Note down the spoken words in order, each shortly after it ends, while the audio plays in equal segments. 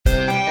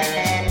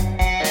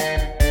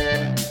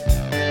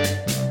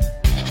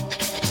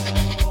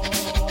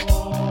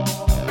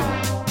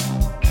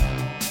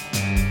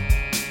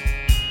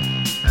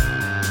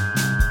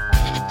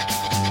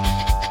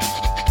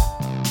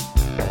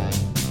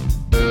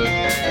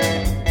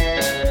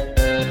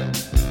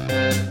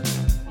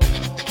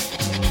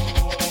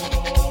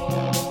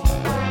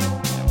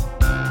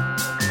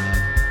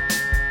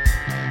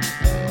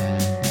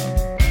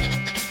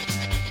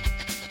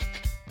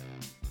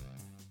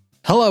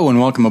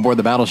welcome aboard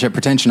the Battleship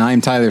Pretension.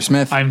 I'm Tyler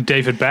Smith. I'm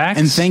David Bax.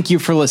 And thank you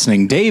for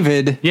listening.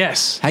 David.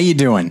 Yes. How you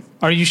doing?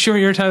 Are you sure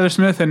you're Tyler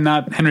Smith and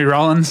not Henry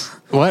Rollins?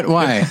 What?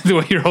 Why? The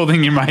way you're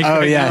holding your mic Oh,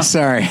 right yeah, now.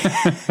 sorry.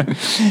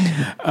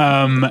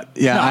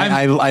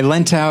 I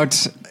lent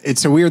out...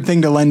 It's a weird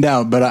thing to lend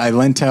out, but I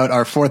lent out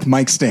our fourth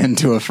mic stand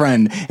to a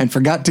friend and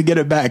forgot to get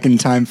it back in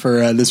time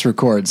for this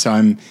record. So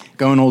I'm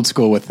going old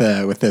school with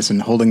this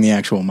and holding the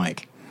actual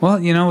mic. Well,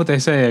 you know what they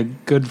say, a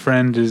good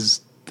friend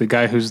is the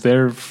guy who's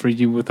there for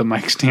you with a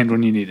mic stand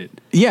when you need it.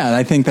 Yeah,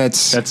 I think that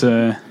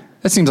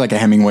seems like a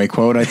Hemingway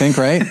quote, I think,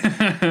 right?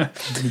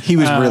 He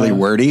was really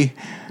wordy.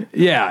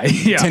 Yeah.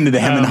 Tended to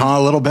hem and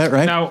haw a little bit,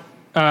 right? Now,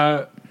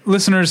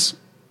 listeners,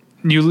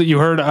 you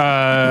heard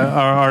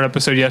our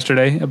episode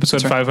yesterday,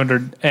 episode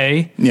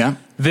 500A. Yeah.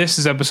 This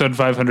is episode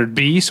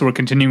 500B, so we're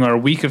continuing our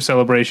week of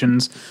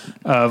celebrations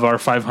of our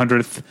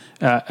 500th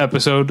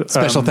episode.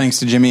 Special thanks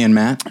to Jimmy and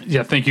Matt.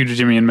 Yeah, thank you to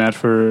Jimmy and Matt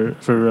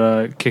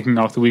for kicking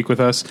off the week with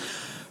us.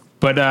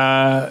 But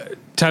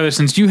Tyler,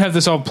 since you have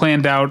this all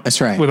planned out,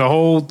 that's right, with a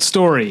whole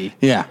story,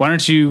 yeah, why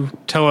don't you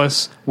tell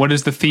us what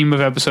is the theme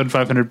of episode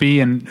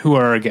 500B and who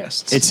are our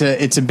guests?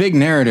 It's a big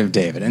narrative,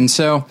 David, and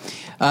so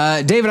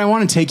David, I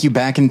want to take you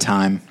back in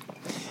time.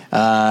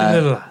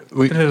 So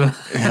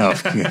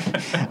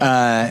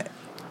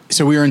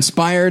we were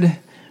inspired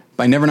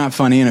by Never Not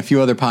Funny and a few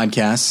other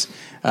podcasts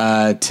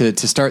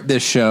to start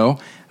this show.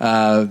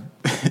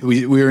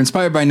 We were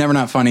inspired by Never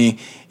Not Funny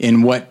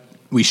in what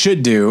we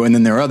should do, and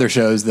then there are other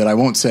shows that I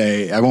won't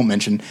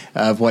mention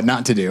of what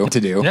not to do.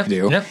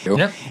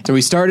 Yep. So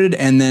we started,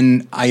 and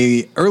then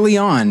early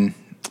on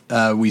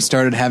we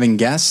started having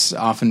guests,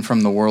 often from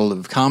the world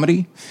of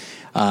comedy.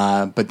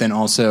 But then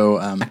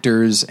also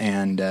actors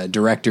and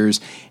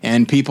directors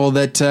and people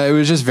that it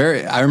was just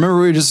I remember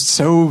we were just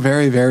so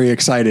very, very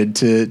excited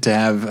to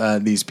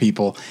have these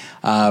people.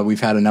 We've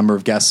had a number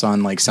of guests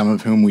on, like some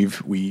of whom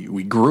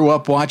we grew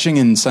up watching,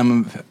 and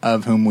some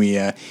of whom we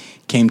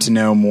came to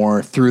know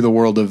more through the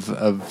world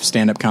of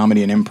stand-up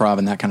comedy and improv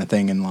and that kind of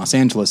thing in Los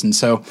Angeles. And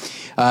so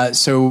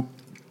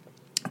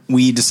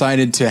we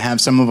decided to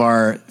have some of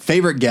our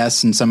favorite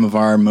guests and some of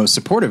our most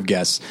supportive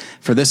guests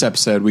for this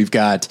episode. We've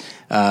got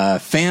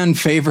fan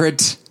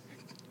favorite,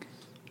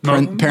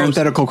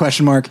 parenthetical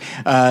question mark,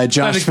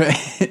 Josh.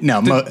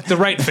 The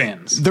right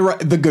fans.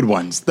 The good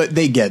ones.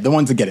 The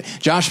ones that get it.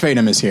 Josh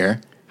Fadem is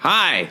here.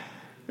 Hi.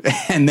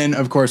 And then,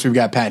 of course, we've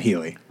got Pat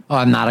Healy. Oh,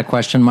 I'm not a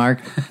question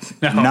mark.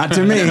 No. Not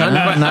to me.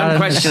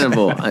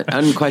 Unquestionable.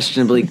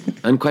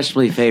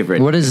 Unquestionably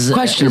favorite. What is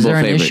questionable? Is there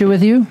an favorite. issue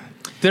with you?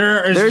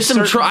 There's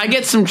some. I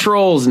get some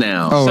trolls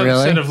now. Oh,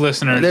 really? Subset of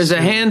listeners. There's a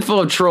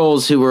handful of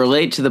trolls who were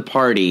late to the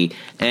party,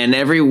 and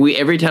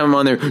every time I'm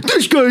on there,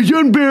 this guy's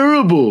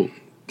unbearable.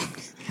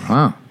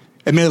 Wow.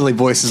 Admittedly,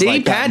 voices See,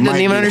 like Pat that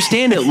doesn't even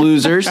understand it,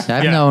 losers.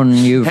 I've known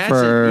you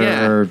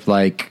for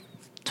like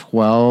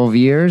 12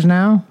 years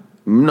now.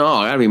 No,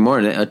 gotta be more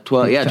than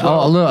 12. Yeah, 12.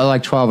 Oh, a little,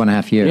 like 12 and a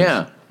half years.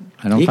 Yeah.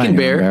 I don't He find can you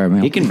bear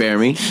me. He can bear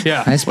me.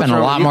 Yeah. I spend What's a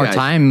wrong lot with you more guys?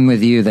 time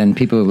with you than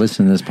people who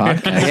listen to this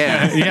podcast.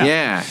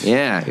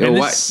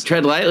 Yeah.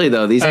 Tread lightly,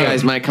 though. These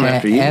guys might come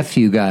after you. F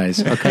you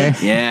guys, okay?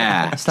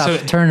 Yeah.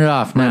 Turn it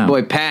off now.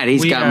 Boy, Pat,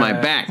 he's got my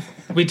back.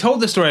 We told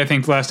the story, I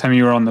think, last time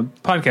you were on the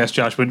podcast,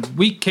 Josh, but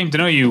we came to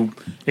know you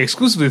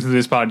exclusively through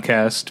this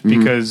podcast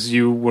because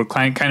you were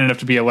kind enough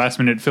to be a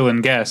last-minute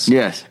fill-in guest.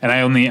 Yes. And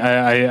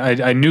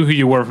I knew who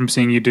you were from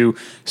seeing you do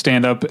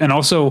stand-up. And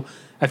also,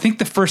 I think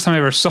the first time I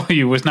ever saw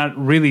you was not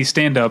really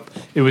stand-up.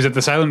 It was at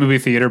the Silent Movie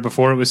Theater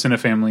before it was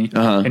Cinefamily,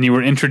 and you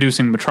were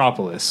introducing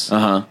Metropolis.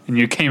 And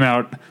you came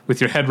out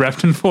with your head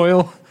wrapped in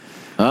foil.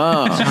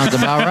 Oh, sounds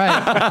about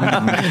right.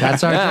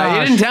 That's our Josh.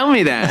 You didn't tell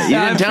me that. You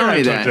didn't tell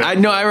me that.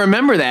 I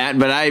remember that,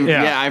 but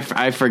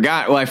I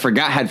forgot. Well,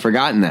 had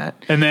forgotten that.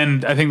 And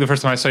then I think the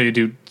first time I saw you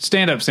do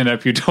stand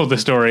up, you told the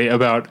story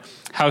about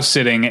house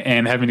sitting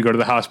and having to go to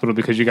the hospital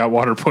because you got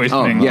water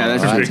poisoning. Oh, yeah,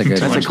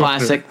 that's a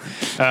classic.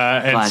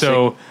 And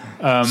so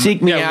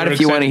seek me out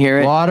if you want to hear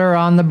it. Water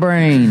on the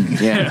brain.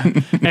 Yeah.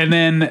 And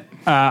then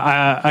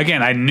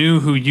again, I knew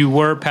who you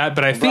were, Pat,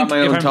 but I think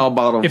my own tall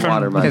bottle of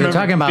water. They're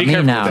talking about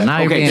me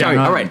now. Okay, sorry.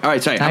 All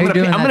right. Sorry. I'm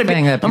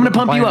gonna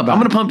pump you up. I'm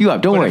gonna pump you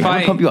up. Don't worry. I'm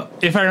gonna pump you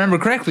up. If I remember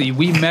correctly,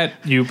 we met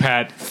you,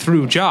 Pat,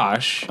 through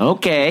Josh.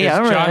 Okay,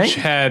 all right. Josh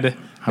had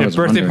a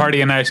birthday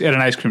party at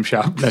an ice cream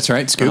shop. That's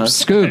right,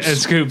 Scoops. At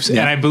Scoops.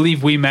 Yeah. And I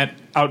believe we met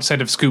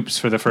outside of Scoops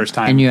for the first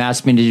time. And you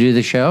asked me to do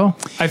the show?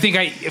 I think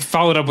I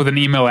followed up with an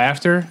email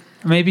after.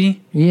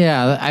 Maybe.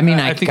 Yeah, I mean,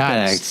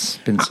 it's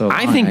been so long.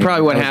 I think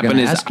probably what happened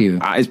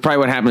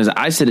is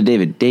I said to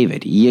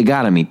David, you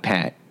gotta meet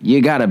Pat.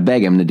 You gotta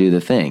beg him to do the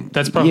thing.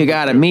 That's probably you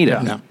gotta meet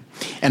him. No.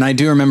 And I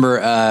do remember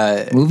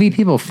movie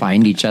people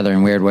find each other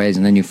in weird ways,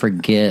 and then you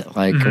forget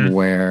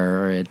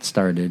where it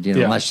started. You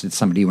know, unless it's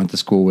somebody you went to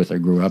school with or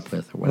grew up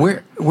with. Or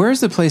whatever. Where's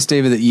the place,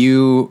 David, that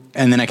you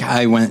and then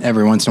I went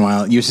every once in a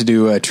while used to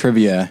do a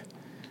trivia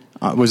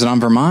Was it on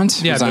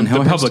Vermont? Yeah, was it on the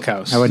Hillhurst? public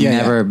house. I would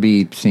never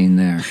be seen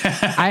there.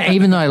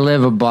 Even though I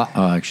live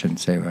I shouldn't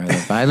say where I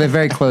live. I live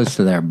very close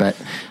to there, but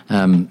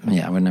I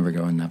would never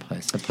go in that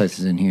place. That place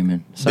is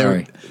inhuman.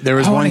 Sorry. There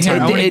was one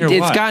time.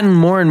 It's gotten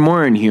more and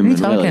more inhuman.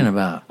 What are you talking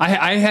about?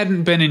 I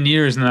hadn't been in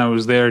years, and I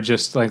was there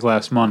just like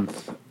last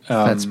month.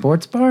 That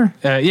sports bar?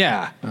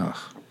 Yeah.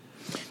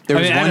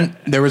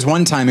 There was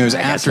one time it was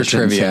after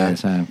trivia.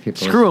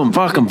 Screw them,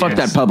 fuck them, fuck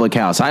that public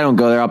house. I don't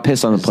go there. I'll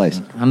piss on the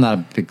place. I'm not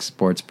a big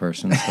sports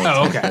person.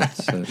 So okay.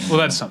 Well,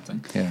 that's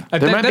something. Yeah.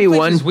 There might be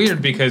one. It's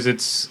weird because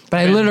it's. But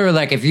I literally,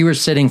 like, if you were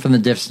sitting from the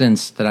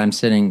distance that I'm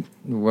sitting,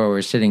 where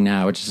we're sitting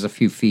now, which is a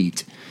few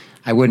feet,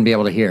 I wouldn't be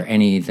able to hear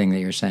anything that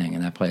you're saying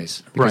in that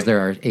place because there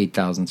are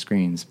 8,000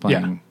 screens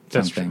playing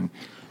something. True.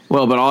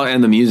 Well, but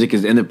the music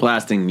is, and the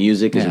blasting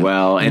music as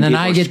well. And then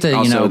I get to,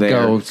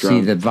 go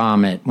see the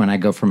vomit when I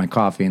go for my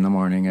coffee in the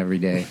morning every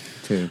day,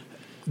 too.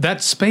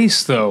 That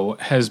space, though,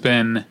 has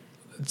been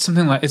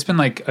something like, it's been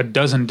like a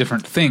dozen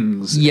different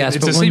things. Yes,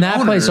 but when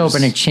that place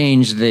opened, it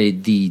changed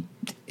the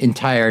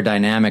entire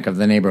dynamic of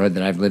the neighborhood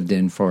that I've lived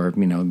in for,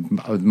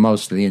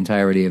 most of the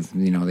entirety of,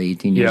 the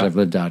 18 years I've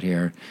lived out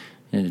here.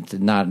 And it's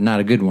not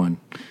a good one.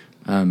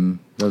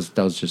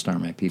 Those just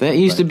aren't my people. That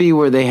used to be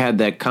where they had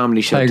that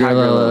comedy show, Tiger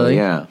Lily.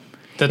 Yeah.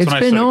 That's it's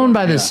been owned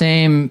by the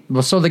same.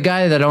 Well, so the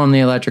guy that owned the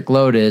Electric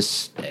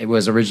Lotus, it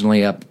was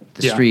originally up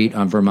the street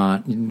on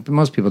Vermont.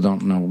 Most people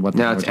don't know what.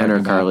 Now it's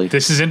Enter Carly.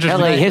 This is interesting.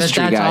 LA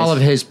history, that's guys. all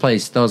of his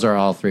place. Those are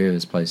all three of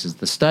his places.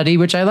 The Study,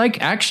 which I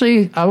like.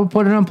 Actually, I will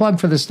put an unplug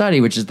for the Study,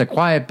 which is the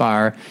quiet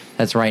bar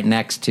that's right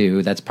next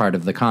to. That's part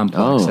of the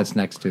complex. That's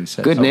next to.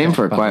 Good name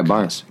for a quiet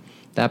bar.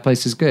 That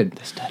place is good.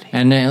 The Study.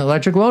 And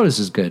Electric Lotus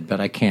is good,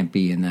 but I can't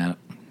be in that.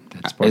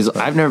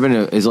 I've never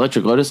been. Is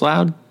Electric Lotus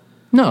loud?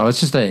 No, it's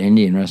just an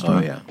Indian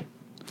restaurant. Oh yeah.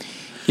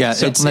 Yeah,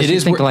 so it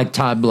is like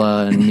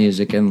tabla and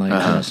music and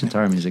like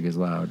sitar music is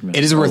loud.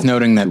 It is worth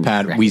noting that,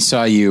 Pat, we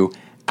saw you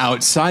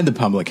outside the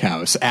public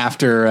house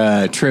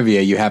after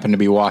trivia. You happened to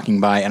be walking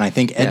by, and I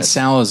think Ed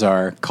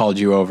Salazar called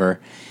you over,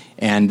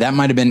 and that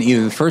might have been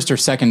either the first or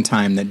second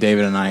time that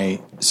David and I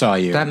saw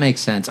you. That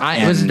makes sense.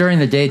 It was during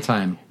the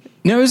daytime.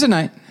 No, it was at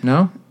night.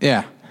 No?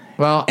 Yeah.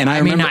 Well, and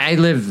I mean, I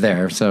live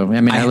there, so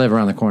I live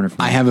around the corner from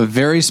I have a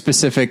very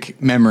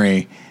specific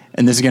memory,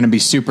 and this is going to be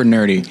super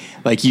nerdy.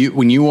 Like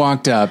when you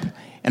walked up.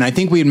 And I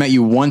think we had met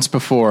you once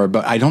before,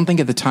 but I don't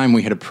think at the time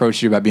we had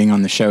approached you about being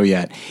on the show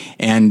yet.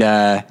 And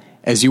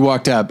as you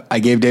walked up, I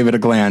gave David a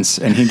glance,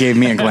 and he gave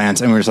me a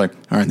glance, and we were just like,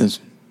 all right, this...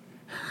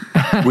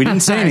 We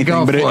didn't say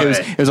anything, but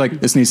it was like,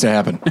 this needs to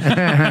happen.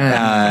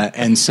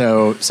 And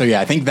so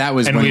yeah, I think that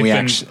was and when we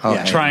been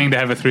actually... trying to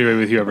have a three-way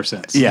with you ever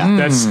since. Yeah.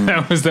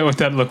 That was what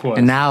that look was.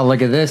 And now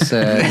look at this.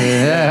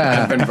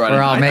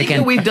 We're all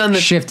making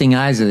shifting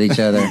eyes at each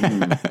other.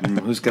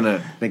 Who's going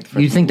to make the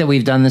first You think that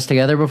we've done this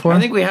together before? I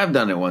think we have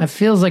done it once. It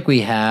feels like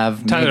we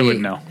have. Tyler would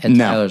know.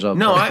 Tyler's open.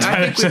 No, I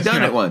think we've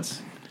done it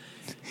once.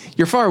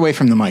 You're far away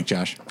from the mic,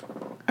 Josh.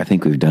 I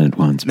think we've done it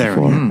once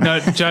before. No,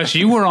 Josh,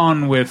 you were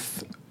on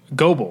with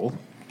Goebel.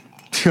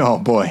 Oh,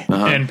 boy.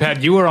 And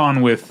Pat, you were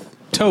on with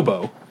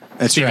Tobo.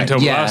 That's Stephen right.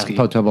 Tobolowsky.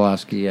 Yeah,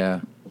 Tobolowsky,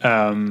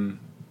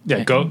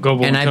 yeah.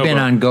 Goebel. And I've been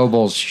on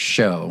Goebel's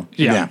show.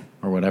 Yeah.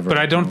 Or whatever. But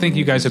I don't think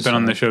you guys have been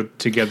on the show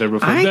together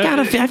before.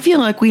 I feel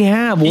like we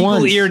have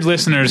once. Eagle-eared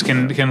listeners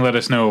can let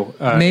us know.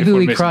 Maybe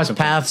we crossed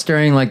paths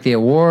during like the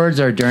awards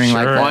or during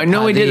like. Well, I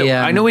know we did.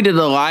 I know we did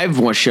a live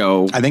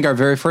show. I think our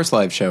very first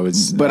live show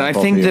is. But I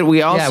think that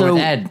we also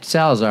with Ed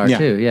Salazar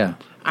too. Yeah.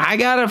 I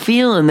got a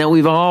feeling that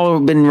we've all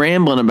been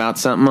rambling about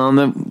something on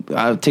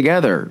the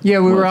together. Yeah,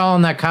 we were all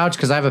on that couch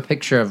because I have a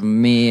picture of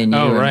me and you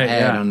and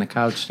Ed on the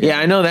couch. Yeah,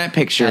 I know that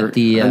picture on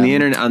the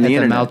internet. On the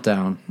internet,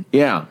 meltdown.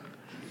 Yeah,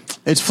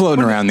 it's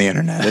floating around the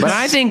internet. But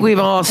I think we've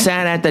all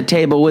sat at the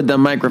table with the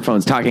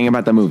microphones talking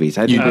about the movies.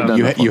 I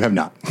think you have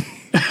not.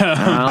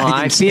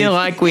 I feel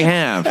like we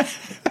have.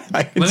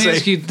 Let me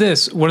ask you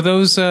this: were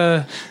those?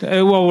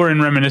 Well, we're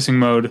in reminiscing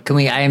mode. Can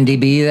we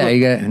IMDb that?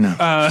 You got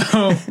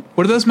no.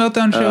 Were those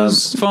meltdown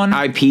shows fun?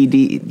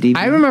 IPD.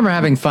 I remember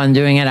having fun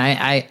doing it.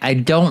 I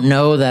don't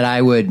know that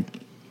I would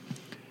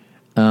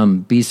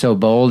be so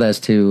bold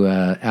as to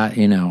I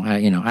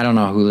don't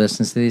know who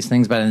listens to these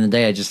things, but in the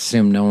day I just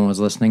assumed no one was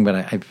listening. But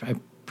I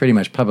pretty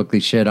much publicly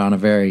shit on a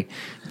very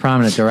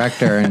prominent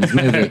director in his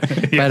movie.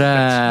 But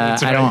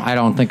I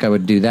don't think I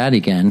would do that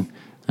again.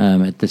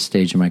 At this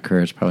stage of my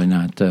career, it's probably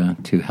not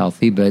too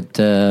healthy, but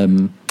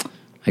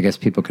I guess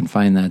people can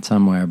find that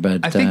somewhere.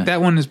 But I think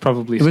that one is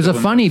probably. It was a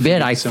funny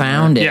bit. I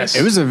found it. Yes,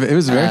 it was very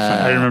funny.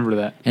 I remember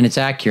that, and it's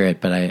accurate.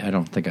 But I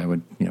don't think I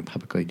would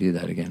publicly do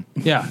that again.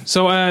 Yeah.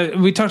 So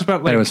we talked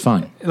about but it was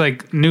fun.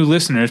 Like new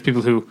listeners,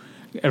 people who.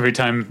 Every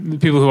time,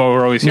 people who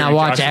are always now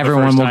watch. Josh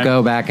everyone will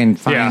go back and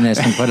find this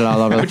and put it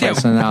all over the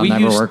place, and I'll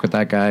never work with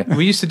that guy.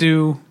 We used to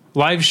do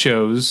live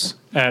shows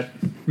at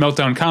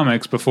Meltdown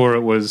Comics before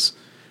it was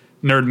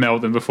Nerd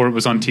Melt and before it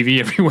was on TV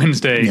every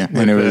Wednesday. Yeah,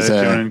 and it was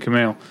Jonah and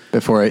Kumail.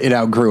 Before it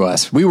outgrew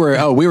us. We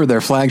were their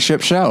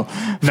flagship show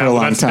for a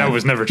long time. That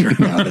was never true.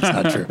 No, that's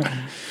not true.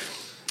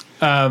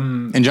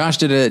 And Josh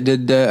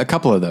did a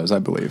couple of those, I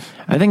believe.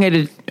 I think I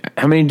did.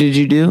 How many did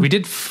you do? We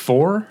did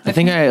 4. I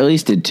think I at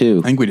least did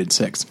 2. I think we did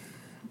 6.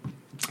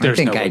 There's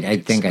I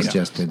think I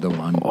just did the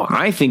one. Well,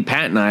 I think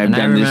Pat and I have And I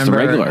done this the remember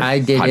regular I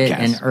did podcast. it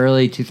in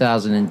early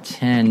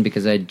 2010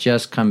 because I'd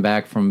just come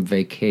back from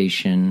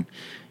vacation,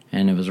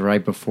 and it was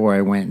right before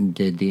I went and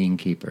did The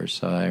Innkeepers.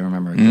 So I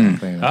remember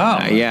exactly.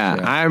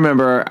 I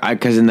remember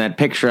because in that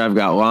picture I've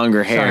got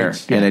longer hair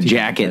and a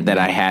jacket that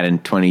I had in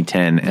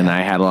 2010, and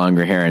I had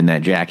longer hair in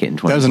that jacket in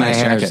 2010. That was a My nice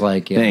hair's jacket.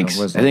 like, Thanks.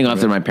 was I think like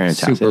after my parents'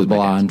 house. It super was my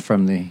blonde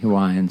from the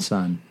Hawaiian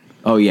sun.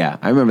 Oh yeah,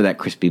 I remember that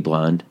crispy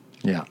blonde.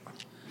 Yeah.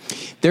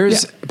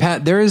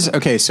 Pat,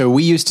 okay, so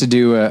we used to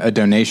do a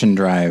donation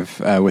drive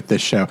with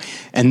this show,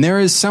 and there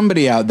is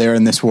somebody out there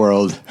in this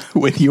world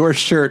with your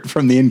shirt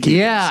from The Innkeepers.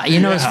 Yeah,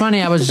 it's funny.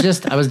 I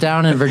was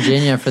down in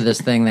Virginia for this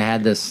thing. They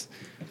had this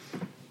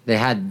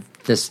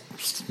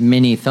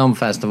mini film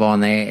festival,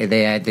 and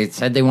they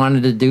said they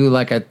wanted to do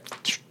like a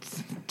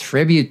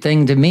tribute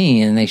thing to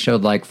me, and they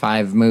showed like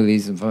 5 of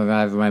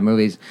my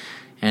movies,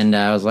 and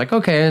I was like,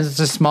 okay, it's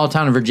a small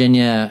town in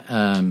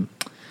Virginia,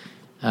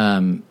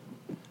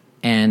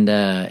 and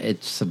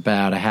it's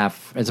about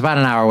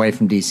an hour away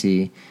from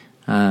DC.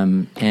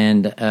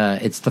 And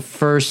it's the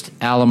first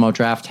Alamo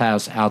Draft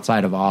House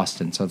outside of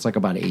Austin, so it's like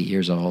about 8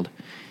 years old.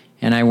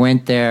 And I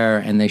went there,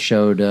 and they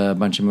showed a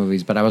bunch of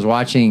movies. But I was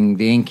watching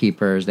The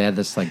Innkeepers. They had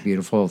this like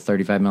beautiful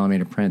 35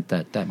 millimeter print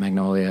that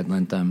Magnolia had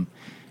lent them.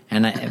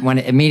 And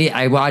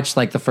I watched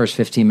like the first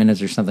 15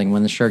 minutes or something.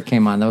 When the shirt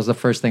came on, that was the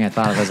first thing I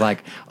thought of. I was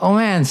like, "Oh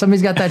man,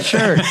 somebody's got that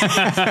shirt."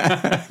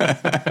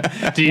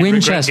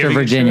 Winchester,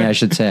 Virginia, I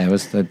should say.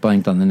 I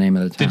blanked on the name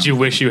of the town. Did you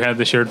wish you had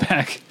the shirt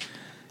back?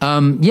 I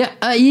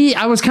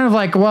was kind of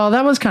like, well,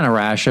 that was kind of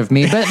rash of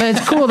me, but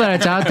it's cool that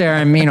it's out there.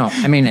 And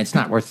it's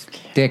not worth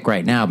dick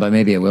right now, but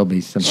maybe it will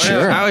be someday.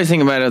 Sure. I always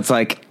think about it. It's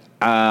like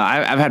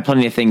I've had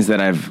plenty of things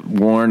that I've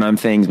worn on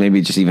things,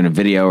 maybe just even a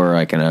video or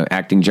like an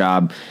acting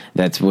job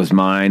that was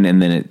mine,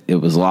 and then it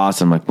was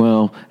lost. I'm like,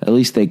 well, at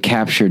least they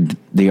captured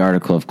the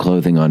article of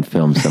clothing on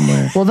film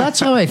somewhere. Well, that's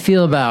how I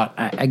feel about.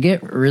 I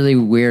get really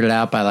weirded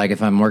out by like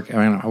if I'm working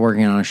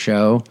on a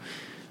show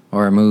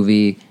or a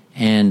movie,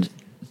 and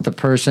the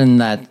person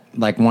that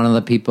like one of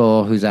the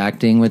people who's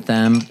acting with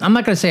them. I'm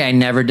not going to say I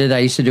never did. I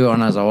used to do it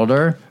when I was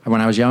older or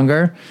when I was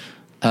younger,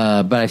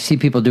 but I see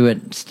people do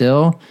it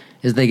still.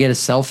 Is they get a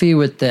selfie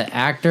with the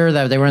actor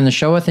that they were in the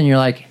show with, and you're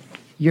like,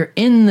 you're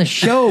in the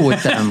show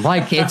with them.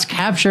 Like, it's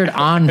captured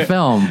on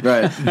film.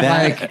 Right.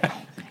 Like,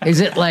 is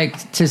it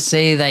like to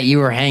say that you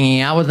were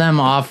hanging out with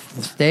them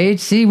off stage?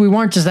 See, we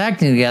weren't just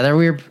acting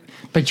together.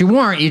 But you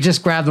weren't. You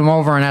just grabbed them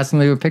over and asked them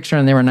to do a picture,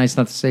 and they were nice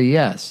enough to say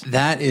yes.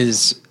 That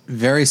is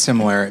very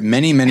similar.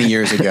 Many, many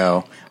years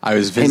ago, I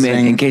was visiting.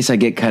 Hey man, in case I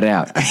get cut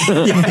out.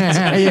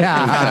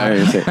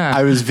 Yeah.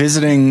 I was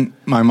visiting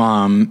my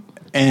mom,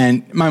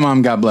 and my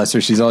mom, God bless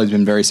her, she's always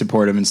been very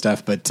supportive and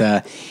stuff. But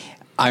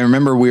I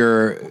remember we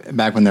were,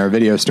 back when there were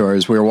video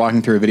stores, we were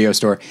walking through a video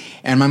store,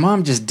 and my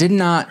mom just did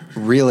not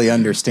really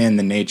understand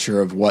the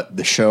nature of what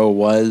the show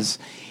was.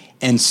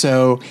 And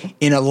so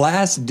in a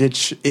last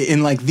ditch,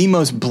 in like the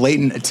most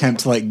blatant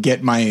attempt to like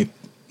get my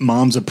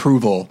mom's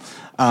approval,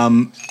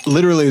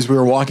 literally as we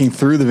were walking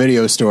through the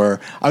video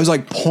store, I was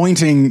like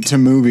pointing to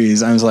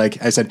movies. I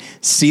said,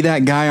 see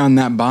that guy on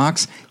that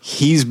box?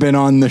 He's been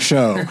on the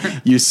show.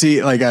 You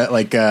see,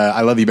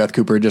 I Love You, Beth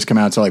Cooper had just come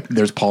out. So like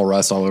there's Paul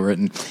Russ all over it.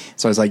 And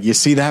so I was like, you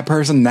see that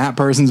person? That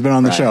person's been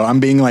on the show.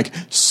 I'm being like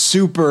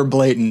super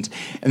blatant.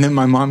 And then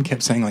my mom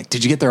kept saying like,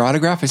 did you get their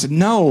autograph? I said,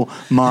 no,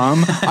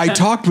 Mom, I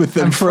talked with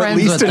them for at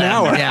least an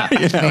hour. Yeah.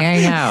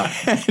 Hang out.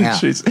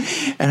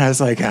 And I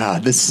was like, I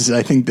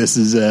think this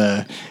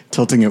is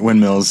tilting at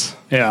windmills.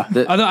 Yeah.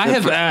 Although I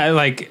have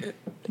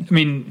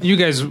you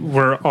guys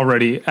were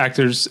already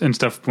actors and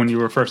stuff when you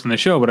were first on the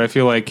show, but I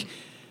feel like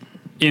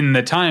in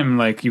the time,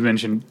 like you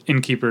mentioned,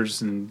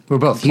 Innkeepers and we're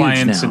both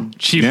Clients huge now. and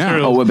Chief Yeah.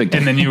 Thrill, we're big.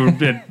 and then you were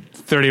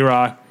 30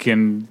 Rock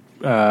and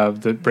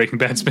the Breaking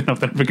Bad spinoff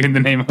that I'm forgetting the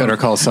name of. Better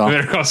Call Saul.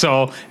 Better Call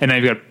Saul. And now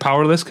you've got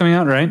Powerless coming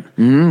out, right?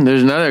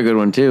 There's another good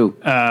one too.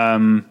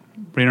 Reno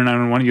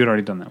 911, you had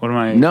already done that. What am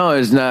I? No,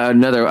 there's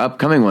another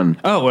upcoming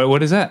one. Oh,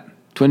 what is that?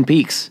 Twin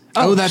Peaks.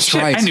 Oh, that's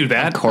shit, right. I knew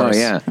that. Of course. Oh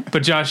yeah.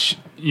 But Josh,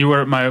 you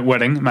were at my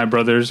wedding. My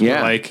brothers were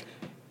like,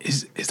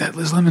 is that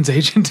Liz Lemon's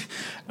agent?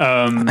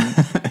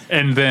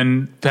 And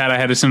then Pat, I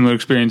had a similar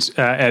experience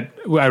I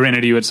ran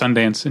into you at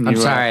Sundance. And I'm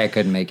sorry I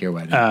couldn't make your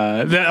wedding.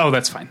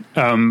 that's fine.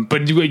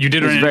 But you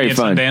did run into me at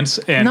Sundance.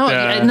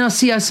 And, no.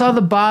 See, I saw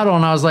the bottle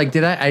and I was like,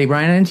 I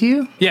ran into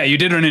you? Yeah, you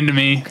did run into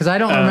me Because I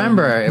don't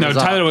remember.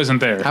 Tyler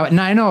wasn't there.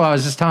 I know. I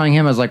was just telling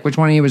him. I was like, which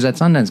one of you was at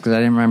Sundance? Because I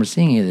didn't remember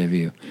seeing either of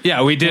you.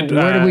 Yeah, we did.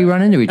 Where did we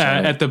run into each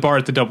other? At the bar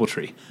at the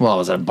Doubletree. Well, it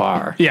was at a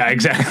bar. Yeah,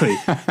 exactly.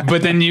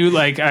 But then you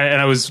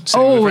I was. It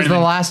was the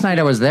last night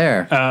I was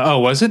there.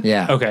 Was it?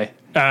 Yeah. Okay.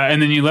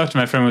 And then you left.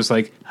 My friend was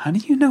like, "How do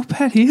you know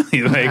Pat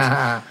Healy?"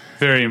 Like,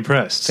 very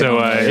impressed. So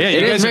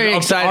it is very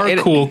exciting.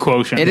 Cool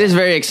quotient. It is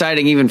very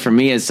exciting, even for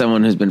me as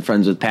someone who's been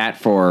friends with Pat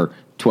for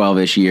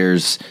 12-ish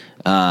years,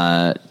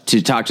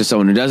 to talk to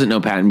someone who doesn't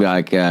know Pat and be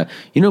like,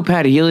 "You know who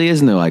Pat Healy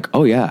is?" And they're like,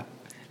 "Oh yeah."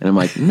 And I'm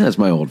like, that's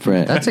my old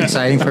friend. That's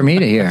exciting for me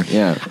to hear.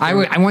 Yeah.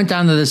 I went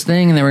down to this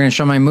thing and they were going to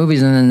show my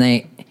movies, and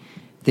then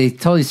they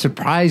totally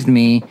surprised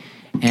me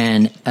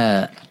and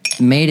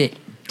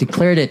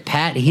declared it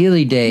Pat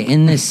Healy Day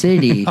in this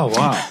city. Oh,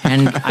 wow.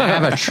 And I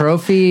have a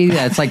trophy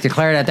that's like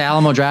declared at the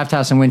Alamo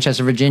Drafthouse in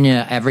Winchester,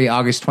 Virginia every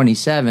August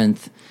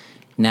 27th.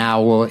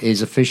 Now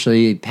is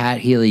officially Pat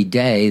Healy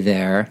Day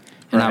there.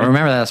 And I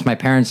remember that's my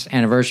parents'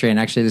 anniversary, and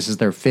actually this is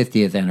their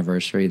 50th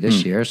anniversary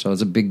this year, so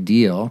it's a big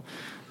deal.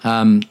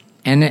 And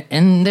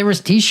there was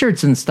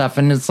T-shirts and stuff,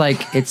 and it's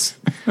like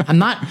I'm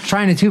not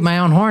trying to toot my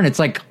own horn. It's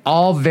like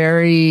all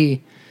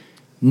very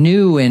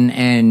new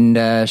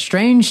and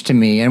strange to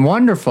me and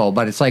wonderful,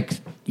 but it's like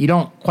you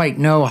don't quite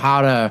know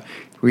how to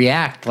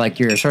react. Like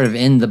you're sort of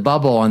in the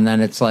bubble, and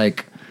then it's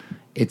like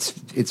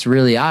it's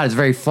really odd. It's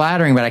very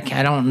flattering, but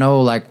I don't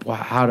know like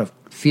how to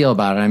feel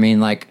about it. I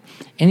mean, like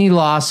any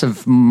loss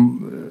of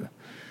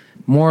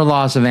more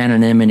loss of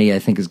anonymity, I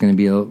think is going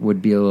to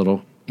would be a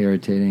little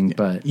irritating.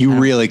 But you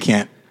really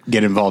can't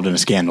get involved in a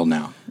scandal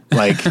now.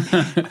 Like,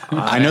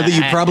 I know that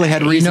you probably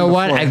had reason. You know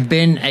what? before. I've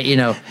been,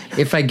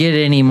 if I get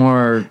any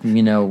more,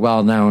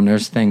 well known,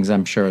 there's things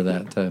I'm sure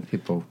that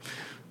people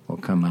will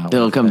come out.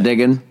 They'll come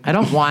digging. I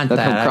don't want They'll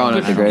that. come crawling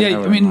up the grave. Yeah,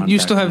 I mean, you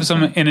still have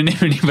some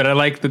anonymity, but I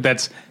like that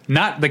that's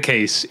not the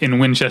case in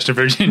Winchester,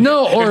 Virginia.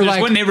 No, If or there's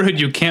like- one neighborhood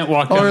you can't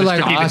walk down Or the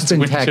like street, it's Austin,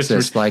 Winchester.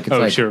 Texas. Like it's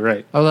like, sure,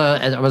 right. Although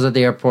I was at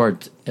the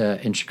airport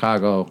in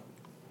Chicago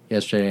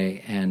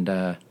yesterday, and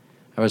I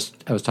was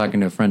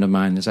talking to a friend of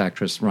mine, this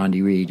actress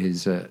Rondi Reed,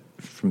 who's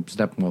from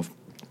Steppenwolf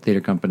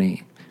Theater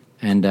Company,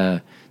 and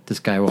this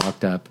guy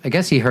walked up. I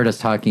guess he heard us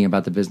talking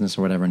about the business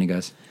or whatever, and he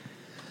goes,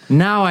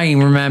 "Now I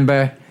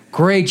remember,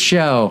 great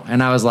show."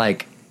 And I was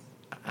like,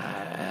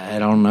 I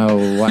don't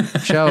know what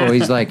show.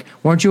 He's like,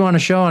 "Weren't you on a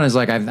show?" And I was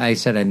like, I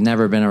said I'd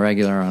never been a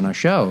regular on a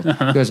show.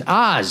 He goes,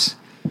 "Oz."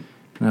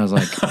 And I was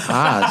like,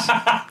 "Oz."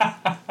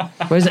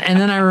 And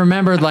then I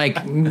remembered, like,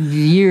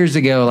 years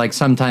ago, like,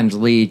 sometimes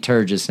Lee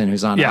Turgison,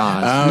 who's on Yeah.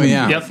 Oz. Oh,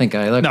 yeah. I think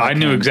I looked No, like I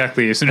knew him.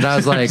 exactly as soon as But I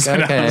was like,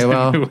 said okay, Oz, I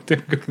well, knew what they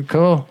were going-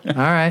 cool. All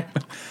right.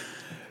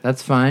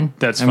 That's fine.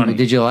 That's I mean, funny.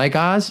 Did you like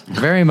Oz?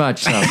 Very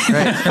much so.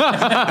 Great.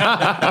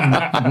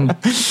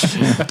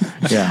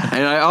 Yeah.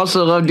 And I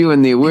also love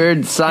doing the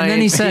Weird Science And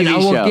then he said, TV I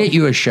will show. get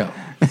you a show.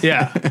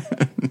 Yeah.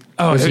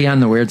 Oh, Was he on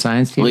the Weird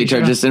Science TV Lee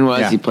show? Turgison was.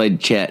 Yeah. He played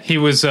Chet. he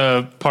was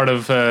part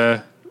of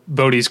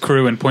Bodie's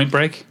crew in Point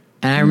Break.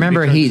 And I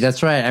remember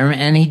that's right.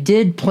 And he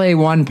did play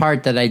one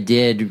part that I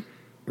did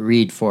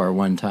read for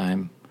one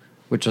time,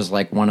 which was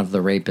like one of the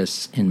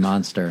rapists in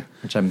Monster,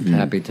 which I'm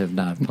happy to have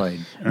not played.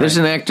 There's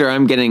an actor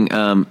I'm getting,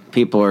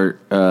 people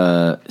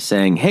are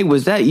saying, hey,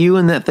 was that you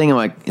in that thing? I'm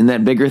like, in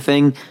that bigger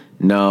thing?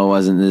 No, it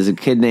wasn't. There's a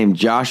kid named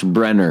Josh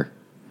Brenner.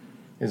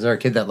 Is there a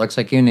kid that looks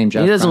like you named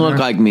Jeff He doesn't Brenner? look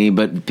like me,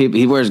 but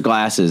he wears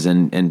glasses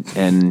and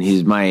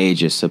he's my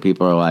age, so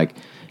people are like,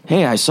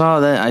 hey, I saw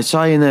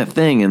you in that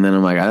thing. And then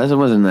I'm like, that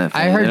wasn't that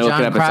thing. I heard And look it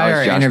John up, it's always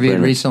Cryer Josh interviewed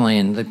Brenner. recently,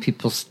 and the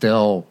people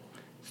still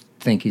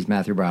think he's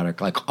Matthew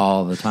Broderick, like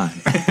all the time.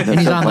 And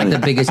he's so on like funny. the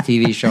biggest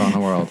TV show in the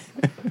world.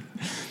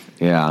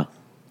 Yeah.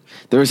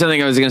 There was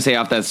something I was going to say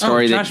off that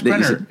story. Josh that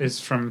Brenner is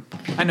from.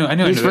 I knew.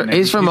 He's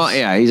from.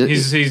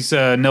 He's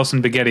Nelson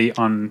Spaghetti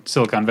on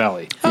Silicon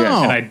Valley.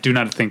 Oh. And I do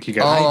not think you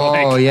guys.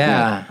 Oh like.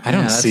 yeah, I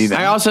don't see that.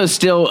 I also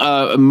still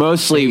Big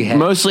mostly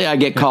head. I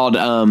get called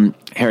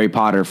Harry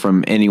Potter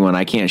from anyone.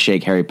 I can't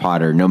shake Harry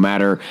Potter, no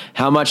matter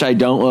how much I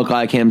don't look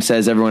like him,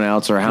 says everyone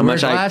else, or how You wear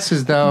much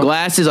glasses, though.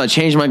 Glasses. I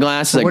change my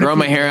glasses. I What grow if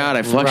my you hair wear out.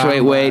 I fluctuate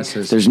round weight.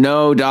 glasses? There's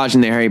no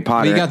dodging the Harry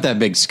Potter. You got that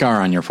big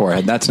scar on your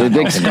forehead. That's the not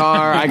big helping.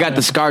 scar. I got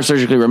the scar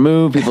surgically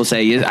removed. People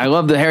say I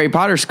love the Harry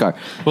Potter scar.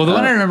 Well, the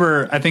one I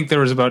remember, I think there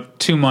was about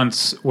 2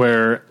 months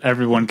where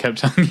everyone kept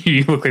telling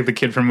you look like the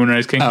kid from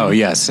Moonrise Kingdom. Oh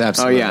yes, Oh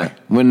absolutely. yeah,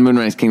 when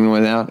Moonrise Kingdom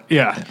was out.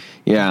 Yeah.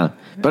 Yeah,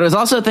 but it was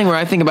also a thing where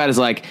I think about is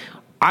like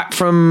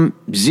from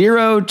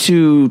 0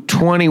 to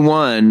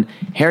 21,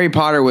 Harry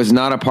Potter was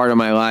not a part of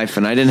my life,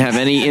 and I didn't have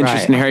any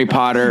interest Right. in Harry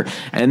Potter.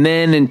 And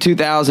then in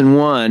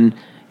 2001,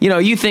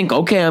 you think,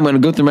 okay, I'm going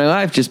to go through my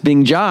life just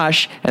being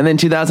Josh, and then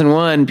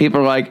 2001, people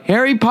are like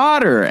Harry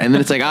Potter, and then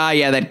it's like,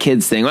 yeah, that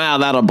kids thing. Well,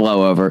 that'll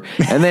blow over,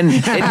 and then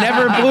it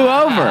never blew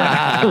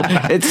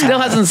over. It still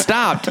hasn't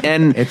stopped,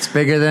 and it's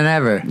bigger than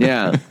ever.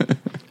 yeah.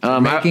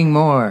 Making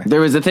more. There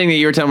was the thing that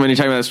you were telling me when you were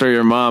talking about the story of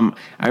your mom.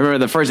 I remember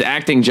the first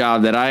acting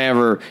job that I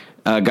ever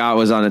got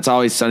was on It's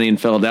Always Sunny in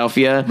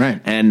Philadelphia. Right.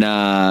 And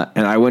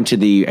I went to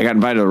I got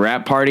invited to a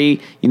rap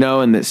party,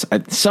 and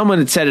someone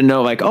had said a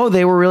note like, oh,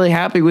 they were really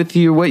happy with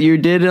what you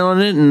did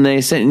on it, and they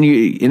sent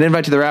you an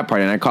invite to the rap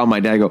party. And I called my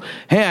dad, I go,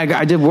 hey,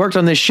 I worked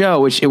on this show,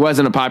 which it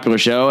wasn't a popular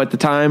show at the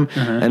time.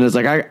 And it was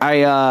like,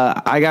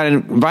 I got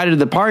invited to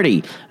the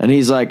party. And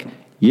he's like,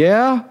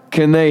 yeah,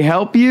 can they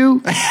help you?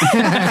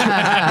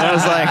 I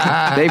was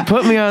like, they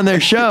put me on their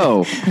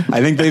show. I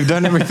think they've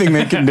done everything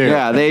they can do.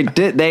 Yeah, they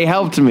did. They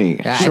helped me.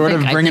 Yeah, Short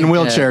of bringing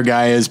wheelchair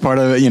guy as part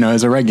of it,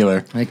 as a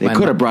regular. Like They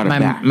could have brought it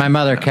back. My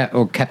mother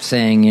kept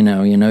saying, you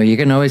you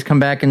can always come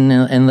back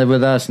and live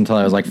with us until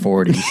I was like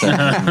 40. So.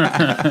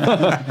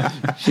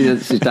 She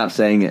stopped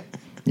saying it.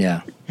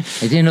 Yeah.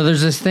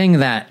 There's this thing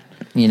that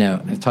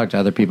I've talked to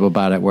other people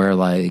about it where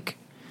like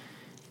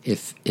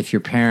if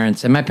your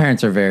parents, and my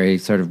parents are very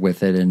sort of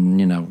with it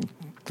and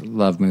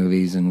love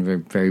movies and very,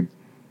 very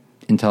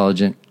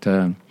intelligent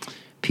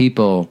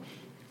people,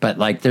 but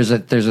like there's a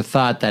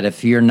thought that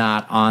if you're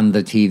not on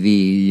the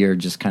TV, you're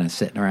just kind of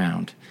sitting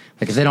around.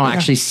 Like if they don't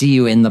actually see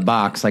you in the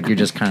box, like you're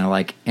just kind of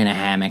like in a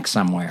hammock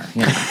somewhere.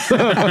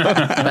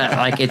 But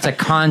like it's a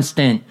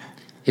constant.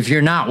 If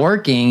you're not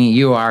working,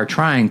 you are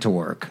trying to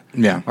work.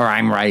 Yeah. Or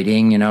I'm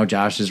writing.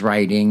 Josh is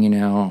writing.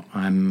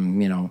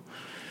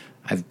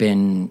 I've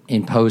been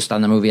in post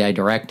on the movie I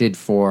directed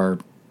for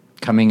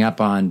coming up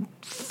on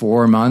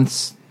 4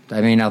 months. I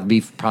mean, I'll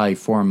be probably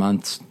 4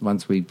 months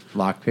once we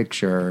lock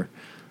picture.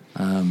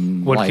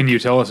 What can you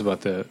tell us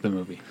about the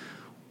movie?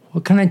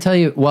 What can I tell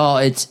you? Well,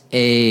 it's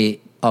a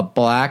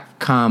black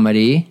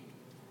comedy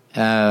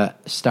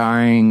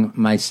starring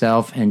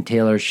myself and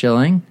Taylor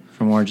Schilling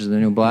from Orange is the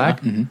New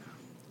Black. Yeah.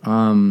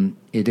 Mm-hmm.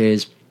 It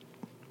is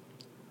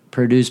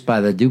produced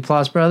by the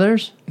Duplass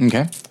brothers.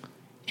 Okay.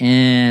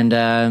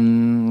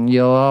 And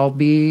you'll all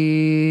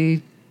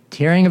be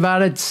hearing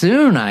about it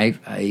soon, I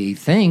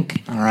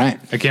think. All right.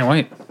 I can't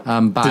wait.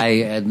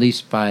 At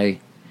least by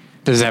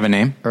Does it have a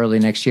name? early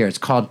next year. It's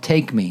called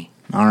Take Me.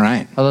 All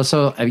right.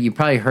 Although, you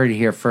probably heard it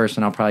here first,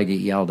 and I'll probably get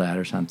yelled at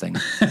or something.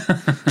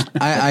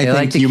 I They think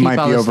like to you keep might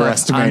all be this stuff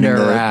overestimating under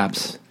the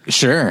wraps.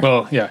 Sure.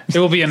 Well, yeah, it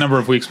will be a number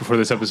of weeks before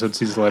this episode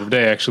sees the light of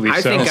day. Actually,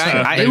 I think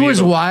I- It maybe was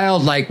it'll-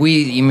 wild. Like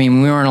we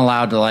weren't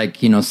allowed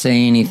to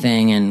say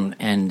anything,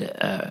 and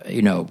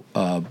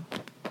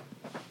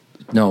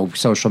no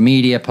social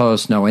media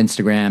posts, no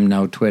Instagram,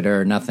 no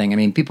Twitter, nothing. I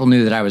mean, people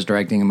knew that I was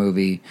directing a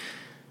movie,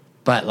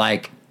 but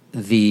like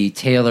the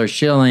Taylor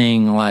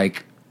Schilling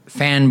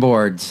fan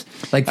boards,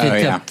 like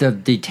the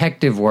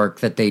detective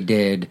work that they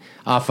did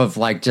off of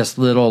just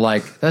little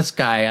this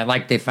guy,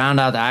 they found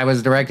out that I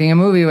was directing a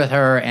movie with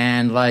her,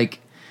 and we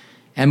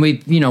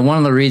one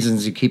of the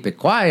reasons you keep it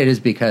quiet is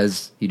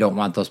because you don't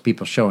want those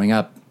people showing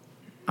up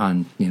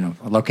on a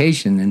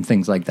location and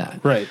things like that,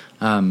 Right.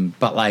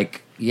 But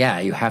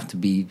you have to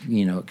be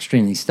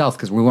extremely stealth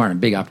because we weren't a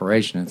big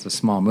operation. It's a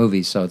small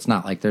movie, so it's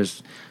not like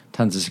there's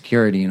tons of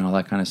security and all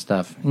that kind of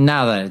stuff.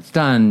 Now that it's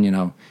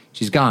done,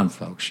 she's gone,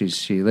 folks.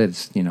 She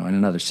lives in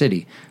another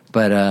city.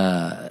 But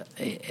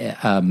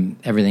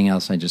everything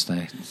else, I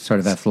sort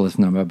of have to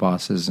listen to my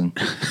bosses and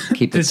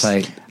keep it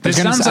tight. I was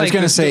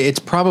going to say it's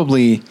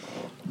probably.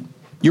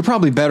 You're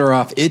probably better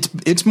off.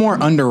 It's more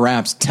under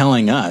wraps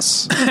telling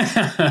us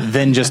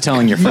than just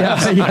telling your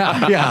friends.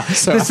 Yeah.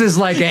 So- This is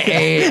like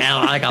a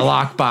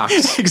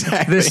lockbox.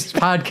 Exactly. This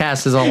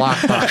podcast is a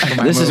lockbox. For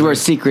my This is movie. where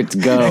secrets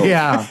go.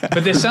 Yeah.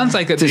 But this sounds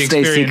like the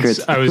stay experience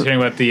secret. I was hearing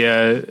about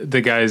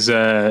the guys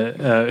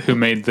who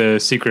made the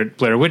secret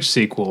Blair Witch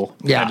sequel.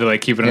 Yeah. Had to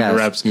keep it under Yes.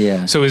 wraps.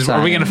 Yeah. So are we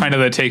Sorry. going to find out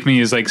that Take Me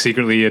is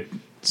secretly a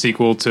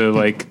sequel to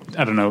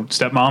I don't know,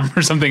 Stepmom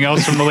or something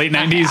else from the late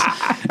 90s?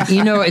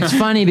 It's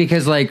funny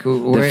because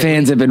The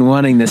fans have been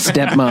wanting the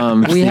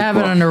stepmom. we have it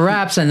sequel. under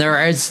wraps, and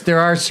there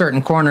are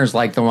certain corners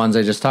like the ones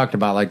I just talked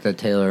about, like the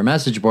Taylor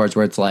message boards,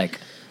 where it's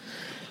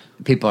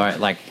people are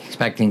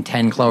expecting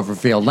 10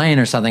 Cloverfield Lane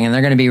or something, and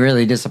they're going to be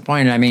really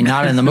disappointed. I mean,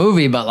 not in the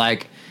movie,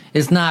 but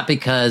it's not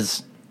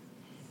because,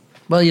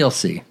 well, you'll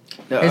see.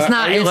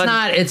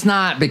 It's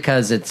not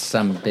because it's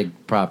some big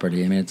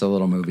property. I mean, it's a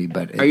little movie,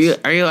 but Are you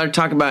allowed to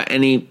talk about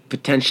any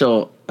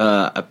potential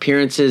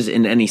appearances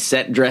in any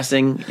set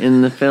dressing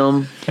in the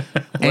film?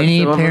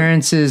 any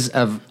appearances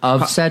of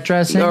set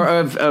dressing? or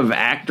of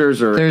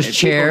actors or There's people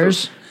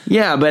chairs.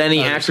 Yeah, but any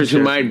actors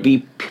who might be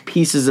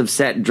pieces of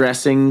set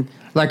dressing,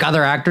 Like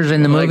other actors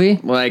in the movie?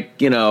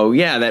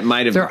 that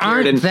might have. There appeared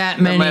aren't in,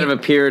 that many- might have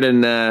appeared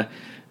in.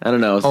 I don't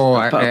know.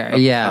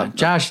 Yeah,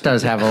 Josh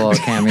does have a little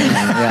cameo.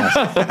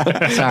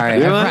 Yes.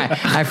 Sorry,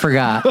 I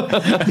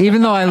forgot.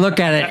 Even though I look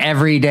at it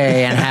every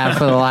day and have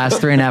for the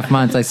last 3.5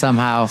 months, I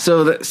somehow.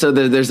 So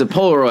there's a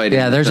Polaroid.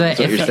 Yeah, there's that's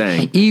what you're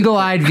saying.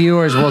 Eagle-eyed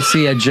viewers will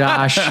see a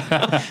Josh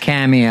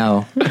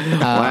cameo.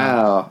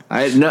 Wow,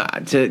 I know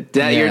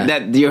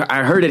Yeah.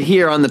 I heard it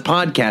here on the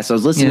podcast. I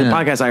was listening to the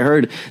Yeah. podcast. I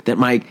heard that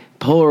my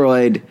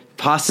Polaroid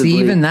possibly. See,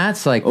 even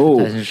that's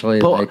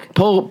potentially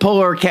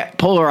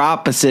polar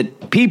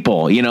opposite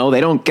people. They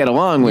don't get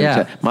along with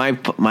Yeah.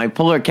 my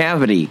polar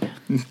cavity,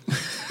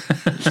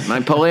 my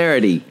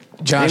polarity.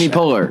 Josh, Amy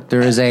Polar.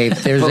 there's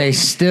a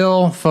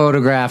still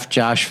photographed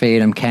Josh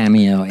Fadem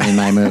cameo in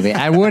my movie.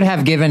 I would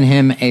have given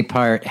him a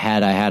part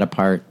had I had a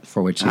part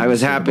for which he I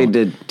was happy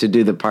suitable. to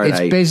do the part. It's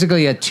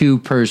basically a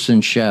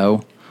 2-person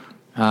show,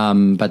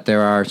 but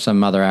there are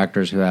some other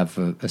actors who have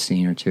a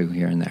scene or two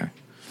here and there.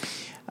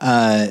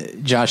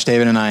 Josh,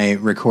 David, and I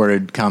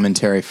recorded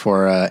commentary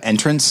for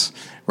Entrance.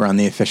 We're on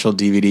the official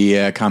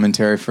DVD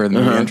commentary for the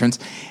movie Entrance.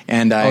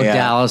 And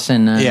Dallas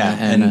and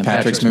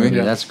Patrick's movie.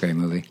 Yeah, that's a great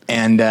movie.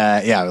 And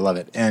I love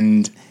it.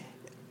 And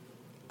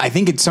I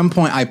think at some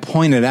point I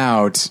pointed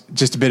out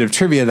just a bit of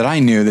trivia that I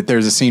knew that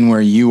there's a scene where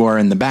you are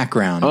in the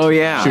background. Oh,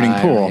 yeah. Shooting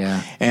pool.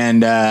 Yeah.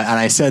 And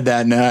I said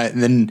that, and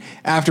then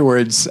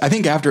afterwards, I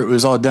think after it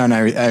was all done,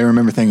 I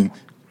remember thinking,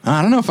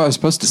 I don't know if I was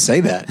supposed to say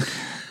that.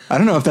 I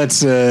don't know if that's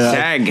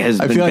SAG has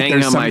been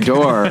banging on my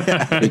door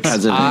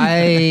because of it.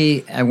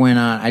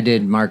 I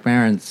did Mark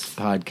Maron's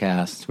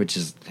podcast, which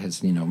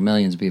has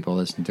millions of people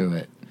listen to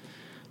it.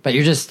 But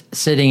you're just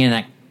sitting in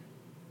a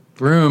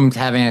room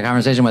having a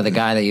conversation with a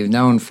guy that you've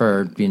known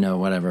for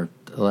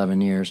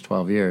 11 years,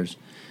 12 years.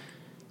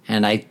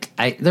 And I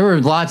there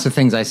were lots of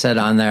things I said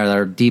on there that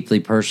are deeply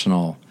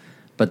personal,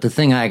 but the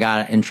thing I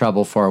got in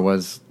trouble for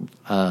was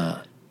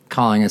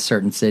calling a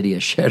certain city a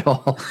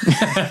shithole.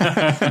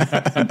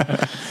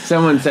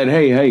 Someone said,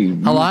 "Hey,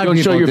 a lot of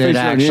people did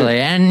actually,"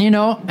 and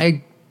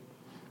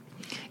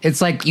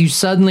it's like you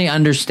suddenly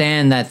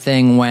understand that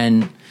thing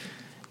when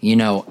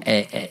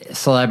a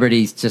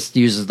celebrity just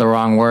uses the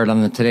wrong word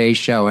on the Today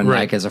Show and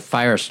like as a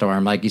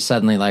firestorm, like you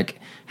suddenly like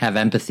have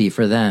empathy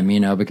for them,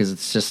 because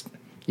it's just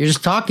you're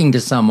just talking to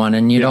someone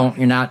and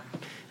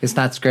it's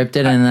not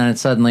scripted, and then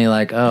it's suddenly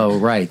like, oh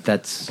right,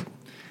 that's.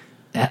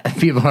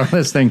 People are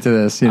listening to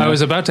this. I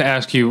was about to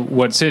ask you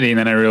what city, and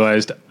then I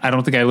realized I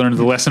don't think I learned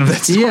the lesson of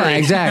that story. Yeah,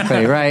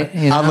 exactly, right.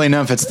 Oddly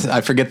enough,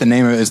 I forget the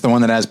name of it. It's the one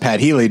that has Pat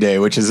Healy Day,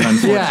 which is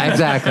unfortunate. Yeah,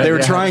 exactly. They were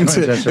trying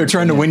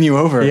to win you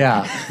over.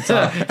 Yeah.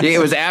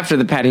 It was after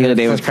the Pat Healy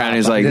Day was crowned. He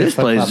was like, "This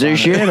place is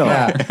shit."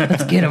 Yeah.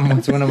 Let's get him.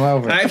 Let's win him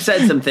over. I've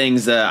said some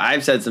things.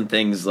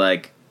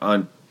 Like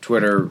on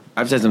Twitter.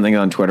 I've said something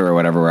on Twitter or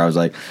whatever where I was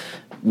like,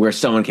 where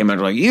someone came out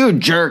like, "You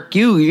jerk,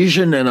 you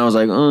shouldn't," and I was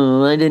like,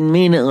 "Oh, I didn't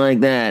mean it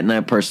like that." And I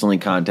personally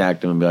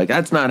contact them and be like,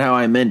 "That's not how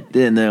I meant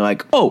it." And they're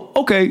like, "Oh,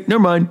 okay, never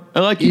mind. I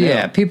like you."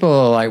 Yeah,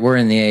 people we're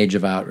in the age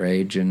of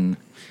outrage, and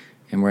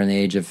we're in the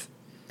age of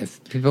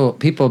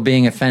people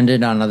being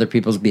offended on other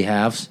people's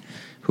behalves,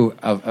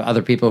 of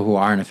other people who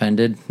aren't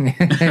offended.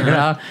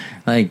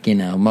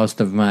 Most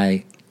of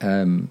my.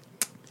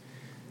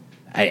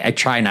 I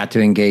try not to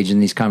engage in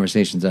these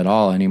conversations at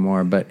all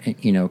anymore, but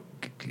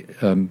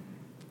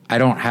I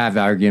don't have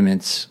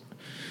arguments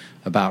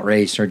about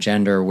race or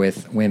gender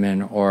with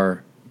women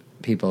or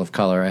people of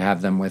color. I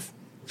have them with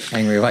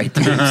angry white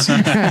dudes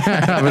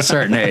of a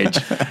certain age.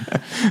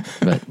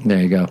 But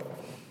there you go.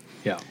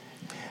 Yeah.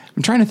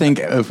 I'm trying to think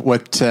of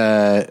what...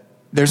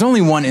 there's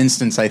only one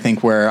instance, I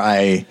think, where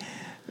I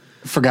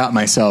forgot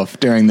myself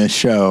during this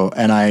show,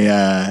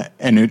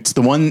 and it's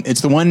the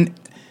one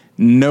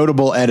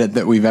notable edit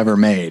that we've ever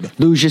made.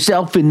 Lose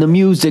yourself in the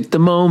music, the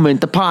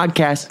moment, the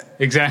podcast.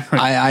 Exactly.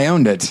 I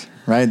owned it.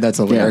 Right, that's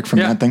a lyric from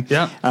that thing.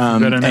 Yeah,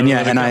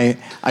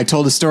 I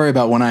told a story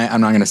about when I'm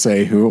not going to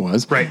say who it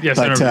was. Right. Yes,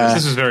 I remember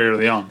this was very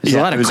early on. There's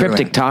a lot of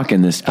cryptic talk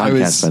in this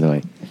podcast, by the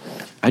way.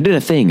 I did a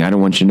thing. I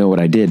don't want you to know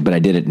what I did, but I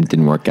did it and it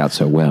didn't work out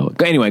so well.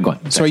 Anyway, go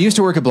on. So I used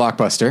to work at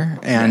Blockbuster,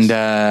 and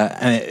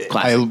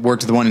I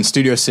worked at the one in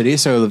Studio City,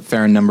 so a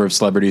fair number of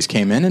celebrities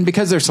came in. And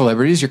because they're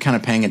celebrities, you're kind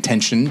of paying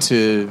attention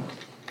to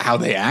how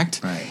they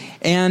act. Right.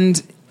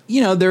 And,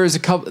 there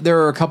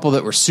were a couple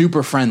that were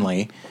super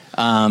friendly.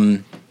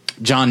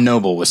 John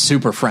Noble was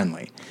super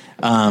friendly.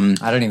 I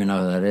don't even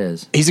know who that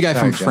is. He's a guy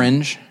from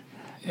Fringe.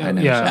 And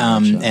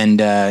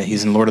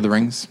he's in Lord of the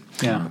Rings.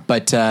 Yeah.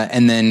 But,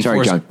 and then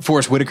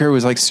Forrest Whitaker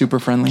was like super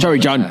friendly. Sorry,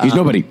 John. He's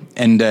nobody.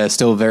 And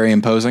still very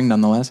imposing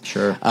nonetheless.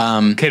 Sure.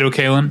 Kato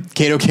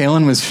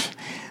Kaelin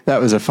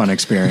that was a fun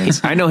experience.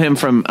 I know him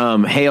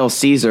from Hail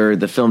Caesar,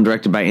 the film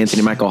directed by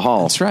Anthony Michael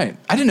Hall. That's right.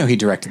 I didn't know he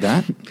directed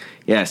that.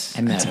 Yes.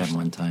 I met him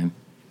one time.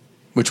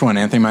 Which one,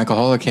 Anthony Michael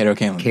Hall or Kato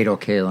Kaelin? Kato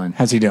Kaelin.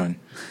 How's he doing?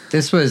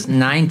 This was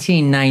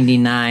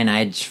 1999.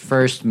 I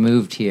first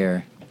moved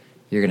here.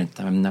 We're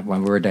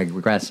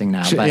digressing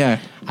now, but yeah.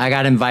 I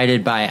got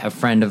invited by a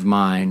friend of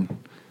mine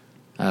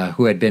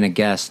who had been a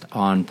guest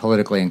on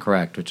Politically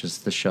Incorrect, which is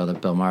the show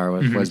that Bill Maher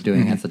was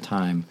doing at the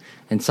time,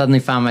 and suddenly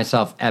found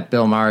myself at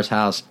Bill Maher's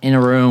house in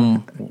a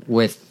room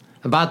with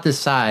about this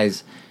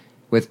size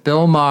with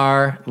Bill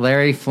Maher,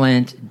 Larry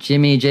Flint,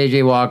 Jimmy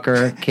J.J.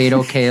 Walker,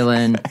 Kato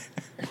Kaelin.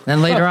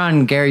 Then later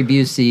on, Gary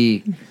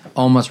Busey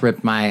almost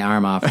ripped my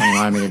arm off and he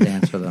wanted me to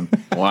dance with him.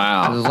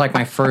 Wow. It was like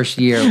my first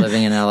year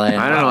living in LA.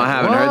 I don't know. I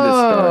haven't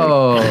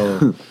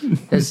heard this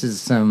story. This is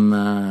some,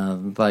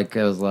 it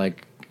was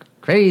like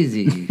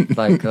crazy.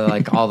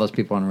 like all those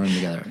people in a room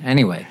together.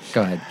 Anyway,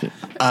 go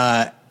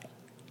ahead.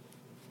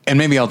 And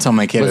maybe I'll tell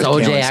my kid. Was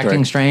OJ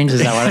acting strange?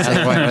 Is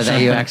that what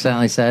that you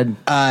accidentally said?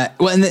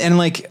 Well, and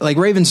like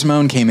Raven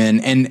Simone came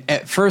in, and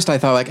at first I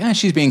thought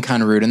she's being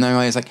kind of rude, and then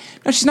I was like,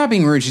 no, she's not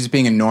being rude. She's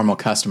being a normal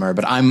customer.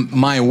 But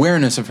my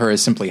awareness of her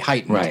is simply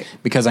heightened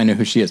because I know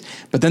who she is.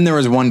 But then there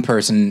was one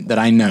person that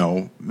I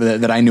know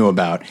that I knew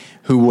about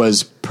who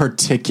was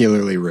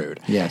particularly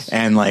rude. Yes,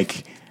 and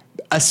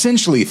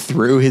essentially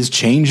threw his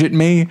change at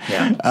me.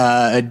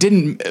 Yeah.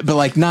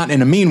 But not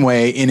in a mean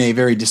way, in a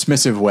very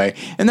dismissive way.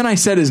 And then I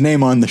said his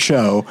name on the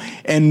show,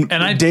 and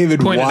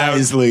David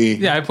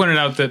wisely... I pointed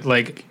out that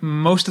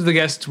most of the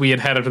guests we had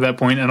after that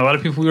point, and a lot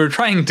of people we were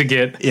trying to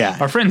get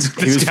are friends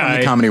with this guy. He was from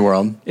the comedy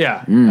world.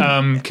 Yeah.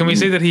 Can we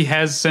say that he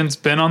has since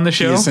been on the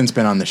show? He has since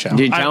been on the show.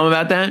 Did you tell him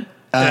about that?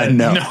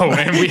 No. No,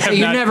 and we have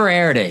you never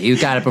aired it. You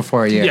got it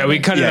before you. Yeah, we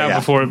cut it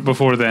out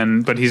before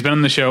then, but he's been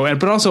on the show.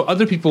 But also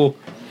other people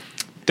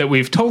that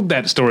we've told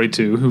that story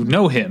to who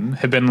know him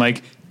have been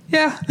like,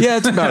 Yeah. Yeah,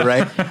 it's about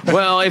right.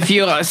 Well, if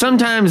you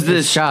sometimes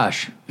this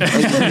Josh.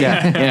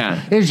 yeah.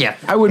 Here's you.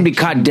 I wouldn't be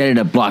caught dead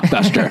at a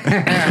Blockbuster.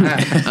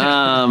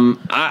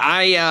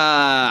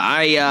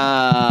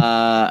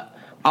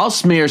 I'll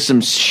smear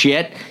some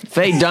shit.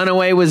 Faye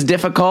Dunaway was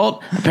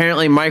difficult.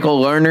 Apparently,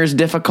 Michael Lerner's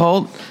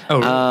difficult. Oh,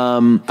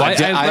 I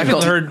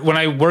haven't heard when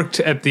I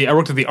worked at the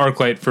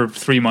ArcLight for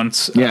 3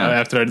 months.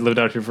 After I'd lived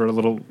out here for a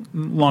little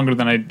longer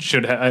than I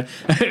should have.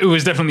 It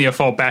was definitely a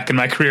fall back in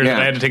my career that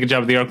I had to take a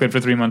job at the ArcLight for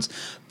 3 months.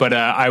 But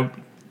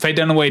Faye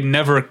Dunaway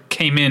never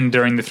came in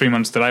during the 3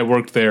 months that I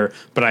worked there.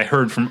 But I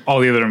heard from all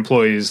the other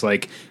employees,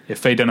 like, if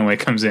Faye Dunaway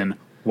comes in,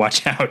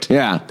 watch out.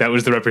 Yeah. That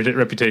was the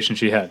reputation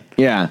she had.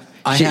 Yeah.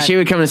 She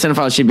would come to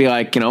Cinephile. She'd be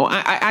like,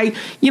 I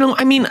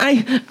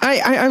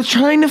was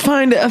trying to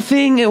find a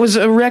thing. It was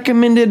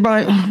recommended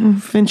by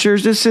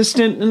Fincher's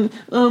assistant,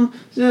 and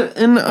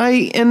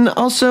I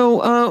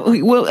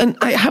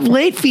have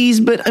late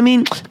fees. But I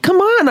mean, come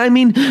on. I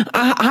mean,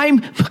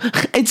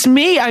 it's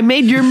me. I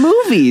made your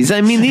movies. I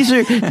mean, these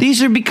are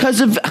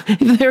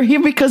they're here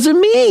because of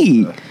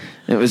me.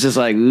 It was just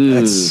like,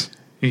 ooh.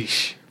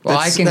 Eesh. Well,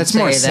 I can that's say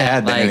more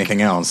sad that, than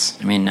anything else.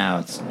 I mean, now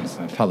it's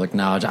public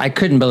knowledge. I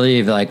couldn't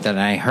believe that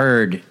I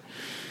heard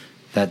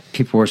that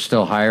people were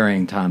still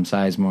hiring Tom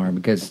Sizemore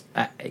because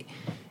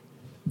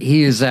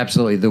he is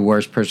absolutely the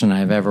worst person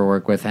I've ever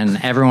worked with, and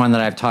everyone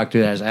that I've talked to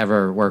that has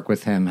ever worked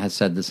with him has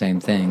said the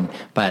same thing.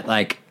 But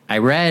I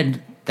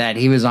read that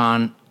he was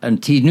on a new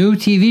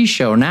TV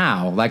show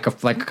now, like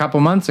a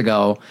couple months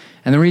ago,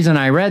 and the reason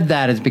I read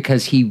that is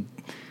because he,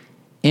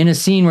 in a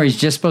scene where he's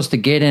just supposed to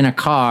get in a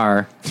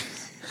car.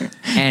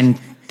 And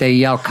they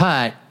yell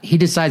cut. He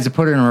decides to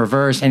put it in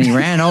reverse, and he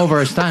ran over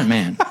a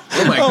stuntman.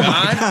 Oh my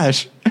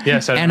gosh!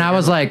 Yes, and I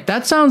was like,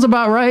 "That sounds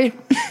about right."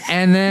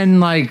 And then,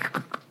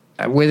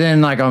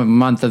 within a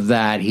month of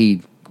that,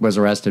 he was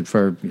arrested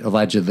for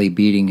allegedly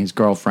beating his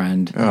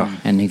girlfriend,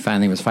 and he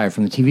finally was fired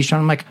from the TV show.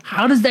 And I'm like,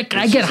 "How does that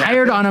guy get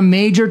hired on a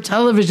major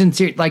television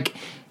series? Like,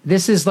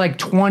 this is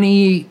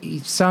 20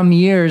 some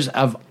years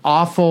of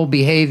awful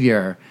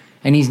behavior,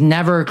 and he's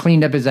never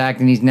cleaned up his act,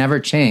 and he's never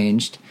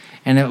changed."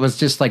 And it was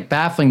just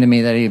baffling to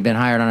me that he had been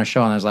hired on a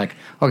show. And I was like,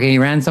 okay, he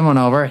ran someone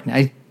over.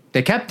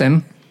 They kept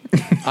him.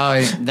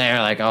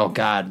 They're like, oh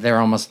God, they're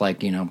almost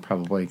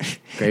probably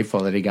grateful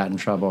that he got in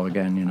trouble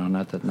again.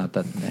 Not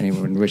that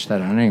anyone would wish that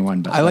on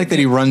anyone. But I like that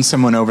he runs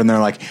someone over and they're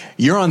like,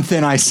 you're on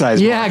thin ice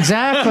size. Yeah,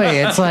 exactly.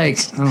 It's like,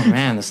 oh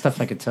man, the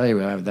stuff I could tell you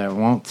that I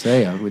won't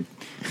say, I would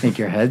make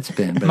your head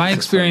spin. But my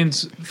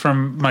experience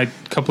from my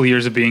couple of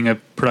years of being a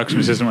production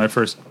assistant when I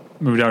first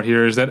moved out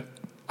here is that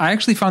I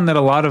actually found that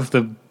a lot of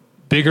the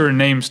bigger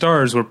name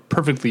stars were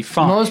perfectly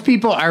fine. Most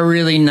people are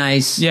really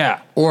nice,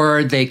 yeah,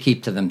 or they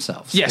keep to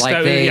themselves. Yes,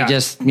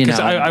 just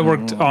I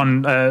worked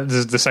on this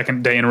is the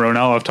second day in a row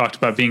now. I've talked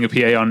about being a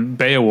PA on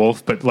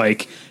Beowulf, but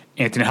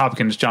Anthony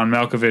Hopkins, John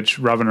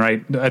Malkovich, Robin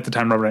Wright at the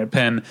time, Robin Wright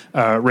Penn,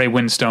 Ray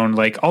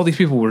Winstone, all these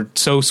people were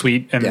so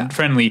sweet and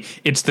friendly.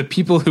 It's the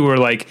people who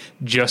are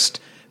just.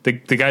 The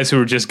guys who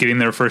are just getting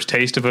their first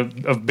taste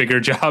of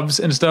bigger jobs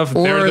and stuff,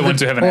 they're the ones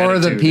who have an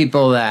attitude. Or the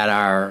people that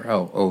are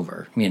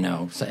over, in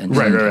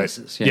right.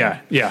 cases.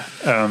 Yeah.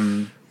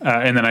 And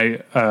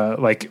then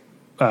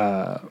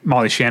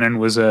Molly Shannon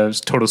was a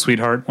total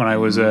sweetheart when I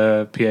was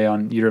a PA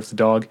on Year of the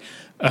Dog.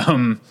 I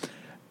can't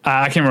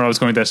remember how I was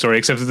going with that story,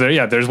 except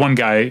that there's one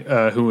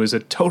guy who was a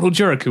total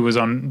jerk who was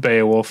on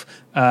Beowulf,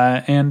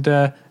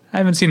 and I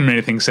haven't seen him in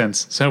anything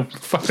since, so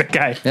fuck that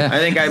guy. Yeah. I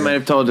think I might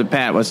have told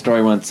Pat what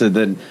story once,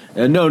 that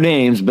no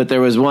names, but there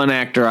was one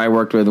actor I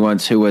worked with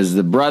once who was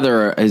the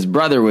brother. His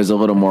brother was a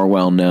little more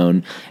well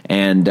known,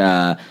 and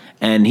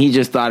he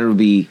just thought it would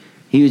be.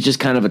 He was just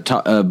kind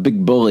of a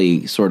big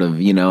bully, sort of,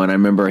 And I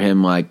remember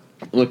him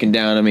looking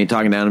down at me,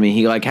 talking down to me.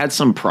 He had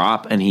some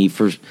prop, and he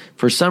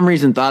for some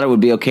reason thought it would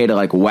be okay to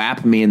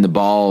whap me in the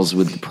balls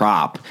with the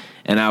prop,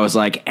 and I was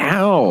like,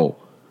 ow.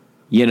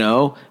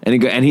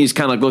 And he's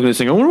kind of looking at this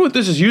thing. I wonder what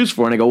this is used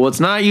for. And I go, well, it's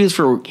not used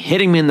for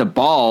hitting me in the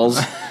balls.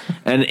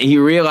 And he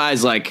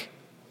realized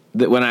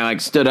that when I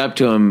stood up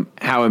to him,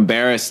 how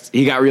embarrassed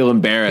he got. Real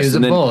embarrassed. He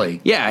was a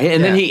bully. Yeah,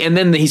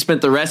 then he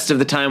spent the rest of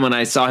the time when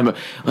I saw him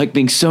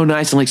being so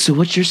nice. I'm like, so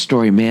what's your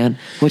story, man?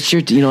 What's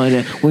your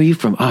where are you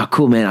from? Oh,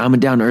 cool, man. I'm a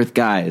down to earth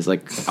guy. Is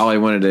all I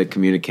wanted to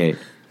communicate.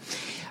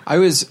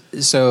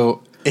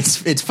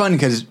 It's fun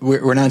because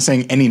we're not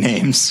saying any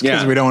names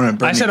because we don't want to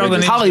burn. I said all the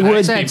names. Hollywood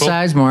I said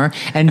Sizemore,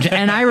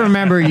 and I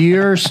remember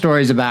your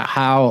stories about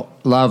how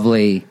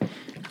lovely,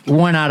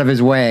 went out of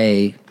his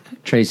way,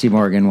 Tracy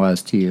Morgan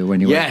was to you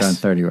when you worked on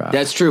 30 Rock.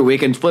 That's true. We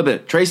can flip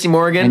it. Tracy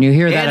Morgan and you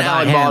hear that and about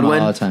Alec him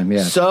Baldwin all the time.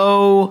 Yeah,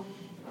 so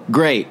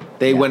great.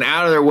 They went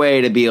out of their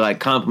way to be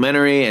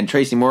complimentary, and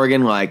Tracy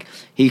Morgan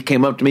he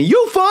came up to me,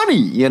 you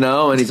funny,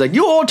 and he's like,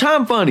 you all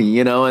time funny,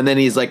 and then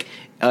he's like.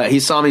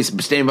 He saw me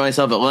standing by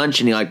myself at lunch,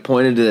 and he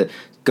pointed to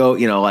go,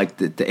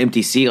 the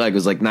empty seat,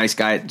 was nice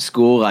guy at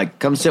school,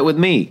 come sit with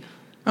me.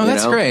 Oh,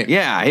 that's great.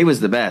 Yeah, he was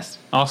the best.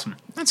 Awesome.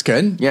 That's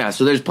good. Yeah,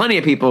 so there's plenty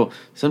of people.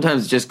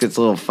 Sometimes it just gets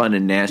a little fun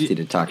and nasty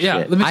to talk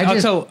shit.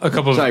 I'll tell a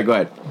couple. Sorry, go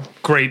ahead.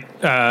 great,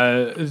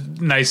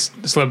 nice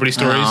celebrity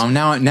stories.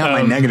 Now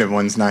my negative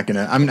one's not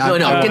gonna. No,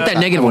 get that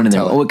negative one in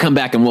there. We'll come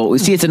back and we'll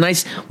see. It's a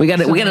nice. We got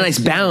a nice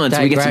balance.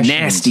 We get some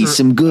nasty,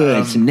 some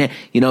good, the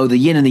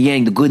yin and the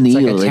yang, the good and the It's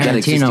evil. like a They gotta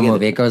exist Tarantino together.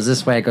 movie. It goes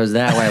this way, it goes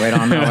that way. We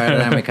don't know where.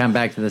 Then we come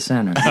back to the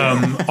center.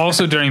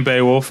 Also during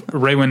Beowulf,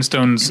 Ray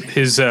Winstone's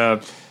his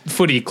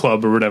footy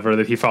club or whatever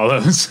that he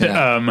follows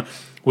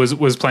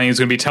was playing. It was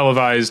going to be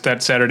televised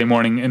that Saturday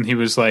morning, and he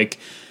was like,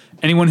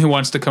 anyone who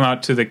wants to come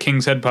out to the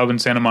King's Head pub in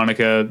Santa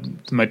Monica,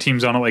 my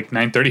team's on at like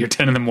 9:30 or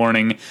 10 in the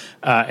morning.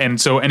 And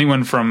so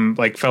anyone from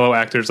like fellow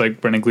actors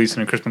like Brendan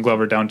Gleeson and Crispin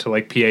Glover down to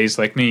like PAs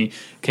like me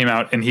came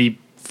out, and he,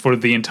 for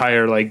the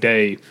entire like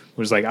day,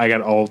 was like, I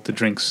got all the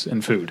drinks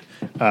and food,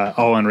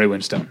 all on Ray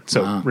Winstone.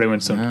 So Ray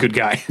Winstone, good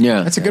guy.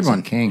 Yeah, That's a good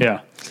one. King.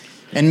 Yeah.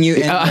 And you,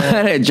 I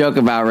had a joke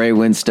about Ray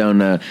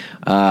Winstone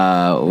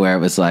where it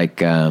was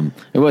like it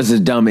was a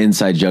dumb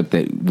inside joke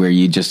where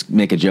you just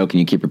make a joke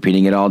and you keep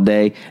repeating it all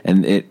day,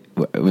 and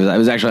I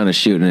was actually on a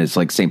shoot, and it's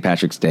like St.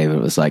 Patrick's Day, but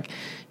it was like,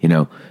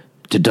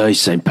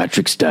 today's St.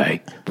 Patrick's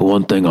Day, but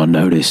one thing I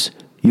noticed,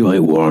 you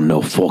ain't wearing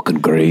no fucking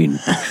green. We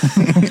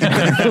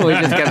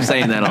just kept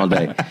saying that all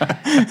day.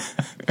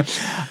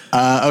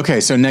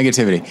 okay, so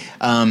negativity.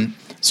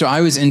 So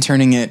I was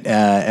interning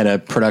at a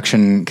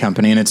production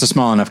company, and it's a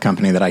small enough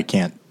company that I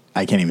can't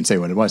even say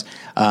what it was.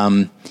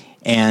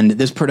 And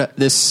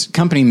this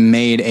company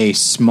made a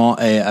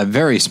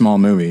very small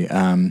movie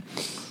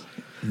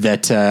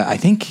that I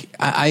think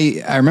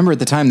I remember at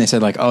the time they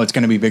said like, oh, it's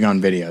going to be big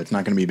on video, it's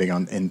not going to be big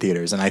in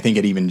theaters, and I think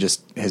it even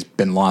just has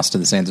been lost to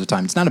the sands of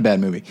time. It's not a bad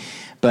movie,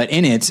 but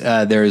in it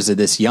there's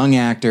this young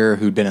actor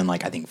who'd been in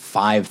like I think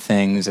 5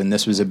 things, and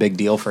this was a big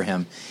deal for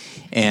him,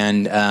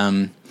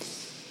 and.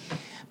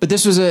 But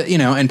this was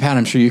and Pat,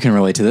 I'm sure you can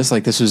relate to this.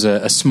 Like, this was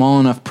a small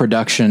enough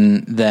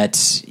production that,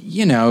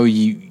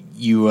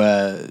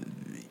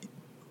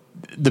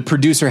 the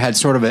producer had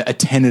sort of a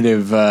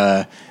tentative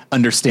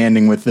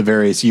understanding with the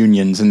various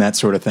unions and that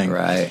sort of thing.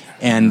 Right.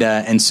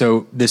 And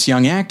so this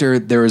young actor,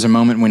 there was a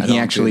moment when I he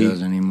don't actually do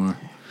those anymore.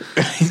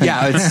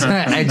 yeah, it's,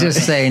 I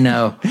just say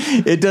no.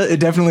 it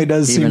definitely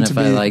does Even seem if to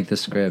be. I like the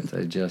script,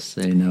 I just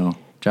say no.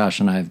 Josh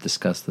and I have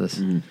discussed this.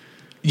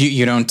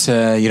 You don't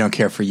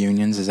care for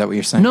unions? Is that what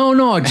you're saying?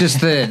 No. Just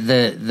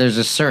there's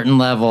a certain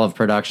level of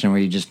production where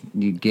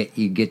you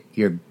get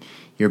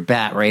your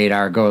bat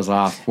radar goes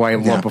off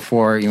well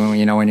before when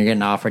you're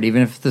getting offered,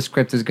 even if the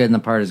script is good and the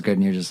part is good,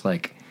 and you're just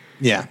like,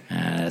 yeah.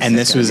 And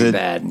this was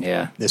bad.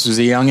 Yeah, this was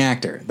a young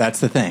actor. That's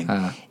the thing.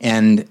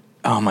 And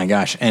oh my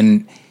gosh.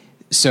 And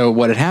so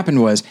what had happened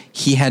was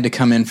he had to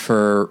come in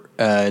for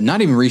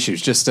not even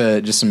reshoots, just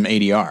some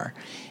ADR,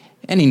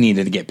 and he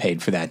needed to get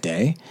paid for that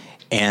day,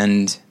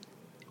 and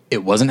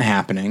it wasn't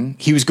happening.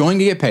 He was going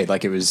to get paid,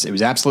 like it was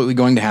absolutely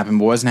going to happen,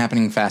 but wasn't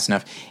happening fast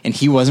enough, and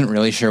he wasn't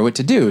really sure what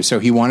to do. So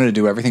he wanted to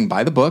do everything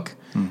by the book.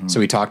 So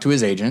he talked to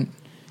his agent.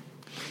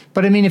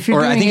 but I mean, if you're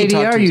Or I doing think he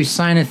talked ADR, to- you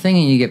sign a thing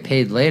and you get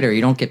paid later.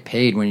 You don't get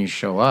paid when you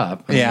show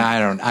up.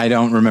 Yeah, I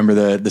don't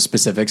remember the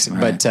specifics,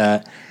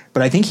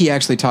 but I think he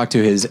actually talked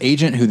to his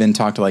agent, who then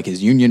talked to like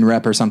his union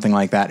rep or something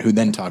like that, who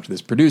then talked to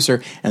this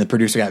producer, and the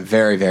producer got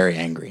very, very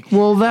angry.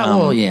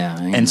 Well, yeah.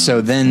 And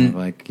so then,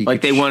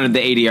 Like they wanted the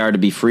ADR to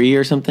be free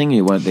or something.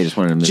 They just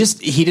wanted him to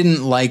he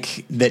didn't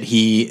like that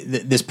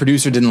this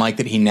producer didn't like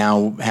that he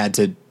now had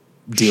to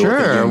deal with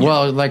the Sure. union.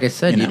 Well, like I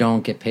said, you know.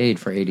 don't get paid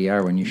for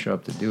ADR when you show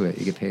up to do it.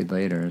 You get paid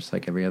later. It's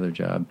like every other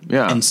job.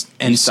 Yeah, And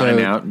you sign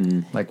so- out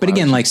and Like, But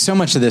again, like so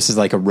much of this is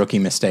like a rookie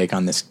mistake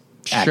on this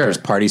actor's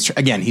Sure. part. He's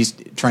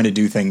trying to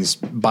do things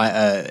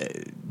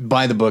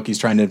by the book. He's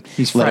trying to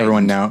He's let frightened.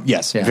 everyone know.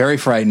 Yes, Yeah. very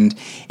frightened.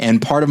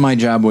 And part of my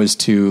job was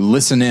to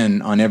listen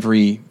in on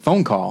every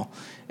phone call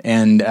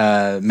and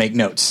make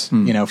notes,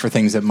 for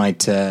things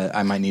that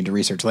I might need to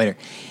research later.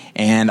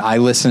 And I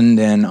listened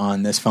in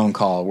on this phone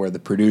call where the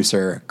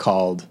producer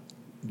called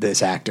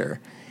this actor,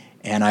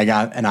 and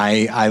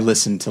I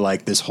listened to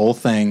like this whole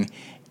thing.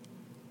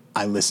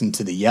 I listened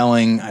to the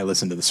yelling, I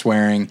listened to the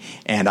swearing,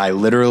 and I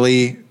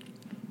literally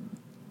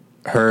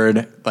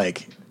heard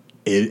like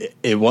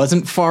it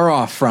wasn't far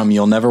off from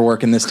 "you'll never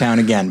work in this town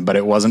again," but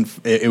it wasn't.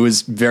 It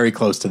was very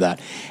close to that.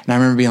 And I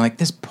remember being like,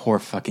 "This poor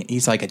fucking."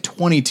 He's like a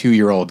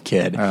 22-year-old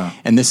kid,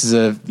 and this is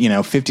a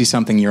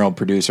 50-something-year-old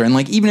producer. And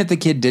like, even if the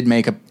kid did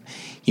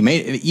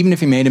even if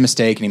he made a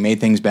mistake and he made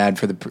things bad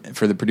for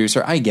the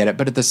producer, I get it.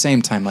 But at the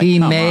same time, like He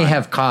come may on.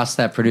 have cost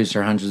that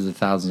producer hundreds of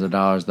thousands of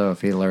dollars, though,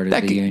 if he alerted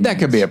the union. That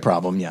could be a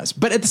problem, yes.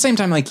 But at the same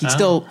time, like he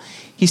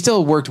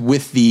still worked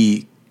with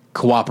the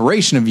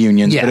cooperation of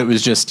unions, Yeah. but it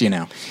was just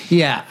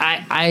Yeah,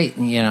 I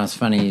it's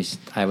funny.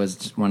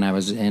 When I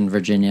was in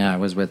Virginia, I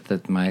was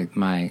with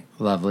my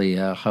lovely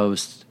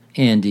host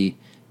Andy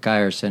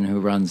Geyerson,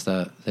 who runs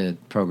the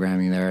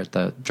programming there at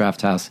the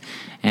Draft House,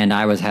 and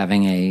I was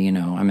having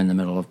I'm in the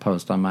middle of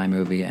post on my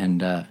movie,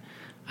 and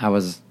I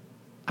was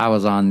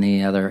on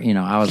the other,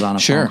 I was on a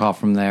Sure. phone call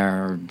from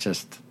there,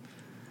 just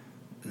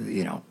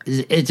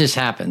it just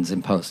happens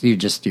in post. You're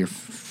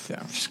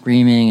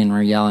screaming and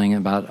we're yelling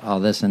about all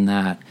this and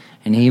that.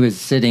 And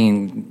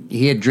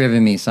he had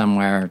driven me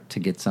somewhere to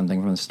get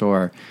something from the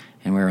store,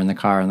 and we were in the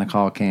car, and the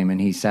call came,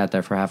 and he sat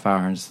there for half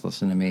hour and just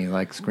listened to me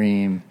like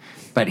scream.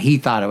 But he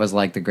thought it was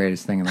like the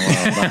greatest thing in the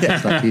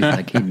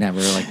world. He'd never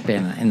like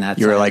been in that.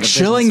 You were like,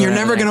 Schilling, you're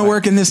never going to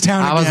work in this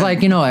town again. I was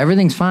like,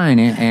 everything's fine,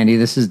 Andy.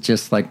 This is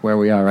just like where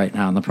we are right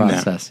now in the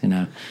process,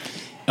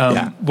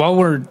 While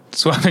we're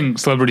swapping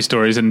celebrity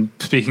stories and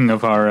speaking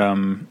of our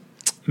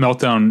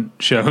Meltdown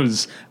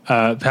shows,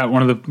 Pat,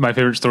 one of my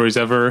favorite stories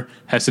ever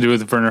has to do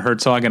with Werner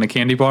Herzog and a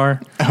candy bar.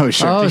 Oh,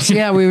 sure. Oh, so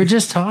yeah, we were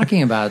just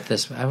talking about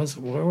this.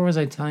 Where was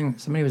I telling?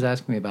 Somebody was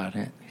asking me about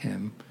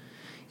him.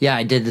 Yeah,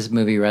 I did this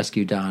movie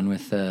Rescue Dawn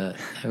with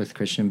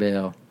Christian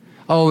Bale.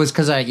 Oh, it was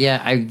because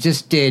I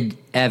just did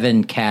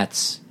Evan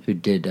Katz, who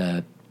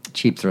did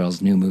Cheap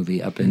Thrills' new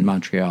movie up in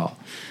Montreal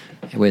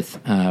with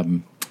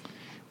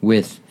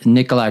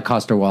Nikolai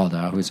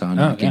Coster-Waldau, who's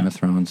on Game of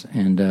Thrones,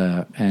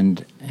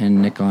 and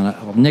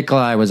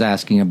Nikolai was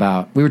asking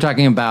about. We were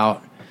talking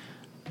about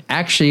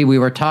actors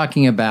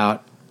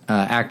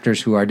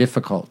who are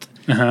difficult,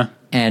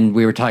 and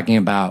we were talking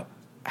about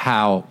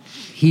how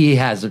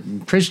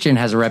Christian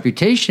has a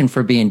reputation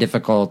for being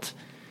difficult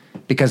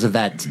because of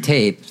that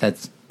tape.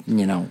 That's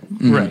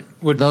right.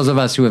 Those of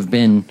us who have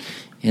been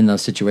in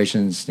those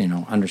situations,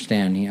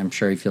 understand. I'm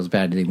sure he feels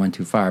bad that he went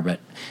too far, but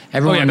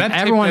everyone that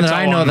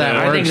I know that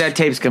I think that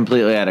tape's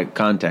completely out of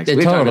context.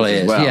 It totally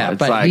is. Well. Yeah,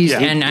 but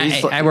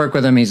I work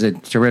with him. He's a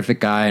terrific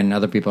guy, and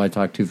other people I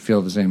talk to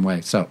feel the same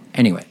way. So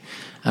anyway,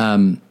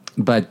 I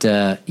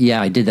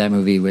did that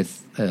movie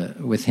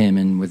with him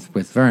and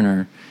with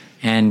Werner,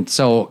 and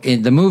so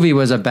the movie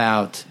was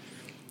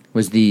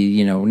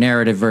the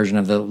narrative version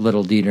of the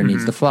Little Dieter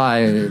Needs to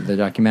Fly, the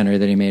documentary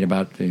that he made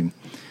about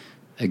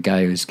a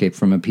guy who escaped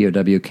from a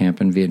POW camp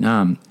in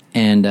Vietnam,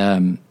 and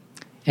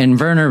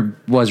Werner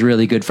was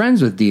really good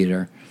friends with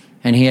Dieter,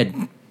 and he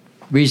had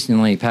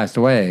recently passed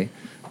away,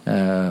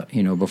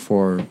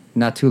 before,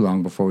 not too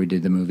long before we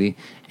did the movie,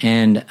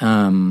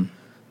 and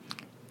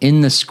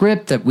in the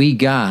script that we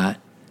got,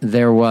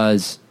 there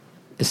was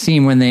a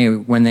scene when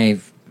they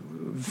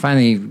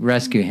finally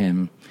rescue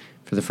him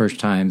for the first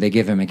time. They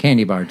give him a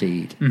candy bar to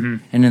eat,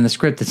 and in the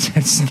script it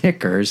said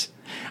Snickers.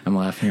 I'm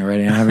laughing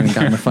already. I haven't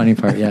gotten the funny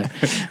part yet.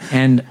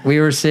 And we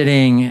were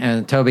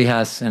sitting, Toby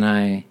Huss and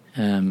I,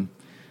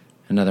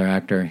 another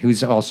actor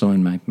who's also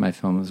in my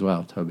film as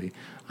well, Toby.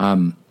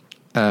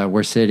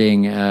 We're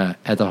sitting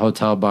at the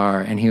hotel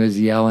bar, and he was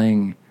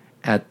yelling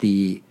at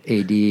the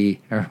AD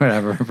or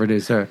whatever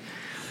producer.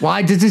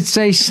 Why did it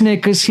say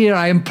Snickers here?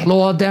 I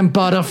implored them,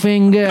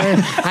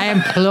 Butterfinger. I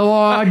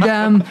implored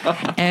them.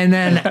 And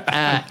then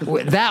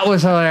that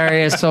was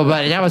hilarious.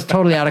 But that was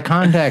totally out of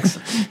context.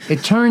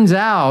 It turns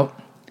out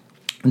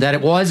that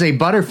it was a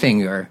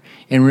Butterfinger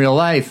in real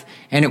life,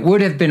 and it would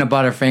have been a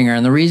Butterfinger.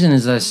 And the reason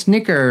is that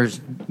Snickers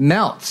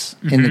melts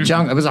in the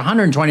jungle. It was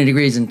 120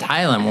 degrees in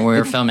Thailand when we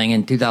were filming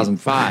in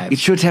 2005. It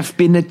should have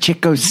been a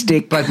Chico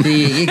stick. But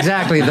the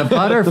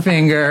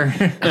Butterfinger,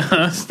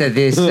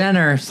 the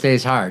center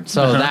stays hard.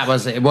 So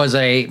it was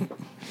an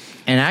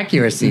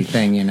accuracy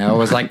thing, It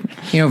was like,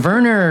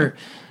 Werner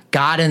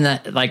got in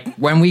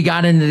when we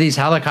got into these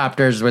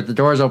helicopters with the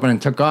doors open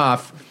and took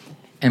off,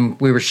 and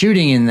we were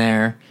shooting in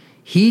there,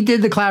 he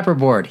did the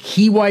clapperboard.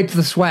 He wiped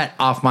the sweat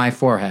off my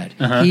forehead.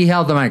 He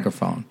held the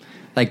microphone.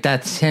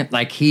 That's him.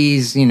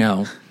 He's,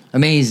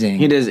 amazing.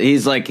 He does.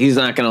 He's he's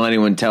not going to let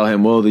anyone tell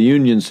him, well, the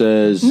union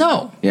says.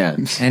 No. Yeah.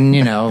 And,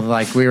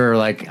 we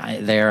were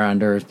there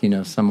under,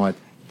 somewhat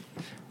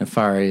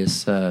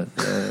nefarious,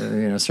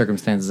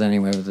 circumstances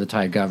anyway with the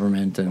Thai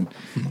government. And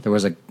there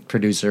was a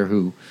producer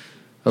who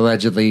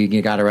allegedly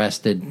got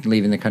arrested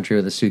leaving the country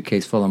with a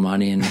suitcase full of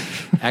money. And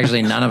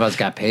actually none of us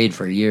got paid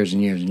for years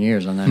and years and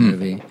years on that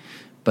movie.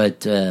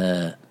 But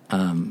it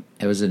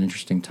was an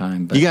interesting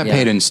time. But you got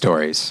paid in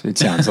stories, it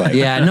sounds like.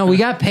 Yeah, no, we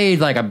got paid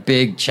a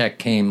big check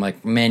came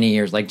many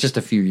years, just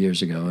a few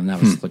years ago, and that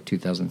was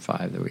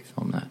 2005 that we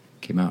filmed that.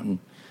 Came out in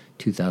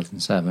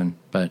 2007.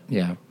 But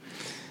yeah,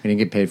 we didn't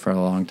get paid for a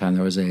long time.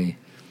 There was a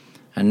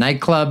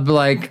nightclub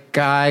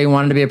guy who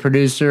wanted to be a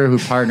producer who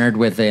partnered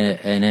with an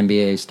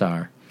NBA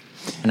star.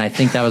 And I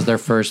think that was their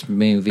first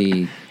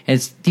movie.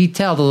 It's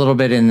detailed a little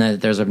bit in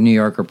there's a New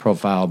Yorker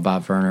profile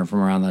about Werner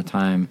from around that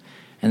time.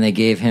 And they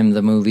gave him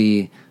the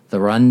movie The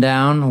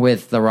Rundown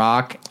with The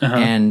Rock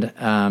and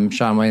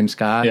Sean William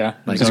Scott. Yeah.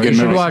 You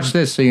should watch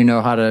this so you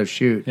know how to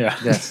shoot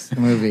this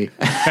movie.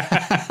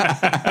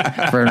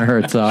 Werner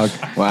Herzog.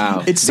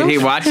 Wow. Did he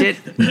watch it?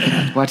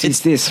 What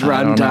is this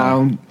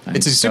Rundown?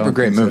 It's a super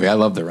great movie. I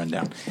love The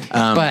Rundown.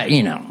 But,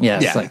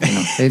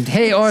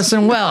 hey,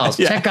 Orson Welles,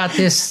 check out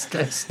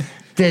this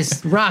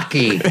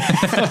Rocky 4.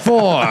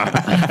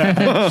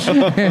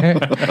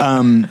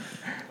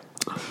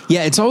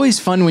 Yeah, it's always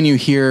fun when you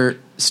hear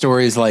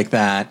stories like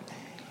that,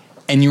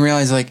 and you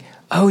realize,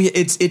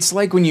 it's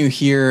like when you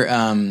hear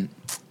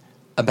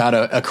about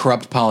a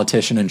corrupt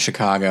politician in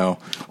Chicago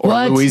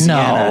or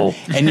Louisiana,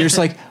 and you're just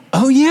like,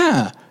 oh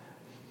yeah,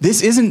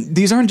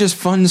 these aren't just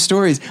fun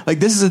stories. Like,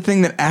 this is a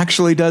thing that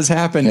actually does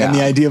happen. Yeah. And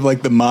the idea of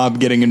like the mob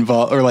getting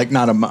involved, or like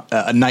not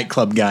a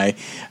nightclub guy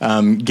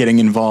getting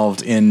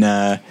involved in.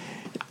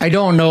 I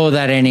don't know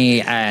that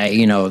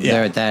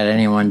that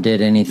anyone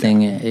did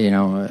anything,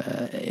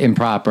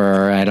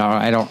 improper.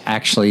 I don't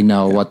actually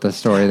know what the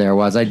story there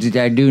was. I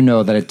do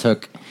know that it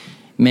took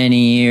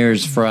many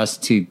years for us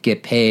to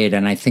get paid,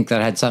 and I think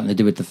that had something to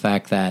do with the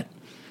fact that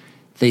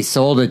they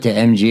sold it to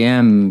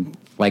MGM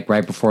like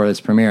right before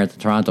this premiere at the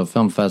Toronto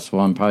Film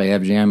Festival, and probably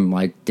MGM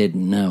like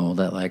didn't know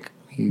that like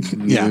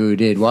you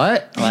did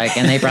what, like,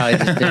 and they probably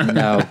just didn't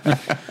know.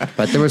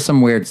 But there was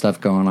some weird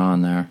stuff going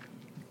on there.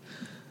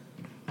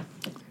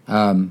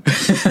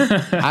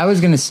 I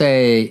was going to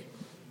say,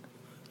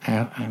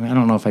 I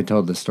don't know if I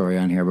told this story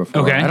on here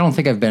before. Okay. I don't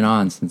think I've been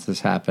on since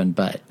this happened,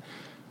 but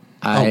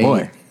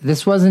boy.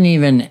 This wasn't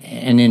even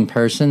an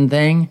in-person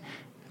thing,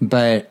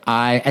 but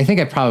I think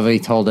I probably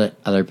told it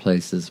other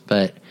places,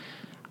 but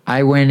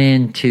I went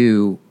in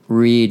to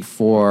read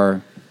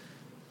for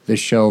the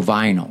show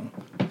Vinyl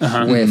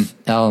with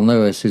Alan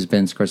Lewis, who's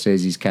been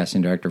Scorsese's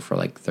casting director for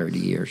like 30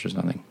 years or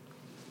something.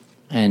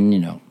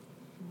 And,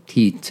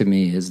 he, to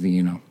me, is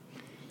the,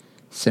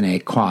 sine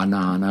qua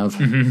non of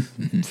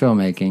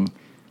filmmaking,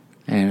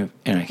 and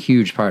a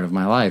huge part of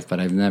my life, but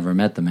I've never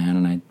met the man,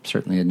 and I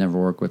certainly had never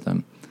worked with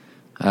him.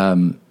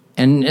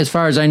 And as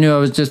far as I knew, I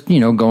was just,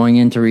 going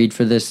in to read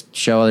for this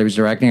show that he was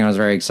directing. I was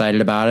very excited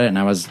about it, and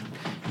I was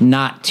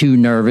not too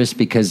nervous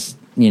because,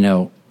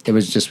 it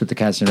was just with the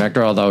casting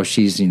director, although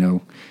she's,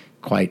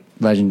 quite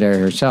legendary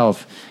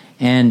herself.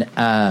 And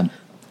I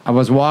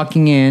was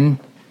walking in.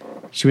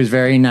 She was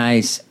very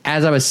nice.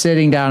 As I was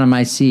sitting down in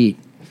my seat,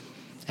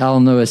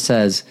 Alan Lewis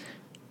says,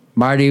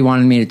 Marty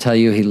wanted me to tell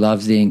you he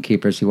loves The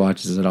Innkeepers. He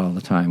watches it all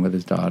the time with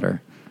his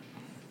daughter,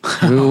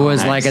 who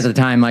was like at the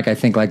time, like I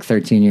think like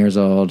 13 years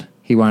old.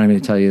 He wanted me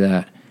to tell you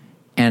that.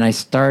 And I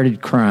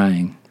started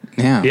crying.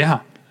 Yeah. Yeah.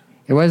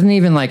 It wasn't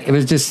even like, it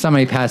was just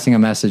somebody passing a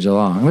message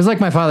along. It was like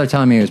my father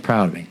telling me he was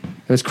proud of me.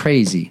 It was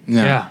crazy.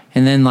 Yeah.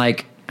 And then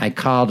like I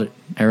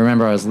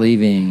remember I was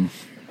leaving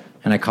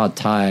and I called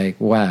Ty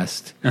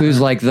West, who's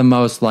like the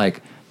most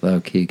like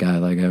low-key guy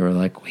like ever.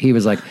 Like he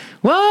was like,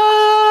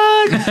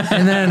 what?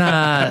 And then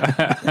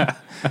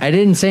I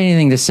didn't say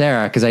anything to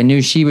Sarah because I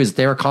knew she was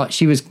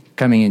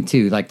coming in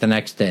too, like the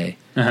next day.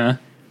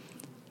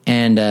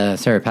 And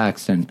Sarah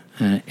Paxton,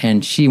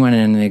 and she went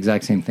in and the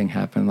exact same thing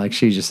happened. Like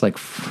she just like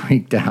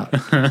freaked out.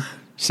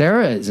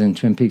 Sarah is in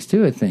Twin Peaks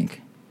too, I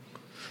think.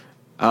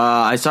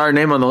 I saw her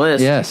name on the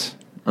list. Yes.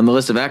 On the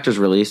list of actors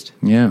released.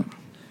 Yeah.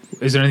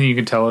 Is there anything you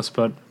can tell us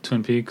about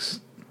Twin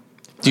Peaks?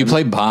 Do you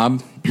play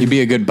Bob? You'd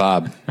be a good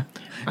Bob.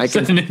 Is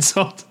that an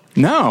insult?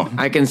 No.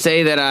 I can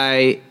say that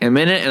I am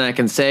in it, and I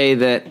can say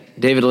that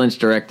David Lynch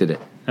directed it.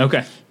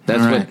 Okay.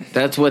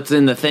 That's what's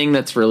in the thing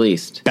that's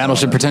released.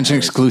 Battleship Pretension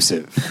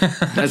exclusive.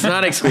 That's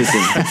not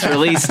exclusive. It's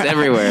released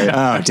everywhere.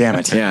 Oh, damn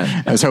it.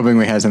 Yeah. I was hoping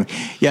we had something.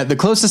 Yeah, the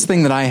closest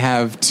thing that I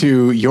have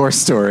to your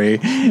story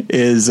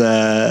is,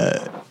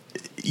 that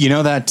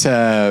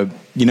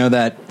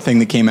thing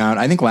that came out,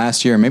 I think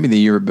last year, maybe the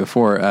year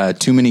before,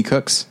 Too Many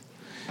Cooks.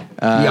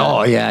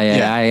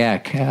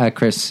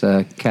 Chris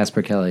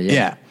Casper Kelly.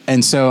 Yeah.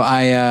 And so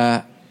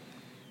I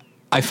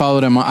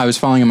followed him. I was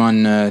following him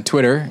on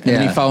Twitter, and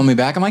then he followed me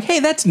back. I'm like, hey,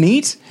 that's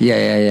neat.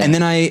 Yeah. And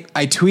then I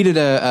tweeted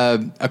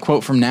a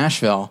quote from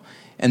Nashville,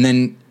 and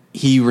then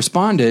he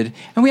responded,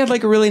 and we had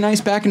like a really nice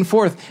back and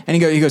forth. And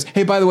he goes,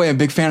 hey, by the way, I'm a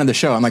big fan of the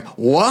show. I'm like,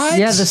 what?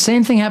 Yeah, the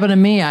same thing happened to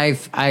me. I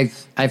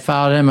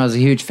followed him. I was a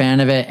huge fan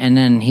of it, and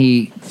then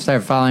he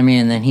started following me,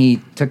 and then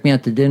he took me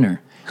out to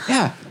dinner.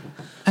 Yeah.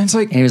 And it's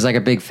like, he was like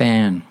a big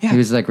fan. Yeah. He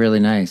was like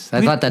really nice.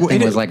 I thought that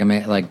thing was like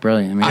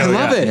brilliant. I mean, I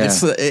love it. Yeah.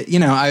 It's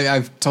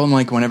I've told him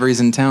like whenever he's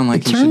in town,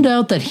 like it turned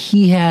out that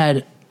he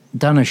had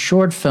done a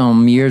short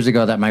film years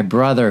ago that my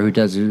brother,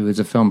 who is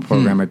a film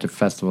programmer at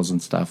festivals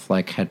and stuff,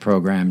 like had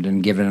programmed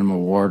and given him an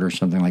award or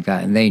something like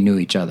that, and they knew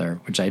each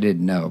other, which I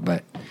didn't know.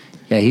 But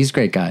yeah, he's a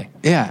great guy.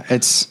 Yeah,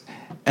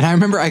 and I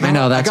remember I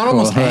got cool.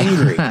 almost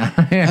angry. I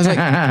was like,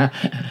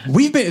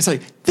 it's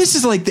like, this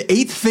is like the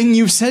 8th thing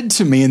you've said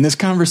to me in this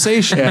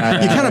conversation. You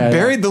kind of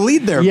buried the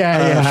lead there,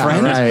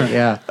 friend. Right,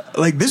 yeah.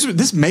 Like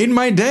this made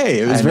my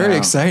day. It was very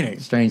exciting.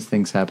 Strange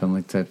things happen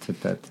like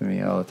that to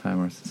me all the time.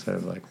 Where it's sort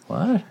of like,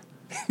 what?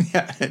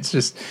 Yeah, it's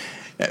just,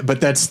 but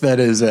that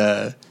is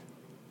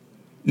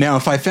now,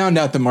 if I found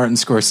out that Martin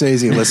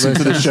Scorsese listened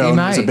to the show and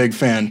was a big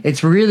fan.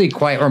 It's really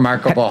quite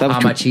remarkable how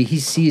much he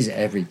sees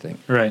everything.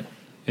 Right.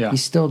 Yeah. He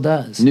still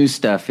does. New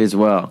stuff as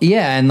well.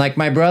 Yeah, and like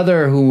my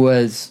brother, who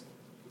was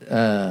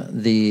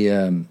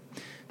who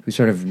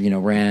sort of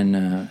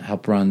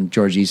helped run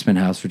George Eastman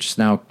House, which is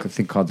now I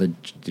think called the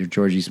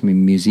George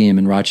Eastman Museum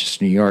in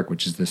Rochester, New York,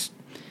 which is this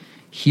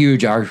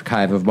huge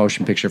archive of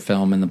motion picture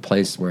film and the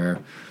place where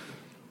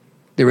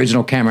the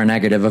original camera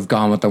negative of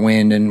Gone with the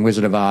Wind and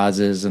Wizard of Oz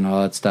is and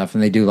all that stuff.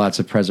 And they do lots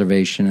of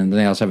preservation, and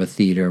they also have a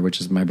theater,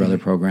 which is my brother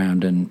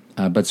programmed. And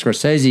but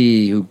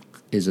Scorsese, who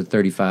is a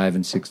 35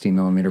 and 16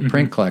 millimeter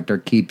print collector,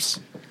 keeps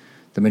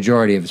the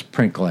majority of his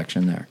print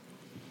collection there.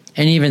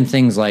 And even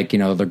things like, you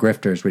know, The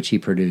Grifters, which he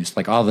produced,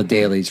 like all the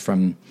dailies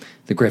from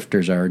The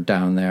Grifters are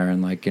down there.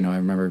 And like, you know, I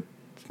remember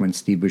when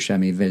Steve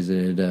Buscemi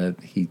visited,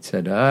 he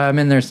said, I'm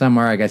in there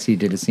somewhere. I guess he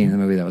did a scene in the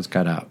movie that was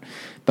cut out.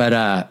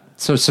 But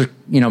so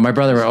you know, my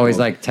brother would always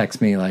like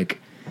text me like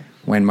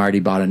when Marty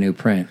bought a new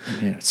print.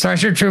 You know,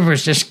 Starship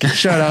Troopers just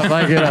showed up.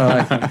 Like, you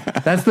know,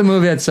 like, that's the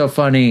movie that's so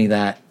funny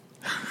that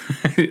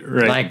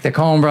Right. like the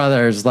Coen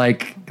Brothers,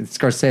 like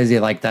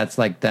Scorsese, like that's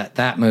like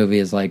that movie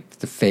is like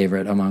the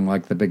favorite among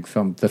like the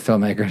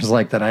filmmakers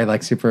like that I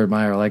like super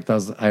admire. Like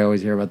those, I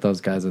always hear about those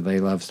guys that they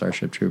love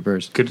Starship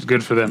Troopers.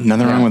 Good for them.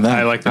 Nothing wrong with that.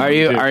 I like them.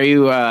 Are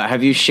you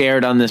have you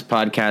shared on this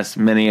podcast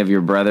many of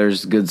your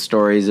brother's good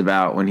stories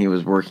about when he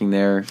was working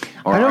there?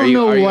 Or I don't are you,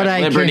 know are you what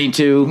at I liberty can,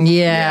 to.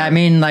 Yeah, I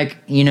mean, like,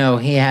 you know,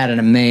 he had an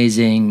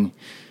amazing.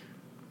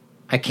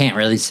 I can't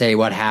really say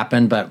what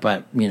happened,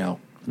 but you know,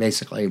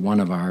 basically one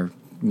of our,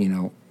 you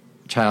know,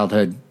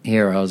 childhood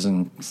heroes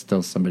and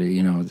still somebody,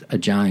 you know, a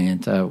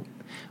giant.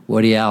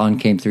 Woody Allen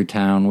came through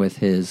town with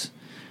his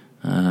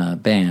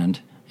band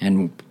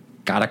and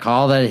got a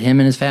call that him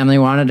and his family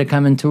wanted to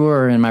come and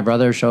tour, and my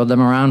brother showed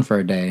them around for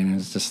a day, and it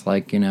was just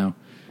like, you know,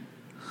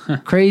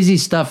 crazy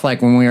stuff.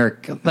 Like when we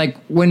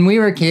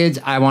were kids,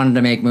 I wanted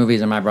to make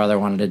movies, and my brother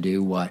wanted to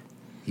do what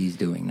he's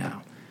doing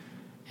now.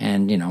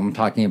 And you know, I'm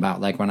talking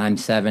about like when I'm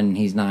 7,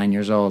 he's 9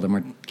 years old, and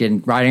we're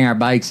riding our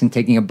bikes and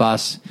taking a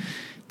bus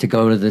to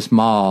go to this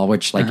mall,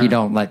 which like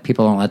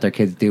people don't let their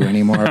kids do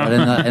anymore. But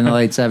in the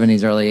late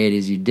 70s, early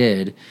 80s, you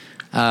did.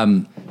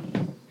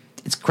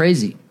 It's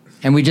crazy.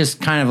 And we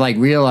just kind of like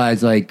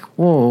realized like,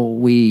 whoa,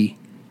 we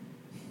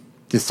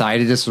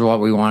decided this is what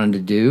we wanted to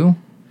do.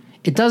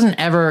 It doesn't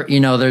ever, you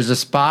know, there's a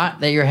spot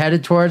that you're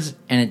headed towards,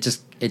 and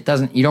it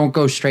doesn't, you don't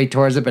go straight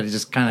towards it, but it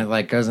just kind of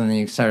like goes, and then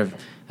you sort of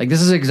like,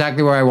 this is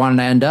exactly where I wanted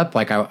to end up.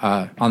 Like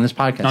on this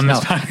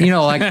podcast, you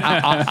know, like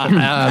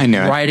I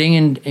know writing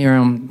and, you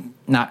know,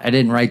 I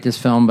didn't write this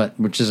film, but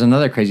which is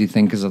another crazy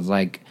thing because it's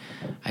like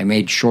I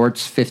made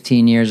shorts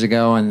 15 years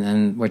ago,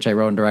 and which I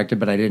wrote and directed,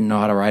 but I didn't know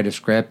how to write a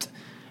script.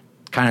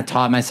 Kind of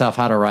taught myself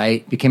how to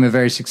write. Became a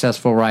very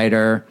successful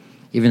writer,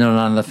 even though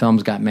none of the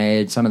films got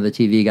made. Some of the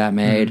TV got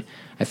made. Mm-hmm.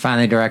 I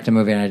finally directed a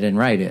movie and I didn't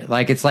write it.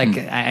 Like it's like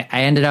I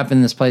ended up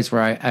in this place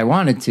where I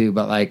wanted to,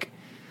 but like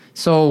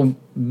so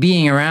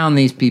being around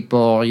these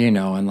people, you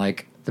know, and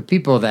like the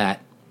people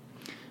that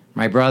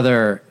my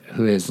brother,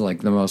 who is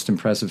like the most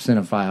impressive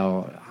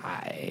cinephile.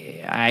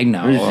 I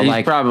know. He's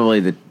like probably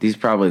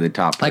the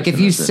top. Like if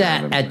you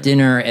sat at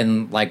dinner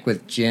and like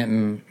with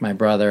Jim, my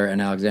brother,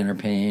 and Alexander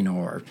Payne,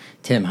 or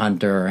Tim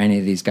Hunter, or any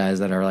of these guys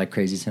that are like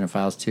crazy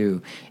cinephiles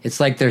too, it's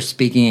like they're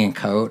speaking in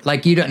code.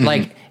 Like you don't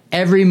like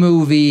every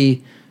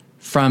movie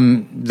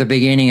from the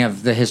beginning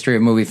of the history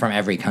of movie from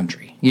every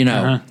country. You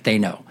know, they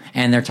know,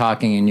 and they're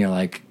talking, and you're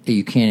like,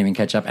 you can't even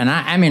catch up. And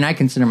I mean, I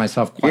consider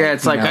myself quite,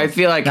 it's like I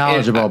feel like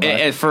knowledgeable.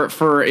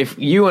 For if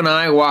you and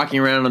I walking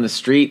around on the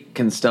street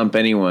can stump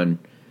anyone.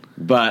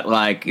 But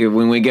like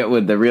when we get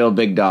with the real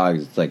big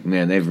dogs, it's like,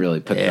 man, they've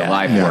really put their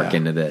life work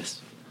into this.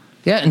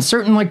 Yeah, and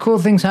certain like cool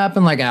things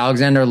happen. Like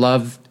Alexander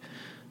loved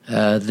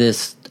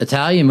this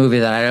Italian movie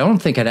that I don't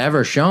think had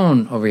ever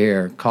shown over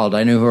here called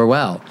I Knew Her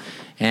Well.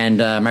 And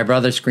my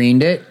brother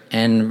screened it,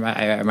 and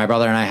my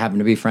brother and I happen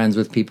to be friends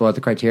with people at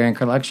the Criterion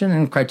Collection,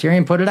 and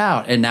Criterion put it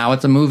out. And now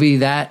it's a movie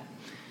that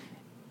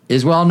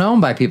is well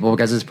known by people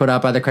because it's put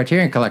out by the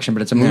Criterion Collection,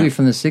 but it's a movie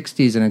from the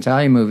 60s, an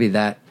Italian movie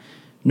that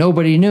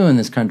nobody knew in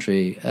this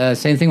country.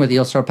 Same thing with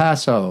Il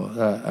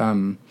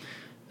Sorpasso,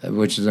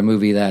 which is a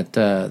movie that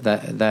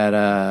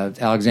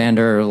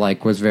Alexander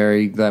like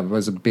that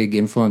was a big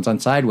influence on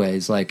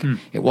Sideways. Like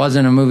it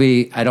wasn't a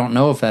movie. I don't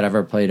know if that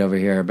ever played over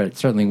here, but it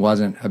certainly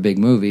wasn't a big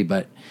movie.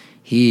 But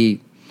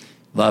he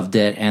loved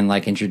it and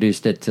like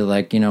introduced it to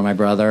like, you know, my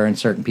brother and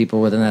certain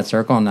people within that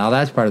circle, and now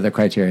that's part of the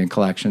Criterion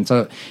Collection.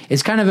 So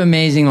it's kind of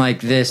amazing, like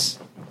this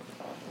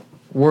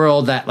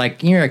world that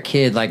like you're a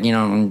kid, like you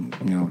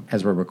know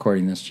as we're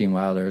recording this, Gene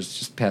Wilder has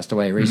just passed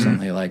away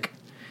recently. Like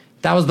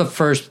that was the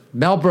first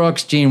Mel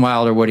Brooks, Gene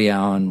Wilder, Woody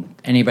Allen,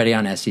 anybody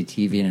on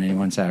SCTV and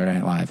anyone Saturday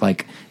Night Live,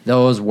 like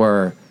those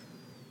were.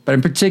 But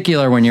in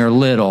particular, when we were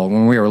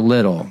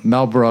little,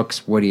 Mel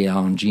Brooks, Woody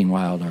Allen, Gene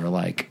Wilder,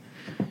 like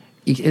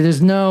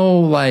there's no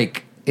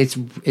like it's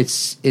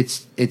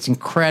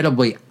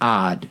incredibly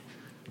odd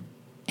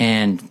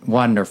and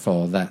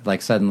wonderful that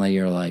like suddenly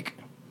you're like,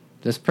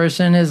 this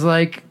person is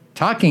like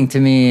talking to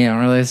me,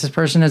 or this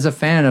person is a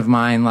fan of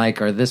mine,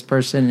 like, or this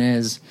person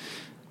is,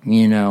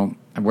 you know,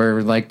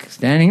 we're like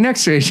standing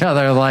next to each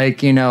other,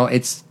 like, you know,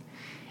 it's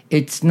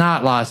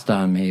not lost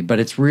on me, but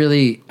it's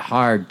really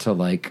hard to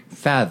like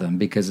fathom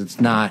because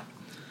it's not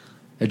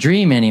a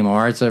dream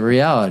anymore, it's a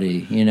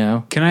reality, you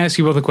know. Can I ask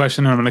you both a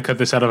question, and I'm going to cut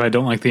this out if I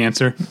don't like the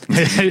answer?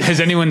 Has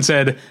anyone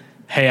said,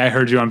 hey, I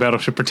heard you on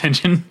Battleship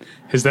Pretension?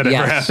 Has that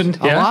ever happened?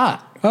 A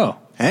lot. Oh.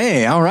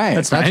 Hey, all right.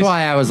 That's nice.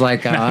 why I was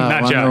like,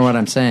 I wonder Josh. what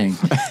I'm saying.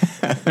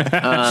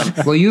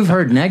 Well, you've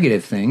heard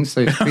negative things,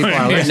 so people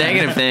are listening.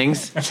 Negative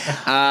things.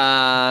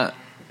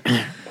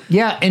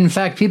 Yeah, in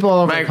fact, people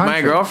all over the country.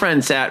 My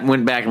girlfriend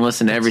went back and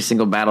listened to every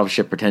single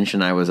Battleship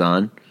Pretension I was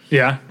on.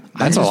 Yeah.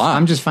 That's a lot.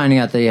 I'm just finding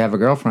out that you have a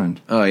girlfriend.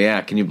 Oh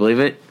yeah, can you believe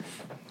it?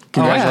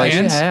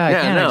 Congratulations. Yeah, I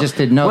can. no. I just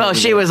didn't know. Well, that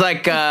she you- was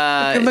like,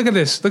 Look at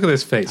this. Look at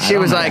this face. she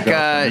was have a like,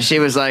 girlfriend. she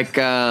was like,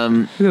 Look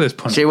at this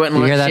punch. she wouldn't You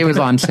look. hear that? She was,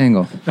 People? I'm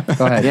single.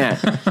 Go ahead.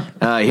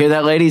 yeah. Hear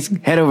that, ladies?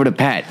 Head over to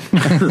Pat.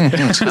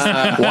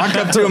 Walk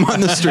up to him on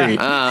the street.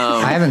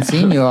 I haven't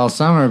seen you all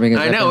summer because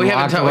I I've know been we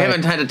haven't locked ta- we away.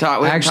 haven't had to talk.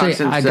 We haven't Actually, talked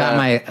since, I got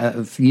my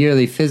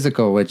yearly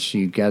physical, which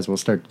you guys will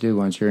start to do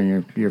once you're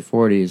in your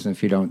 40s,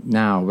 if you don't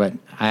now. But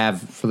I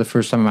have, for the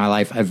first time in my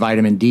life, a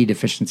vitamin D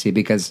deficiency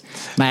because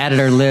my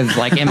editor lives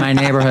like in my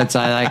neighborhood, so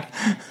I like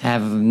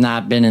have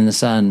not been in the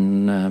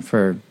sun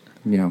for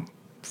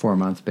 4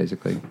 months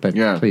basically. But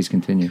Yeah. please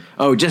continue.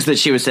 Oh, just that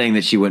she was saying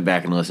that she went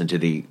back and listened to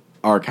the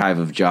archive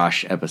of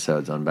Josh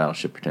episodes on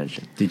Battleship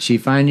Pretension. Did she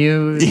find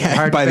you? Yeah,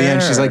 hard by to the end,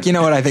 bear, she's or- like, you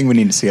know what? I think we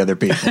need to see other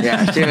people.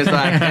 Yeah, she was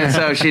like, and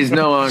so she's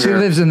no longer. She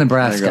lives in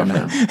Nebraska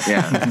now.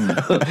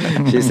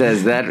 Yeah, she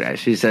says that.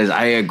 She says,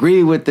 I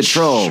agree with the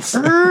trolls.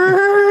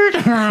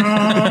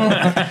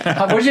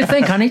 What'd you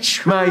think, honey?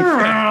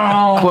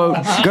 My quote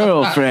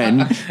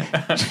girlfriend.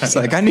 It's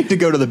like, I need to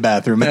go to the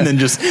bathroom. And then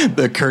just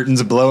the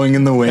curtains blowing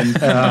in the wind.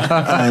 Oh,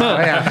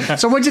 yeah.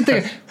 So what'd you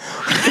think?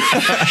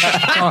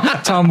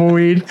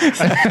 Tumbleweed.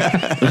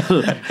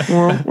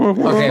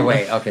 Okay,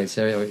 wait. Okay,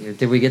 so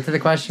did we get to the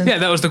question? Yeah,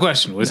 that was the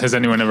question. Has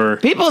anyone ever?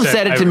 People have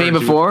said it to "I've me heard you"?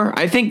 before.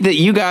 I think that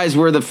you guys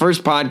were the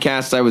first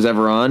podcast I was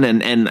ever on,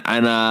 and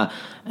I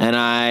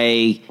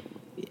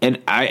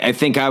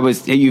think I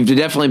was. You've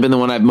definitely been the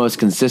one I've most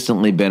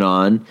consistently been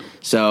on.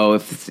 So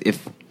if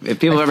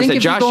people have ever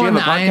said, Josh, you you go have on a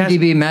the podcast?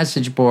 IMDb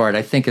message board,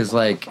 I think is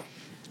like,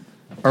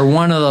 or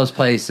one of those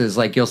places,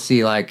 like you'll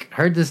see, like,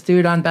 heard this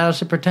dude on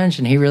Battleship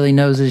Pretension. He really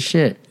knows his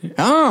shit.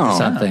 Oh.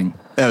 Something.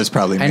 That was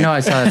probably me. I know I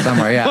saw it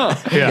somewhere. Yeah,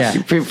 Yeah.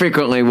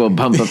 Frequently, we'll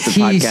bump up the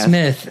T. podcast.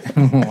 Smith,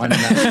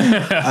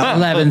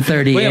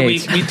 1138. Well,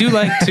 yeah, we do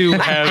like to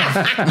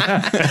have.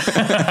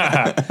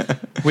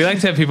 We like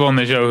to have people on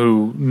the show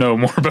who know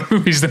more about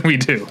movies than we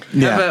do.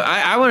 Yeah, but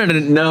I wanted to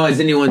know: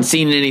 has anyone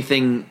seen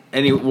anything?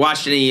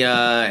 Watched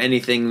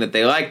anything that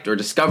they liked, or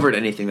discovered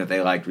anything that they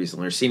liked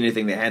recently, or seen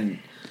anything they hadn't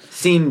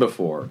seen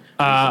before?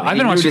 I've been Any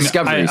new watching.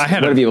 discoveries. I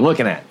had what have you been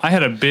looking at? I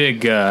had a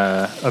big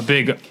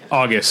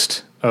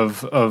August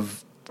of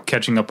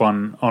catching up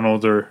on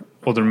older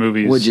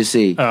movies. What'd you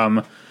see?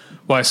 Well,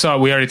 I saw.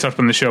 We already talked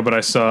on the show, but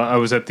I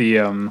was at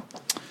the.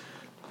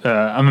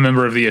 I'm a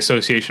member of the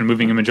Association of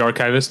Moving Image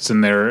Archivists,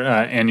 and their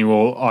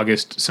annual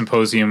August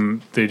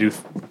symposium. They do,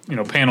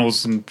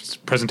 panels and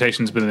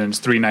presentations, but then it's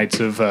 3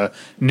 nights of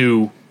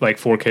new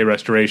 4K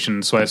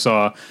restorations. So I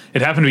saw.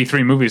 It happened to be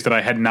 3 movies that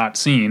I had not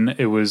seen.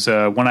 It was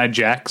One-Eyed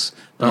Jacks,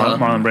 the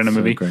Marlon Brando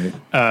movie. great.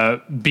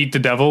 Beat the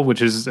Devil,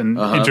 which is an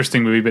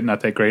interesting movie, but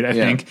not that great, I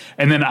think.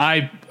 And then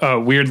I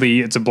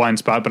weirdly, it's a blind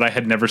spot, but I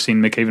had never seen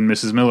McCabe and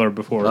Mrs. Miller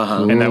before,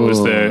 and that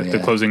was the Ooh,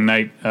 yeah. closing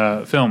night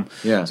film.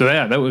 Yeah. So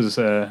yeah, that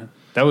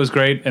was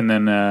great. And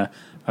then I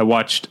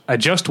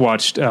just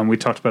watched. We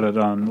talked about it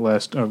on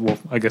last.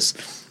 I guess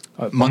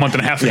a month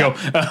and a half ago.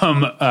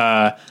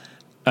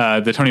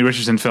 The Tony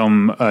Richardson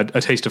film,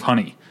 A Taste of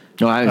Honey.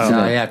 No, I haven't seen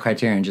that. yeah,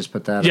 Criterion just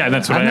put that. Yeah, up.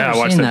 that's what I've I never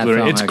watched. seen That Blu-ray.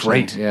 film, It's actually.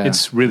 great. Yeah.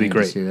 It's really I need to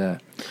great. see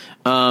that.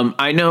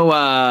 I know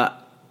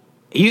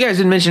you guys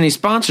didn't mention any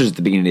sponsors at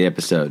the beginning of the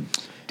episode.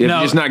 Did No.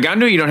 you just not gotten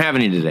to it? You don't have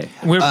any today.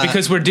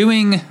 Because we're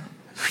doing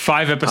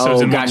 5 episodes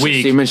in gotcha. 1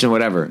 week. So you mentioned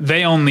whatever.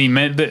 They only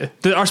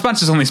our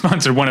sponsors only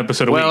sponsor 1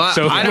 episode a Well, week.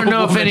 So I don't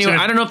know if mention it.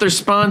 I don't know if they're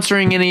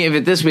sponsoring any of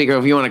it this week, or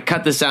if you want to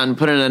cut this out and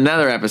put in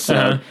another episode.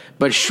 Uh-huh.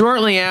 But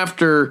shortly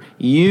after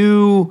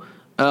you,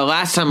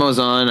 last time I was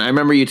on, I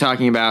remember you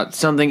talking about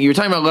something. You were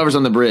talking about Lovers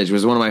on the Bridge,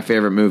 was one of my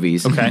favorite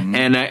movies. Okay.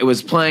 And it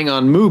was playing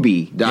on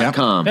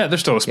Mubi.com. Yeah, they're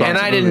still a sponsor. And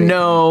I didn't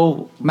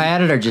know. My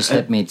editor just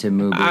hit me to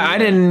move. I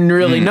didn't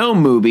really know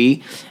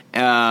Mubi.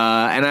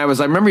 And I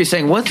remember you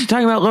saying, what's he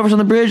talking about, Lovers on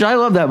the Bridge? I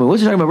love that movie.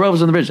 What's he talking about,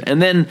 Lovers on the Bridge? And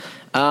then,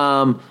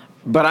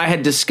 but I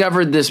had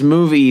discovered this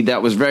movie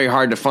that was very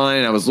hard to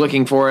find. I was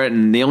looking for it,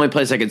 and the only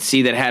place I could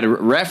see that had a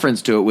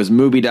reference to it was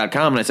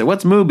Mubi.com. And I said,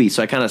 what's Mubi?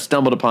 So I kind of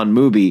stumbled upon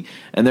Mubi,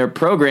 and their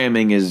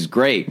programming is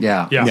great.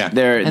 Yeah. Yeah.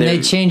 And they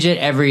change it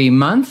every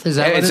month? Is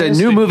that what It's it a is?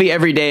 new movie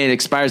every day, and it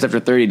expires after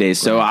 30 days.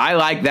 So I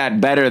like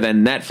that better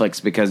than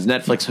Netflix, because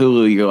Netflix,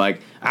 Hulu, you're like,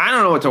 I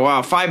don't know what to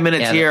watch. 5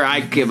 minutes Yeah, here, I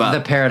give up.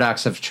 The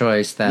paradox of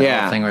choice, that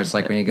Yeah. whole thing where it's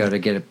like when you go to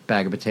get a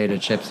bag of potato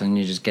chips and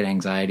you just get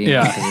anxiety.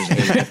 Yeah. Because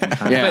there's 8 different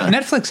kinds. Yeah. But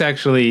Netflix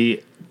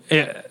actually.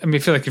 I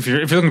feel like if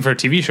you're looking for a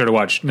TV show to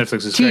watch,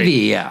 Netflix is great.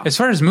 TV, yeah. As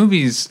far as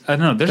movies, I don't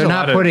know. There's They're a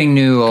not lot of putting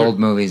new old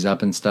movies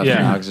up and stuff Yeah.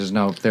 now because there's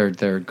no.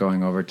 They're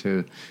going over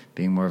to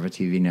being more of a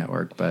TV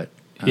network. But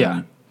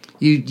Yeah.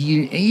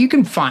 you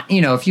can find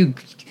if you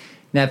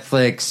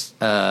Netflix,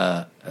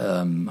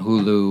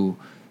 Hulu,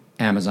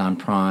 Amazon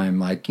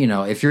Prime,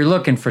 if you're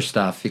looking for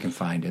stuff, you can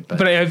find it.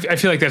 But I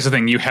feel like that's the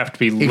thing. You have to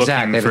be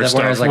exactly. looking for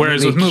stuff. Whereas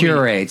Whereas with movie movies,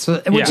 curates,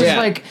 which Yeah. is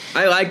like.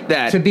 I like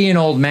that. To be an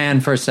old man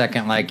for a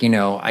second, I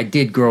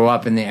did grow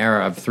up in the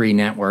era of 3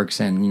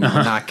 networks, and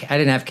I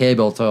didn't have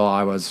cable till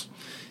I was,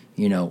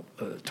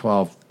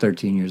 12,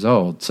 13 years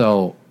old.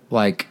 So,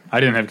 I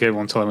didn't have cable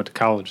until I went to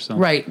college. So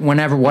right,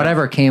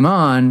 whatever came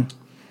on,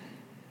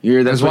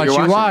 That's what you're you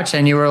watching. watch,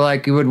 and you were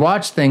like, you would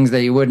watch things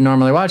that you wouldn't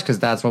normally watch because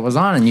that's what was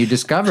on, and you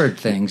discovered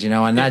things,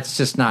 and that's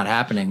just not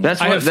happening. That's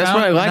what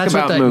I like that's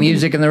about with the movies.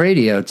 music and the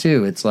radio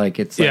too. It's like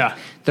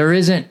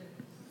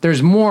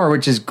there's more,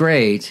 which is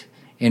great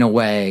in a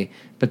way,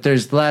 but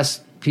there's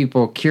less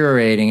people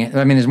curating it.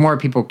 I mean, there's more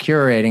people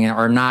curating it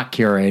or not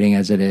curating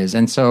as it is,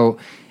 and so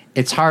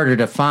it's harder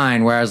to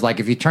find. Whereas,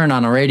 like, if you turned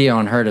on a radio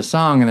and heard a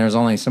song, and there's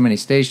only so many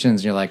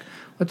stations, you're like,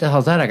 what the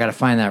hell's that? I got to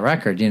find that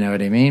record. You know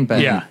what I mean?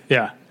 But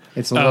yeah.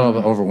 It's a little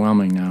bit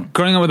overwhelming now.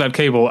 Growing up without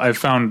cable, I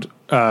found.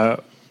 Now,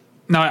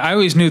 I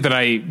always knew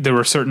that there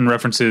were certain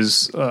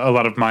references. A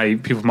lot of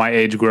people my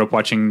age grew up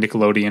watching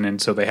Nickelodeon,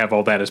 and so they have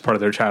all that as part of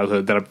their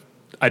childhood. That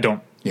I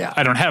don't. Yeah.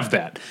 I don't have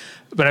that.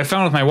 But I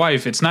found with my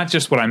wife, it's not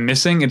just what I'm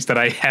missing; it's that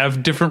I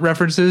have different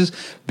references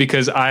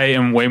because I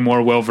am way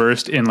more well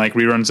versed in like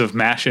reruns of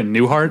MASH and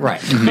Newhart,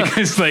 right?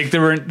 Because like there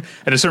weren't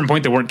at a certain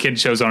point there weren't kid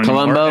shows on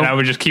Columbo, anymore, and I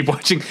would just keep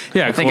watching.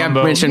 Yeah, I think I've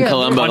mentioned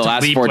Columbo the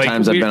last 4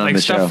 times I've been on the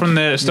stuff show. From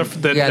the stuff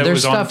that there's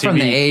was stuff on TV. from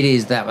the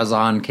 '80s that was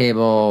on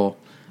cable,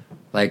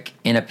 like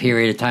in a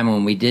period of time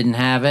when we didn't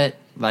have it.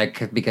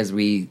 Like, because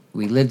we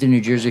lived in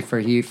New Jersey for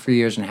a few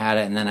years and had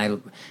it, and then I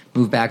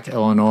moved back to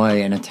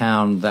Illinois in a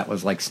town that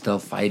was like still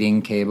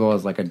fighting cable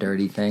as like a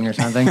dirty thing or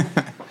something,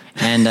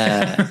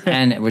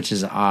 and which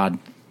is odd,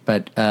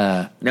 but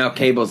now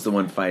cable's the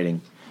one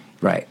fighting,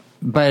 right?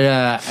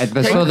 But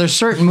so there's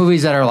certain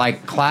movies that are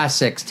like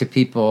classics to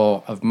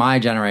people of my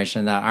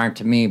generation that aren't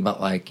to me, but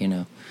like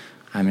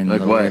I mean,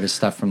 like the what? latest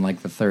stuff from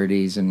like the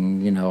 30s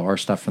and or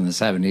stuff from the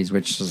 70s,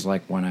 which is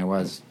like when I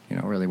was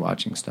really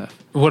watching stuff.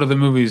 What are the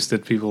movies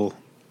that people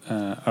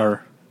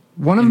are?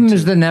 One of them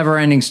is The Never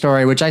Ending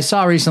Story, which I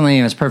saw recently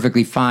and was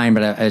perfectly fine.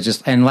 But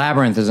and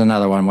Labyrinth is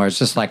another one where it's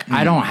just like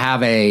I don't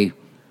have a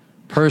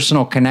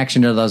personal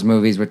connection to those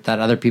movies that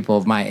other people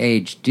of my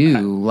age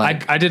do.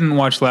 I didn't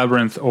watch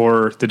Labyrinth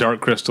or The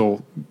Dark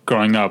Crystal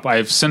growing up.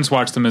 I've since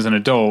watched them as an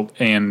adult,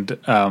 and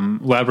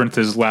Labyrinth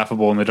is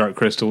laughable, and The Dark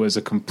Crystal is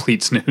a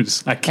complete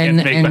snooze. I can't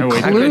make my way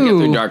I through. couldn't get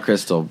through Dark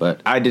Crystal,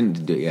 but I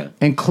didn't do it. Yeah,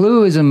 and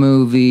Clue is a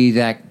movie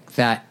that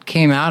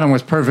came out and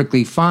was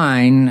perfectly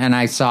fine, and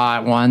I saw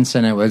it once,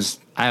 and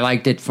I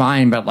liked it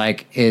fine, but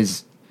like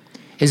is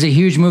a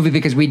huge movie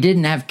because we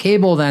didn't have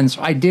cable then, so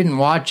I didn't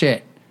watch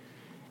it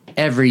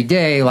every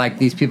day like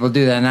these people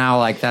do that now.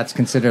 Like that's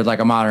considered like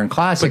a modern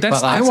classic.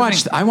 But I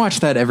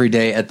watched that every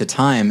day at the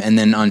time, and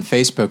then on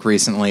Facebook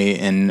recently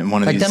in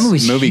one of like these that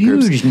movie's movie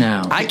huge groups.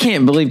 now. I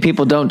can't believe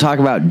people don't talk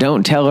about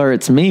 "Don't Tell Her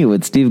It's Me"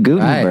 with Steve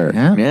Guttenberg.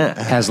 Right,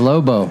 Yeah, has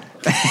Lobo.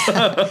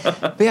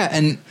 But yeah,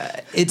 and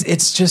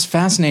it's just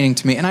fascinating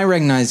to me. And I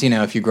recognize,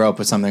 if you grow up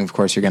with something, of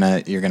course you're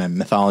gonna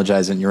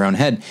mythologize it in your own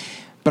head.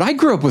 But I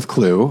grew up with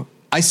Clue.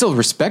 I still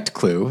respect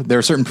Clue. There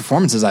are certain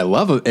performances I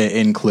love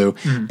in Clue,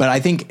 but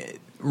I think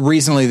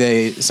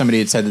recently somebody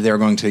had said that they were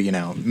going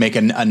to make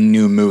a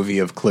new movie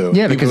of Clue.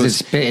 Yeah,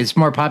 because it's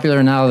more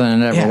popular now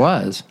than it ever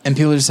was. And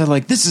people just said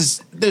like,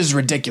 this is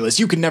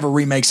ridiculous. You could never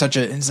remake such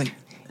a. And it's like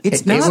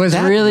it was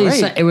that really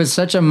great. it was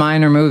such a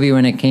minor movie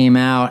when it came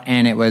out,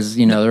 and it was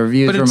the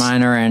reviews were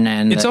minor,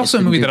 and it's also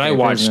a movie that I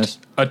watched business.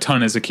 a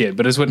ton as a kid.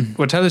 But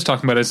what Tyler's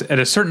talking about is at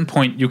a certain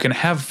point you can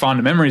have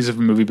fond memories of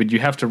a movie, but you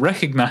have to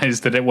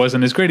recognize that it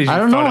wasn't as great as you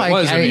thought it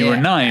was when you were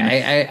 9.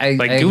 I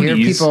Goonies.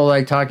 hear people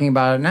like talking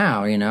about it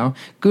now.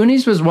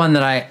 Goonies was one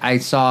that I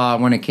saw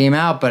when it came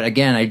out, but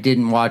again, I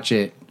didn't watch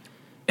it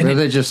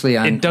religiously.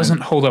 It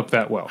doesn't hold up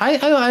that well.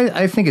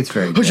 I think it's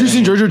very good. Have you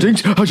seen Stranger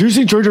Things? Have you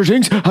seen Stranger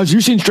Things? Have you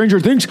seen Stranger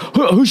Things?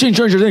 Who's seen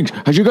Stranger Things?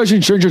 Have you guys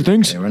seen Stranger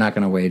Things? Yeah, we're not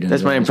going to wade into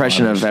That's my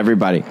impression of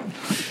everybody.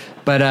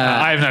 But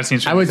I have not seen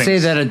Stranger I would Things. say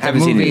that a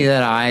Haven't seen movie it.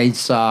 that I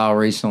saw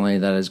recently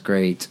that is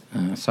great,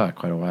 I saw it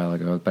quite a while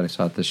ago, but I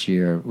saw it this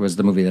year, was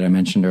the movie that I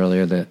mentioned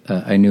earlier that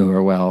I Knew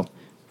Her Well,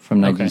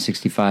 from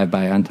 1965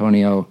 by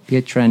Antonio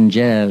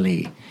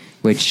Pietrangeli,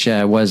 which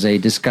was a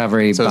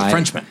discovery So by... it's a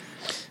Frenchman.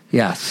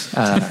 Yes,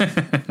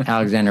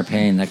 Alexander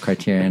Payne that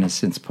Criterion has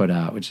since put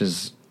out, which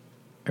is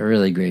a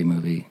really great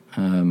movie.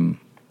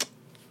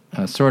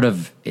 Sort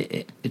of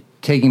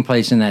taking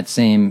place in that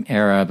same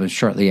era, but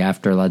shortly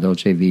after La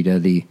Dolce Vita.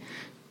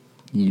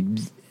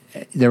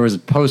 There was a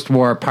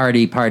post-war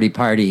party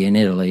in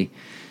Italy,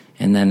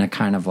 and then a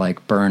kind of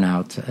like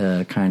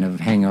burnout, kind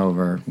of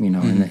hangover,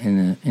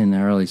 in the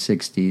early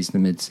 '60s, the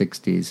mid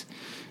 '60s,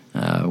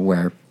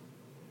 where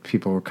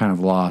people were kind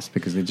of lost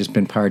because they'd just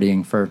been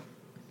partying for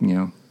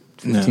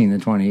 15 to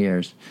 20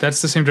 years.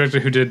 That's the same director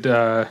who did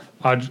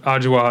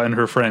Adjoa and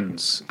Her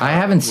Friends. I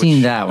haven't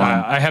seen that one.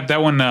 I have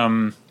that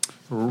one,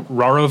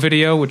 Raro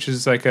Video, which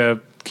is like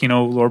a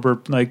Kino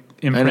Lorber like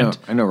imprint.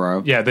 I know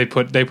Raro. Yeah, they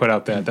put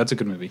out that. That's a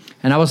good movie.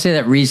 And I will say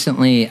that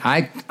recently,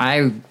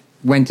 I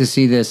went to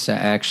see this.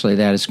 Actually,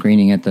 they had a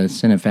screening at the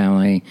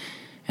Cinefamily,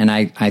 and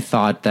I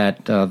thought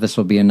that this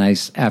will be a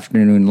nice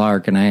afternoon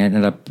lark, and I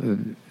ended up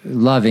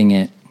loving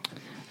it.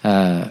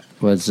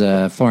 Was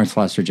Florence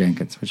Foster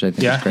Jenkins, which I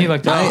think is great. he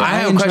liked No, that. I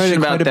have a enjoyed question it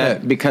about quite a that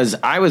bit. because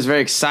I was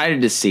very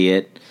excited to see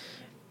it.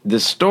 The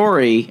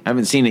story, I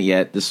haven't seen it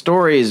yet. The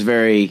story is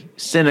very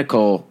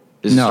cynical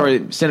Is No. the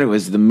story cynical?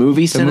 Is the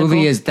movie The cynical?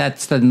 movie is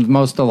that's the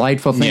most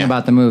delightful thing Yeah.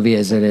 about the movie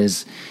is it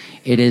is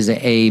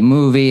a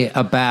movie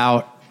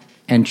about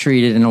and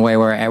treated in a way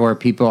where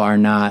people are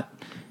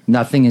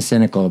nothing is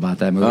cynical about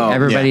that movie. Oh,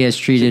 Everybody yeah. is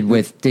treated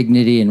with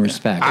dignity and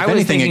respect. I was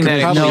anything, thinking it that could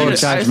it probably- should- No I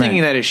was judgment.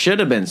 thinking that it should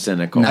have been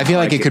cynical. I feel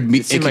like it could be-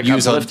 It seemed it could like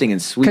use a- uplifting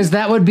and sweet. Because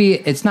that would be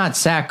it's not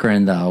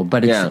saccharine though,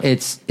 but Yeah.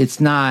 it's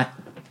not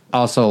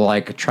also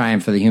like a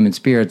triumph for the human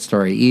spirit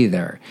story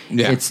either.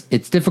 Yeah.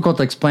 It's difficult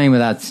to explain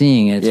without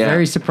seeing it. It's Yeah.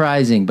 very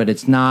surprising, but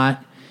it's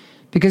not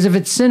because if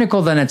it's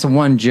cynical, then it's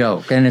one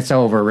joke and it's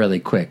over really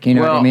quick. You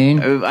know what I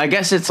mean? I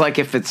guess it's like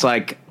if it's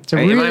like a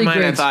in my really mind,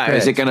 I great thought, is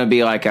it script. going to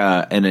be like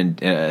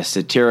a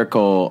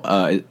satirical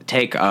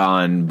take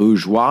on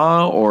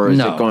bourgeois, or is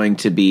No. it going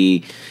to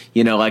be,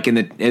 like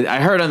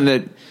I heard on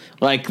the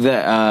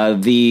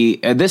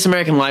This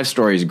American Life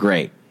Story is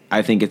great.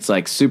 I think it's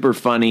like super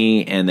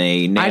funny, and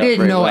they nail I it didn't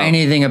very know well.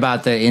 anything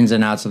about the ins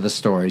and outs of the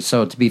story.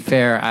 So to be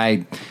fair,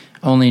 I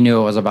only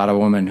knew it was about a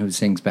woman who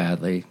sings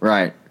badly.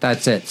 Right.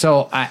 That's it.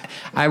 So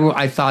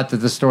I thought that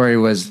the story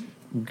was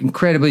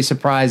incredibly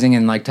surprising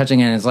and like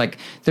touching, and it's like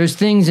there's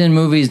things in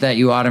movies that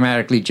you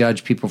automatically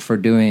judge people for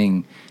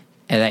doing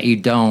and that you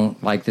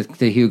don't, like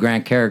the Hugh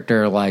Grant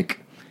character, like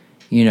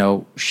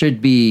you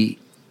should be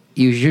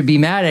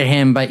mad at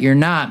him, but you're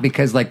not,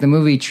 because like the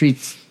movie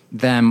treats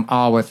them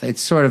all with,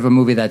 it's sort of a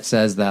movie that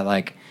says that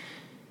like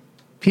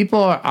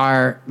people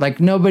are like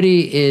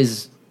nobody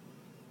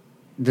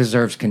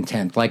deserves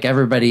contempt. Like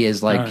everybody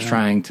is like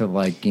trying to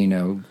like,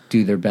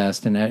 do their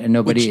best, and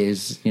nobody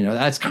is,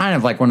 that's kind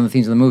of like one of the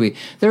themes of the movie.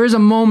 There is a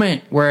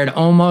moment where it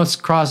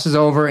almost crosses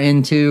over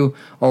into,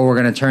 oh, we're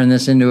going to turn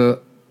this into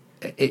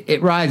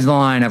it rides the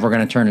line of we're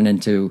going to turn it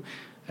into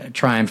a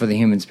triumph for the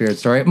human spirit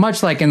story.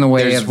 Much like in the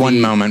way There's of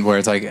one moment where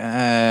it's like,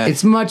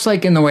 it's much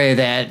like in the way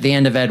that the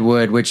end of Ed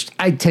Wood, which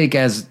I take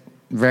as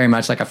very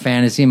much like a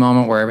fantasy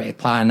moment where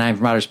Plot 9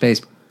 from Outer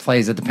Space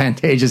plays at the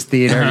Pantages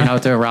Theater,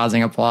 to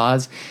arousing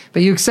applause.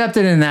 But you accept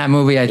it in that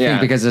movie, I think, Yeah.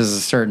 because there's a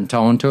certain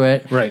tone to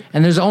it. Right.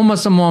 And there's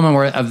almost a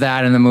moment of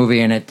that in the movie,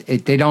 and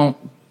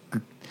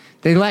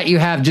they let you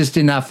have just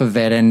enough of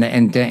it and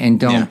don't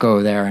Yeah.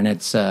 go there. And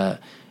it's a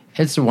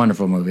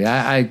wonderful movie.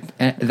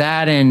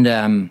 That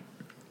and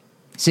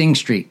Sing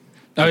Street.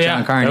 Oh, the yeah.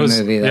 John Carney That was-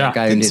 movie that yeah.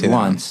 guy who Didn't see did that.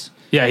 once.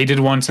 Yeah, he did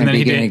once, and then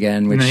he Begin did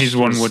Again, which and then he's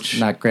one was which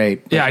not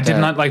great. Yeah, but, I did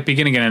not like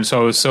Begin Again, and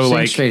so I was so Sing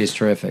like Straight is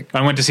terrific.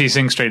 I went to see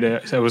Sing Straight.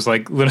 I was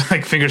like literally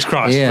like fingers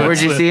crossed. Yeah. Where'd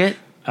you see it?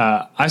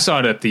 I saw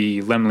it at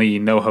the Lemley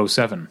NoHo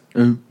 7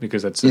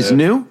 because that's It's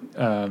new?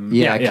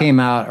 Yeah, it came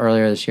out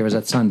earlier this year. It was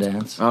at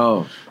Sundance.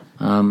 Oh.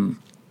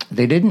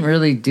 They didn't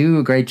really do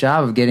a great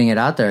job of getting it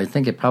out there. I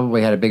think it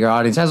probably had a bigger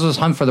audience. As was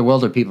Hunt for the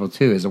Wilder People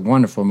too. Is a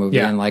wonderful movie,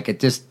 Yeah. and like it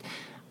just,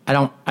 I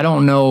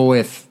don't know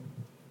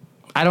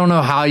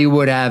how you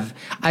would have.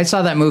 I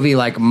saw that movie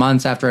like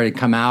months after it had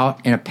come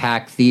out in a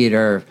packed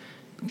theater,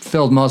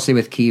 filled mostly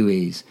with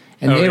Kiwis.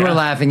 And Oh, they yeah. were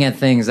laughing at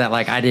things that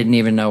like I didn't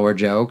even know were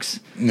jokes.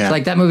 Yeah.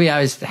 Like that movie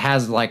always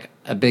has like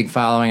a big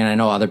following, and I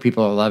know other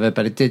people love it,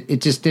 but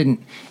it just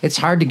didn't. It's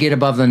hard to get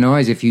above the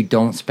noise if you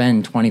don't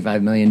spend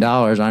 $25 million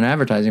on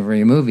advertising for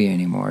your movie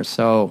anymore.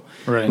 So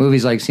Right.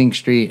 movies like Sing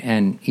Street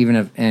and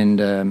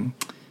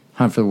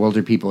Hunt for the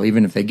Wilder People,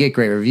 even if they get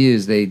great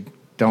reviews, they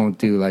don't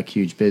do like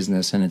huge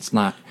business, and it's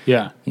not.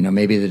 Yeah.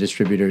 Maybe the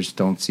distributors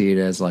don't see it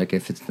as like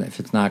if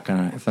they're not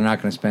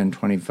gonna spend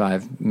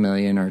 25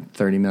 million or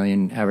 30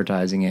 million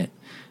advertising it,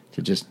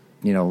 to just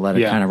let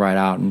it Yeah. kind of ride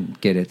out and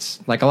get its,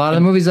 like a lot of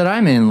the movies that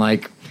I'm in,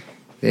 like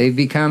they've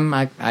become,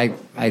 I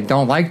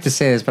don't like to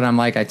say this, but I'm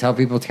like, I tell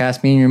people to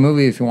cast me in your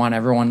movie if you want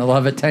everyone to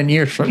love it 10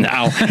 years from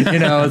now.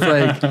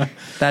 It's like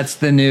that's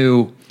the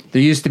new.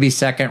 There used to be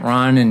second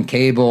run and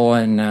cable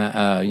and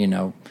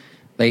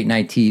late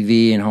night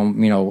TV and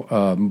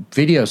home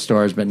video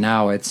stores, but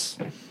now it's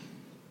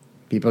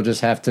people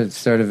just have to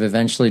sort of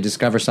eventually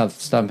discover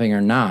something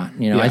or not.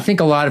 I think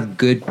a lot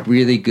of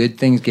really good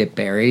things get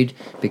buried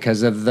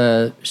because of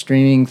the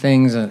streaming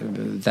things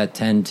that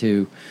tend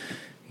to,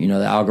 the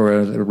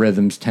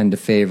algorithms tend to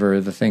favor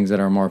the things that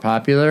are more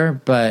popular.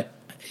 But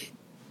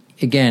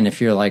again,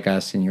 if you're like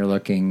us and you're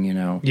looking,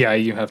 Yeah,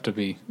 you have to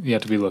be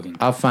looking.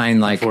 I'll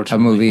find like a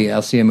Unfortunately. movie.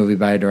 I'll see a movie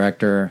by a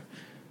director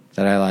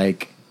that I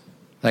like.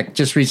 Like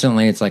just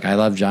recently, it's like I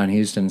love John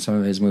Huston. Some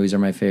of his movies are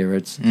my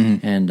favorites,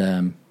 and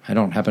I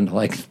don't happen to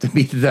like To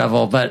Beat the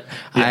Devil, but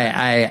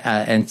I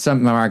and some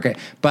of them are great.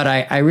 But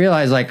I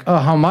realized like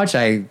how much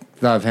I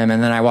love him,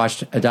 and then I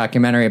watched a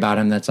documentary about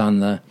him that's on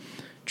the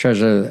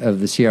Treasure of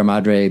the Sierra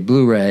Madre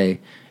Blu-ray,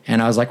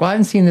 and I was like, well, I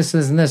haven't seen this,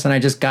 and I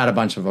just got a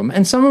bunch of them,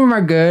 and some of them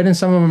are good, and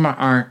some of them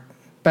aren't,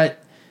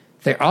 but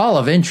they're all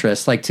of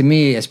interest. Like to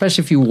me,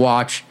 especially if you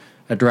watch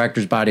a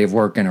director's body of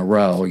work in a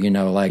row,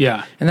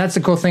 Yeah. and that's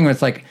the cool thing where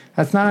it's like,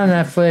 that's not on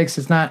Netflix.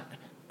 It's not,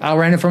 I'll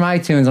rent it from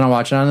iTunes and I'll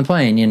watch it on the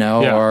plane,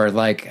 Yeah. or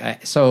like,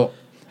 so.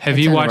 Have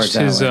it you tends to watched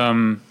work his that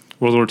way.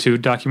 World War II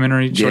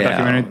documentary, short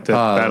documentary, The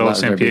Battle of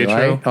San Lazenby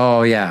Pietro? Light?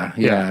 Oh, yeah.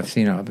 Yeah. I've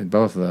seen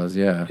both of those,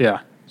 yeah. Yeah.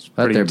 Let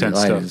pretty There Be intense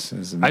Light stuff.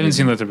 is I haven't amazing.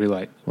 seen Let There Be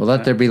Light. Well,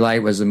 Let There Be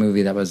Light was a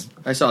movie that was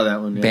I saw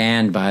that one. Yeah.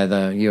 banned by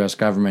the U.S.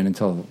 government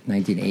until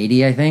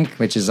 1980, I think,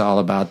 which is all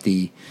about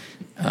the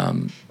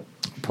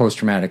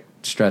post-traumatic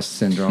stress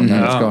syndrome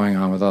that was going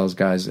on with all those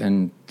guys.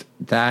 And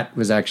that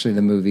was actually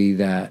the movie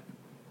that...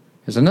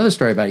 There's another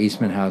story about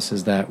Eastman House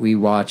is that we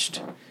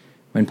watched...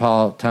 When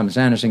Paul Thomas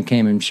Anderson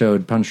came and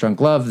showed Punch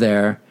Drunk Love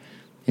there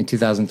in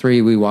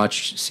 2003, we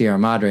watched Sierra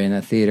Madre in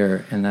that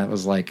theater, and that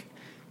was like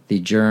the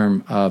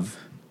germ of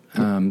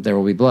There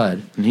Will Be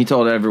Blood. And he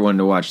told everyone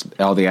to watch,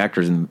 all the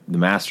actors in The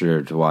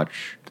Master to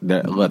watch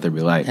Let There Be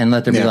Light. And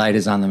Let There Be Light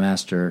is on the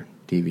Master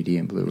DVD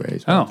and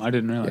Blu-rays. Oh, I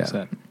didn't realize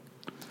Yeah.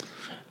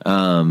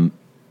 that.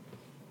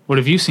 What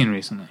have you seen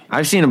recently?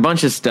 I've seen a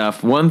bunch of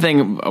stuff. One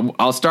thing,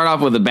 I'll start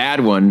off with a bad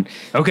one.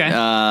 Okay.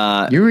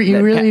 You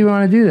really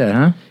want to do that,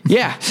 huh?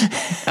 Yeah,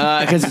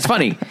 because it's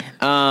funny.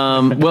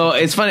 Well,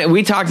 it's funny.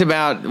 We talked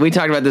about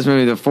this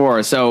movie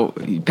before, so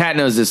Pat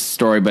knows this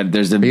story, but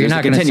there's a But you're there's a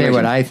not going to say continuation.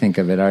 what I think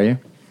of it, are you?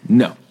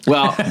 No.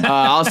 Well,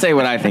 I'll say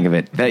what I think of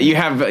it. You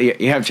have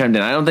chimed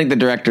in. I don't think the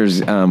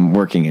director's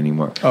working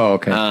anymore. Oh,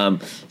 okay.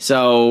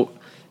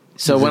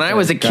 So when I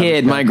was a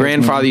kid, my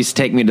grandfather used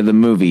to take me to the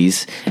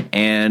movies,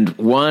 and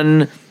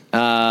one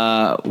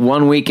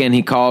weekend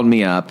he called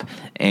me up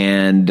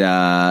and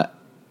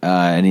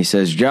he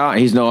says, "Josh,"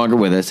 he's no longer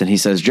with us, and he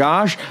says,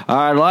 "Josh,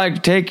 I'd like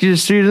to take you to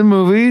see the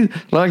movie.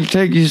 I'd like to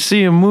take you to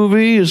see a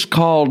movie. It's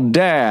called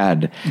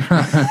Dad."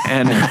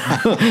 And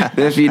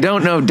if you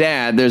don't know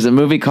Dad, there's a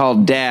movie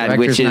called Dad,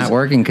 Director's which is not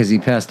working because he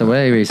passed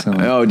away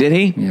recently. Oh, did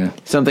he? Yeah.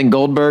 Something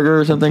Goldberger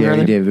or something? or Gary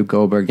other? David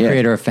Goldberg, Yeah.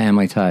 creator of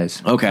Family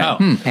Ties. Okay.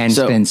 And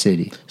So- Spin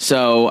City.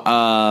 So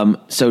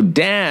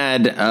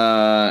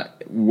Dad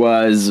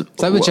was... Is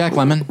that with Jack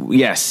Lemmon?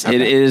 Yes,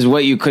 it is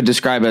what you could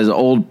describe as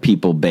old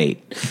people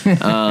bait.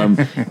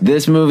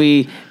 This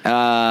movie,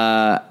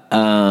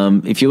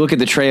 if you look at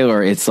the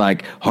trailer, it's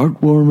like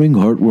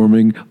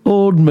heartwarming,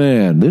 old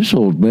man. This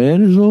old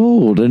man is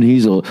old, and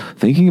he's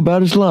thinking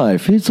about his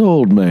life. It's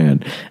old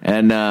man.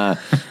 And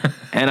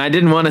I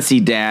didn't want to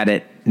see Dad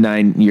at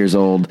 9 years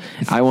old.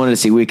 I wanted to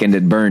see Weekend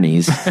at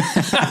Bernie's.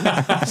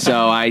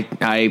 So I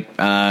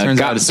Turns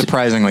out it's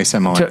surprisingly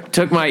similar.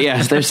 took my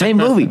they're same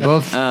movie.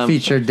 Both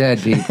feature dead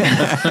people.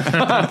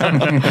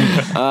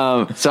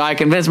 So I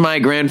convinced my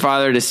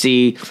grandfather to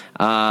see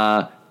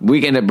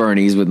Weekend at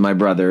Bernie's with my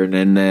brother,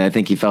 and I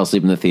think he fell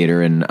asleep in the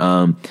theater. And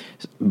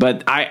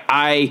but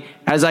I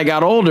as I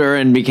got older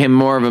and became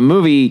more of a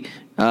movie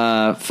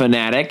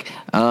fanatic,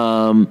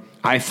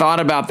 I thought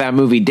about that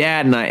movie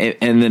Dad,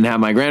 and then how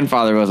my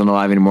grandfather wasn't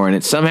alive anymore, and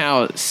it's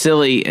somehow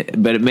silly,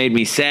 but it made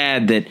me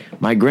sad that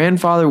my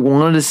grandfather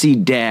wanted to see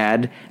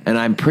Dad, and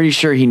I'm pretty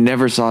sure he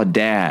never saw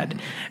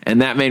Dad,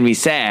 and that made me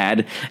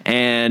sad.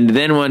 And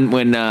then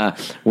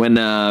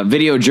when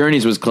Video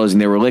Journeys was closing,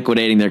 they were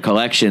liquidating their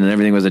collection, and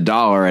everything was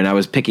 $1, and I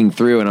was picking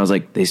through, and I was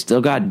like, they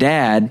still got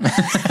Dad.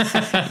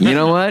 You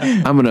know what?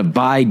 I'm gonna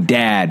buy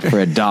Dad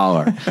for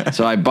 $1.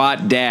 So I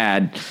bought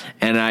Dad,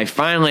 and I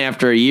finally,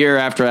 after a year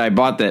after I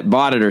bought it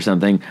or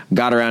something,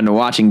 got around to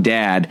watching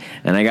Dad,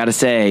 and I got to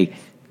say,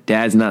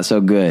 Dad's not so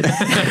good.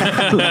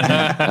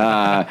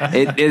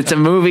 It's a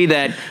movie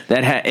that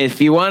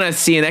if you want to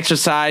see an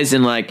exercise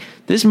in like,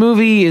 this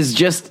movie is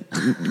just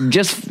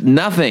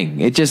nothing.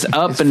 It's just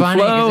up It's and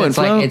funny 'cause flow and it's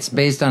flow. like it's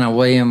based on a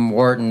William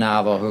Wharton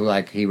novel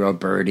he wrote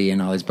Birdie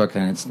and all these books,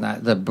 and it's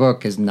not, the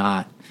book is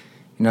not,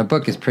 the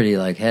book is pretty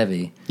like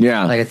heavy.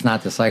 Yeah. Like it's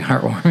not this like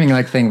heartwarming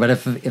like thing, but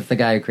if the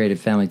guy who created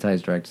Family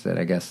Ties directs it,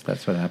 I guess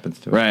that's what happens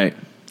to it. Right.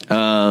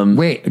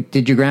 Wait,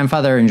 did your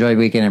grandfather enjoy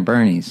Weekend at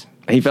Bernie's?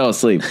 He fell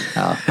asleep.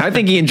 Oh. I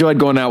think he enjoyed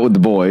going out with the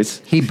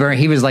boys. He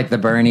was like the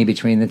Bernie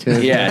between the two.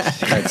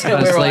 Yes.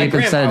 Asleep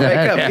instead of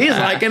wake up. He's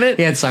liking it.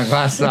 He had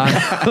sunglasses on.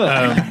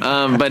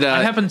 But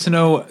I happen to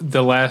know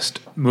the last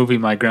movie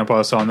my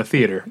grandpa saw in the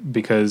theater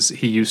because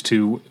he used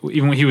to,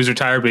 even when he was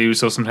retired, but he would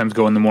still sometimes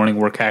go in the morning,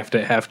 work half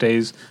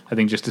days, I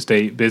think just to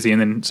stay busy,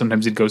 and then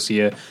sometimes he'd go see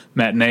a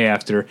matinee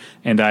after.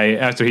 And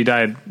after he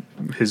died,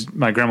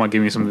 my grandma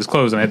gave me some of his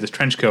clothes, and I had this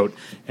trench coat,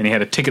 and he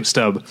had a ticket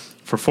stub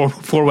for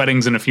four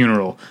weddings and a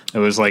funeral. It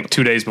was like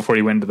 2 days before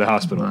he went into the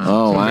hospital.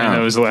 Oh, wow. And that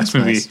was the last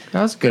movie. nice.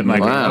 That was a good my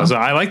movie. grandma- Wow. so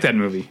I like that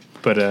movie.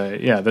 But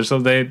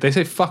they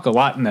say fuck a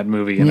lot in that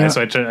movie, and Yeah.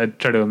 so I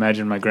try to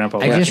imagine my grandpa.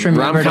 I just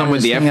Rom-com remembered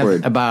with the this F thing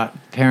word.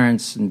 about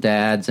parents and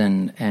dads,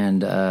 and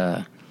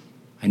I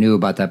knew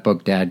about that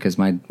book, Dad, because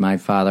my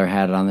father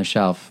had it on the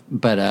shelf.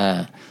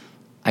 But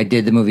I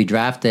did the movie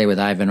Draft Day with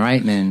Ivan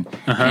Reitman,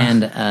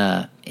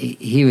 and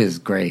he was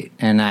great.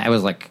 And I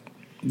was like,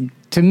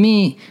 to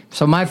me,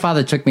 so my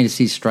father took me to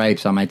see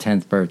Stripes on my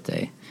 10th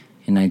birthday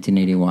in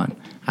 1981.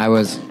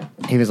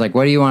 He was like,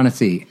 "What do you want to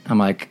see?" I'm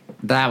like,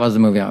 that was the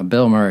movie.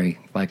 Bill Murray,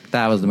 like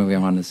that was the movie I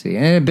wanted to see,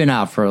 and it had been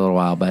out for a little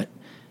while,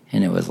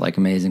 and it was like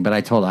amazing. But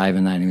I told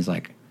Ivan that, and he was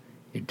like,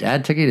 "Your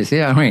dad took you to see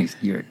it?" I mean,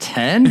 "You're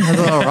 10? That's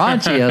a little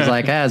raunchy." I was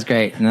like, "That's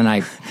great." And then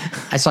I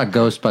saw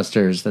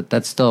Ghostbusters.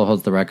 That still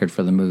holds the record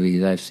for the movie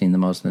that I've seen the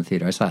most in the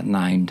theater. I saw it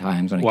 9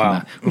 times when it Wow. came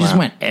out. We just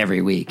went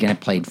every week, and it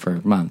played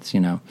for months,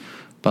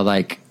 But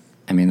like,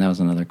 I mean, that was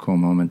another cool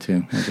moment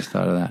too. I just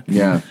thought of that.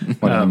 Yeah.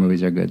 What other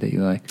movies are good that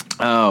you like?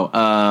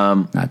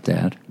 Not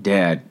Dad.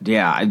 Dad.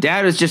 Yeah.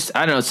 Dad was just,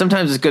 I don't know,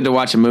 sometimes it's good to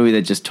watch a movie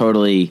that just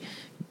totally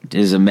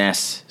is a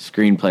mess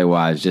screenplay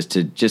wise, just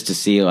to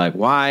see like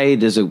why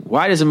does a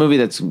movie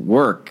that's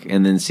work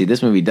and then see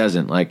this movie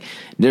doesn't. Like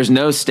there's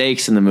no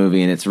stakes in the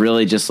movie and it's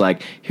really just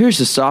like here's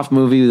a soft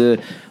movie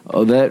that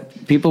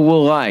people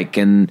will like.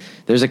 And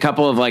there's a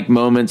couple of like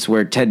moments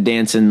where Ted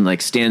Danson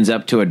like stands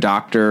up to a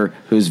doctor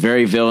who's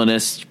very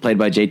villainous, played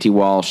by J.T.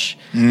 Walsh.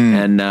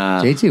 And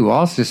J.T.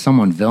 Walsh is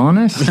someone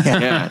villainous?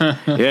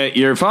 yeah,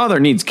 your father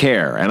needs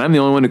care, and I'm the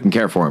only one who can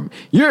care for him.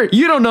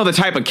 You don't know the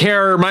type of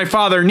care my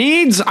father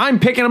needs. I'm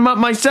picking him up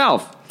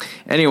myself.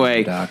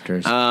 Anyway,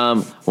 doctors.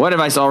 What have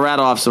I saw? I'll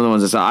rattle off some of the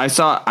ones I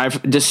saw.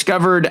 I've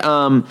discovered.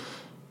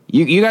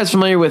 You guys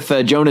familiar with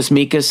Jonas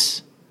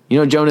Mekas? You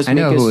know Jonas Mekas? I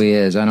know who he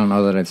is. I don't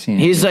know that I've seen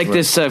him. He's like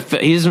this.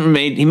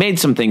 He made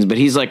some things, but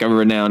he's like a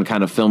renowned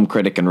kind of film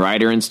critic and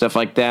writer and stuff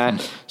like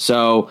that.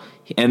 So,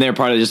 and they're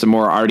part of just a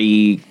more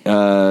arty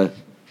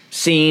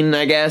scene,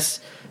 I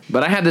guess.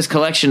 But I had this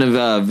collection of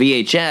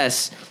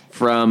VHS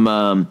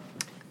from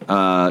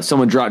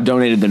someone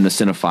donated them to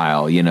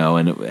Cinephile, you know,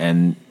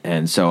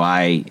 and so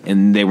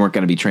and they weren't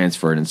going to be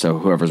transferred, and so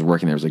whoever's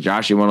working there was like,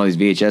 Josh, you want all these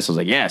VHS? I was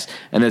like, yes.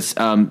 And it's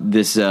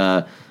this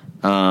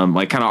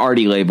like kind of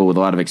arty label with a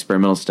lot of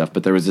experimental stuff.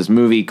 But there was this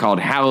movie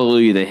called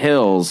Hallelujah the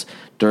Hills,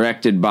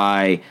 directed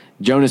by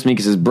Jonas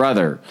Mekas'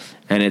 brother,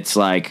 and it's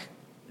like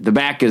the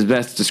back is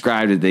best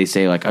described as they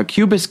say like a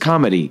Cubist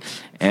comedy,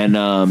 and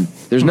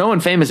there's no one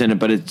famous in it,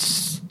 but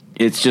it's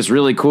just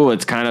really cool.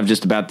 It's kind of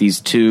just about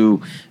these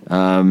two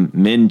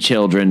men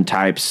children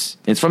types.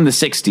 It's from the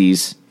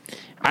 60s.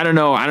 I don't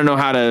know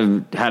how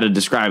to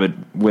describe it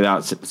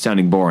without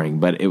sounding boring,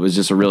 but it was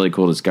just a really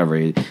cool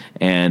discovery,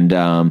 and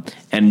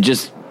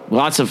just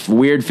lots of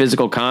weird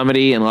physical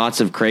comedy and lots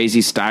of crazy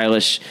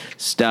stylish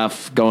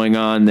stuff going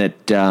on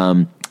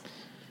that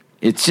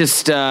it's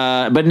just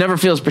but never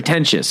feels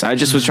pretentious. I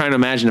just was trying to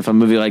imagine if a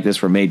movie like this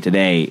were made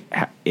today,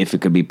 if it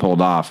could be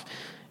pulled off.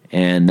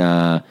 And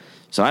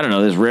so I don't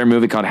know, this rare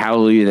movie called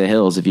Hallelujah the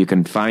Hills, if you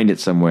can find it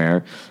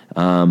somewhere.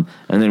 And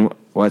then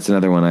what's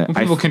another one?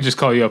 People can just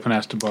call you up and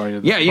ask to borrow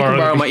you. Yeah,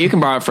 you can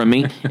borrow it from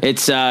me.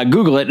 It's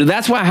Google it.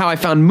 That's how I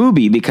found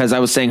Mubi, because I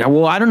was saying,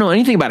 well, I don't know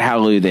anything about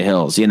Hallelujah the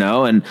Hills, you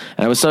know, and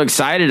I was so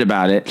excited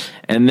about it.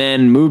 And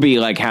then Mubi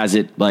like has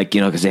it like,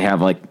 you know, because they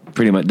have like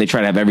pretty much, they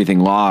try to have everything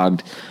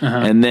logged.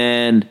 And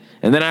then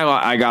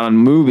I got on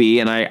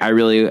Mubi, and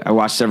I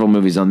watched several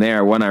movies on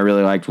there. One I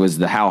really liked was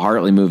the Hal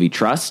Hartley movie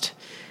Trust.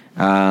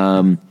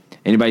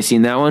 Anybody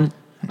seen that one?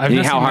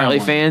 Any Hal Hartley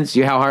fans?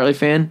 You a Hal Hartley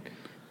fan?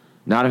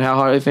 Not a Hal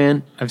Hartley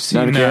fan? I've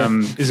seen.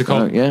 Is it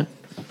called? Yeah.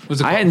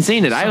 Was it I hadn't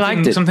seen it. I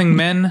liked it. Something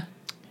Men.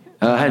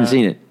 I hadn't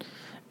seen it.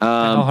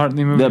 Hal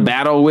Hartley movie. The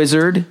Battle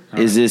Wizard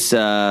is this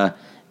what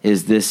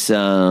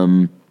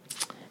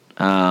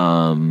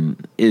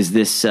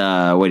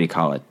do you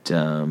call it?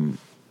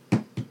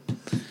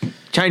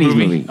 Chinese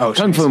movie. Oh,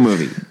 Kung Fu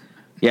movie.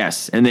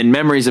 Yes, and then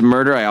Memories of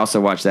Murder. I also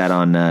watched that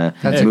on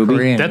That's Mubi. a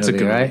Korean That's a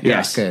movie, good right? movie.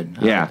 Yes. That's good.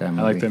 Yeah. I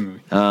like that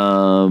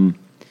movie.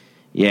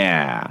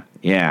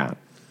 Yeah.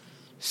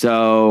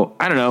 So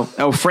I don't know.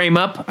 Oh, Frame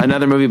Up,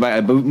 another movie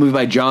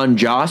by John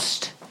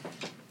Jost.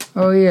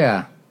 Oh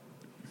yeah,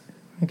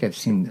 I think I've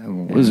seen.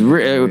 It was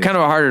kind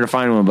of harder to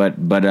find one,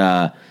 but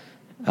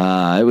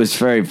it was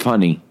very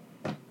funny.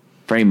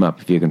 Frame Up,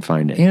 if you can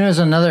find it. You know, there's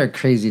another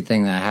crazy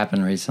thing that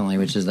happened recently,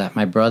 which is that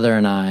my brother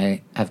and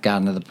I have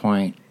gotten to the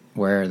point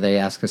where they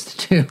ask us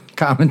to do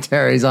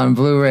commentaries on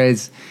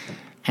Blu-rays.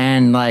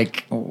 And,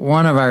 like,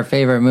 one of our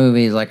favorite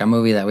movies, like a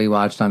movie that we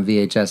watched on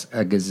VHS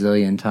a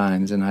gazillion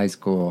times in high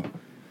school,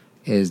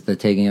 is The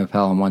Taking of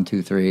Pelham 1,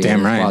 2, 3.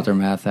 Damn right. Walter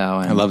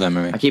Matthau. And I love that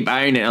movie. I keep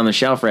eyeing it on the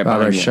shelf right Robert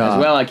behind you. Shaw. As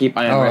well, I keep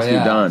eyeing Rescue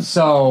Dawn.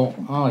 So,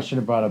 I should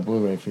have brought a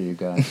Blu-ray for you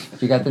guys.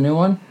 You got the new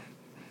one?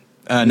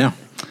 No.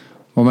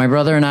 Well, my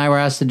brother and I were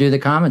asked to do the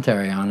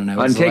commentary on it.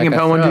 On Taking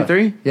Pelham 1, 2,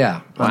 3?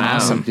 Yeah. Wow.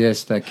 Awesome.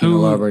 Just Kino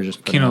Lorber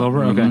just put Kino out.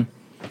 Lorber? Okay.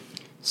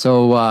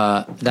 So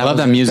love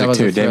that music was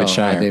too, a thrill. David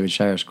Shire. David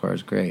Shire score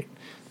is great.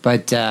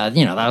 But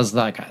you know, that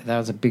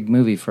was a big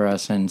movie for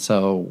us, and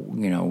so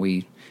you know,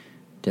 we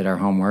did our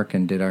homework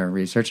and did our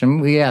research,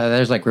 and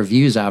there's like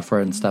reviews out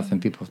for it and stuff,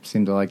 and people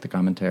seem to like the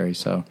commentary.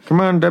 So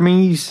Come on,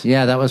 dummies.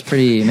 yeah, that was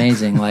pretty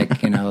amazing.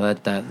 Like, you know,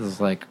 that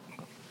was like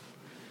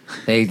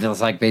it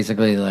was like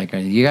basically like,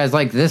 you guys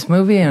like this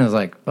movie? And I was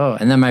like, oh.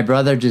 And then my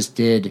brother just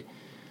did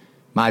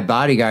My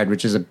Bodyguard,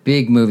 which is a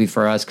big movie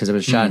for us because it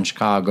was shot in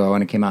Chicago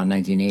and it came out in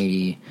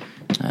 1980.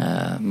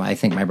 I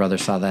think my brother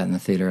saw that in the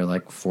theater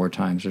like 4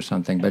 times or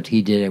something, but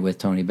he did it with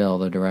Tony Bell,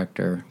 the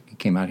director. He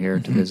came out here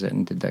to visit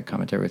and did that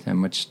commentary with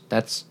him, which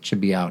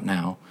should be out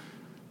now.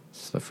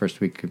 It's the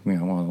first week, you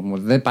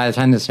know, by the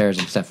time this airs,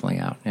 it's definitely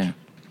out. Yeah.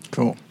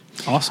 Cool.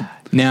 Awesome.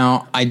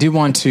 Now, I do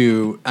want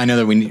to. I know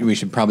that we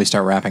should probably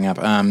start wrapping up.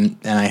 And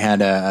I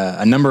had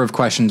a number of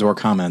questions or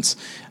comments.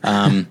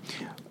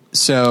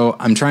 So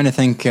I'm trying to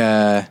think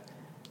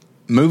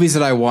movies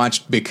that I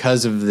watched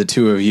because of the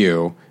two of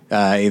you,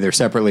 either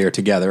separately or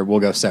together. We'll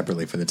go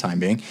separately for the time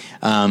being.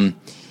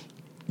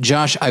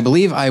 Josh, I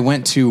believe I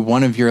went to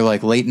one of your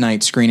like late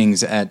night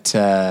screenings at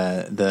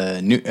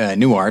the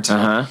New Art,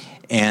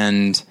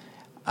 and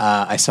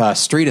I saw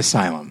Street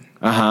Asylum.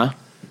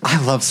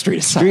 I love Street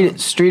Asylum.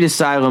 Street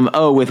Asylum.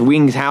 Oh, with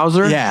Wings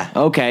Hauser? Yeah.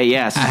 Okay,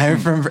 yes. I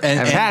remember.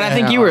 Pat, I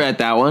think you were at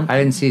that one. I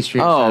didn't see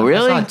Street Oh, Asylum.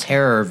 really? I saw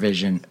Terror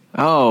Vision.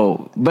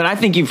 Oh, but I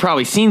think you've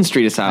probably seen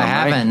Street Asylum. I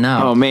haven't, right?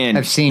 no. Oh man,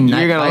 I've seen You're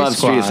Night gonna Flight love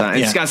Street Squad. Asylum.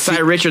 Yeah. It's got Cy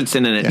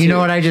Richardson in it. You know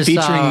what I just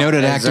Featuring saw? noted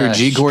Is, actor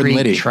G. Gordon Street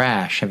Liddy.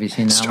 Trash. Have you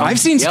seen that one? I've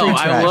seen Yo, Street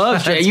Trash. I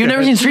love Street. You've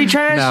never seen Street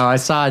Trash? No, I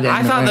saw it.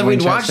 I thought that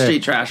we'd watch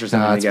Street Trash or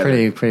something no, it's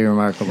together. pretty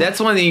remarkable. That's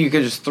one thing you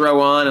could just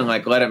throw on and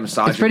like let it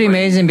massage. It's pretty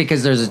amazing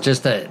because there's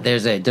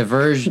a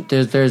diversion.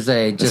 There's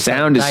a just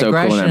sound is so cool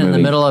in digression that in the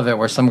movie. middle of it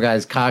where some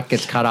guy's cock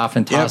gets cut off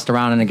and tossed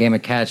around in a game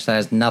of catch that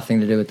has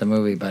nothing to do with the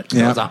movie, but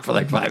goes on for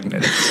like 5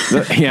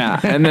 minutes. Yeah,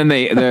 and then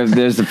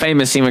there's the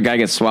famous scene where a guy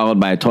gets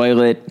swallowed by a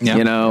toilet. Yeah.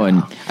 You know,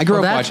 and I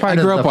grew up watching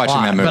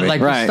that movie. But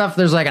like Right. the stuff,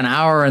 there's like an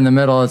hour in the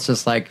middle. It's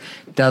just like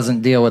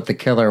doesn't deal with the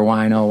killer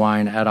wine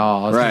at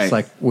all. It's Right. just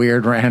like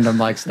weird random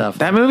like stuff.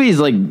 that movie is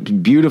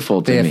like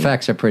beautiful to The me.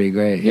 effects are pretty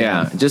great.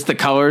 Yeah, just the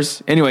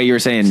colors. Anyway, you were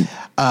saying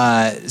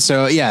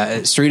So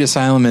yeah, Street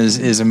Asylum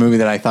is a movie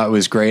that I thought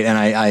was great, and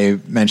I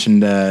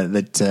mentioned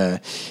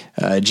that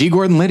G.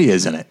 Gordon Liddy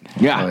is in it.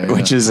 Yeah. Oh, yeah.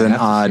 Which is I an have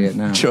to see it odd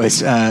now.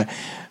 choice.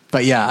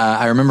 But yeah,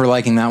 I remember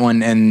liking that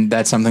one, and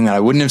that's something that I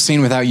wouldn't have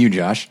seen without you,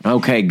 Josh.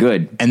 okay,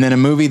 good. And then a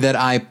movie that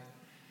I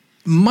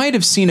might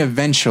have seen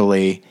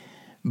eventually,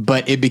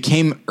 but it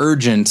became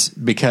urgent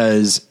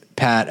because,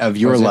 Pat, of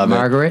your Was it love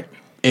Margaret?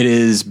 it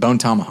is Bone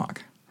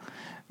Tomahawk,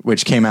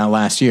 which came out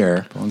last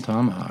year. Bone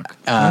Tomahawk.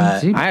 I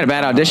had a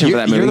bad audition for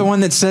that movie. You're the one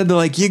that said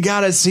like you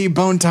gotta see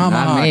Bone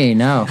Tomahawk. Not me.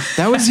 No,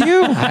 That was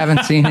you. I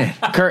haven't seen it.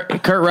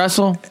 Kurt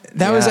Russell.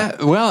 That was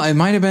well. It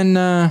might have been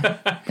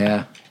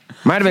Yeah.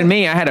 Might have been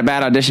me. I had a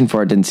bad audition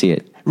for it. Didn't see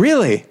it.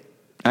 really.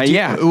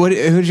 Yeah. Who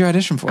did you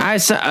audition for? I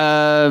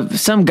saw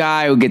some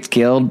guy who gets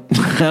killed.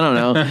 I don't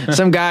know.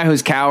 Some guy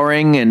who's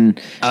cowering and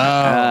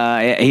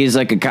he's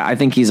like I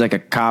think he's like a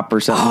cop or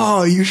something.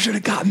 Oh, you should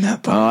have gotten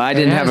that part. Oh, I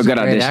didn't Yeah, have a it's good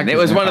a great audition. actor. It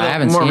was one of I the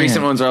haven't more seen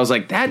recent it. ones where I was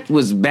like, that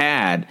was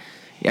bad.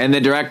 And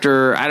the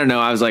director, I don't know.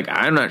 I was like,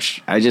 I'm not.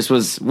 I just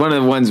was one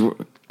of the ones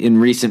in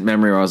recent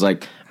memory where I was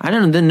like,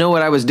 didn't know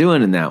what I was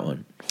doing in that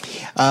one.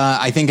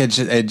 I think it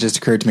just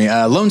occurred to me.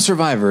 Lone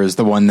Survivor is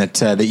the one that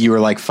you were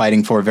like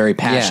fighting for very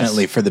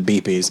passionately for the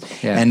Beepies,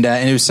 Yeah. and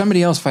it was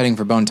somebody else fighting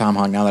for Bone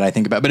Tomahawk. Now that I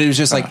think about it, but it was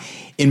just like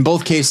in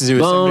both cases it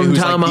was somebody Bone who's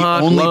Tomahawk, like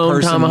the only Lone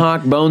person.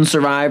 Tomahawk, Bone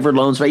Survivor,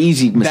 Lone Survivor.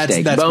 Easy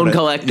mistake. that's Bone what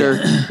Collector,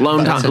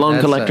 Lone That's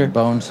Collector.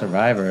 Bone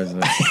Survivor is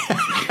a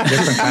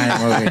different kind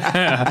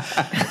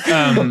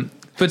of movie.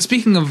 But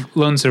speaking of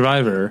Lone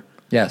Survivor,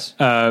 Yes.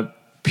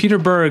 Peter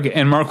Berg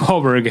and Mark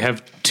Wahlberg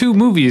have 2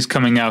 movies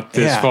coming out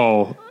this Yeah.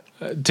 fall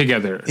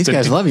together. These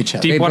guys love each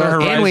other. Deepwater They both-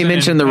 Horizon And we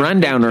mentioned the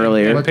rundown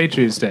earlier. and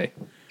Patriots Day.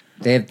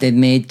 They've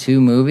made 2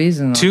 movies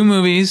and 2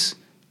 movies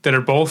that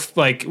are both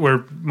like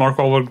where Mark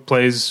Wahlberg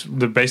plays.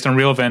 They're based on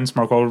real events.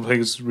 Mark Wahlberg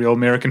plays real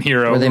American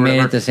hero. were they or made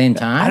whatever. at the same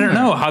time? I don't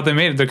know how they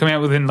made it. They're coming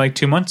out within like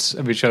 2 months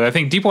of each other. I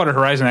think Deepwater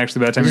Horizon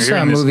actually by the time I you're just saw a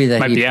hearing this movie that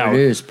might he be out.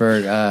 produced,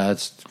 Berg.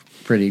 It's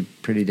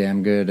pretty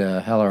damn good.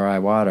 Hell or High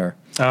Water.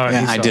 Oh,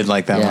 Yeah, I did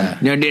like that Yeah. one.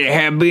 Now, did it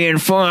have Ben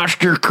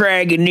Foster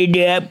Craig and did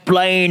that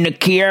playing the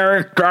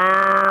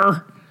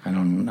character? I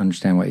don't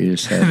understand what you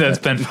just said. That's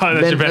but-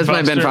 your That's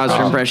my Ben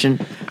Foster Oh. impression.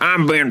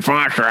 I'm Ben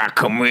Foster. I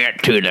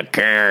commit to the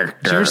character.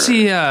 Did you ever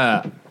see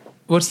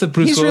what's the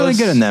Bruce He's Willis? really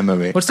good in that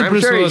movie. What's the I'm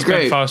Bruce sure he's Willis Ben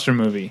great. Foster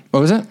movie? What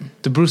was it?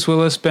 The Bruce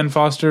Willis Ben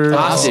Foster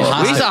Hostage.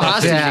 We saw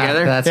Hostage yeah,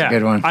 together. that's a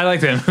good one. I like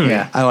that movie.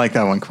 Yeah. I like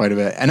that one quite a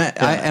bit, and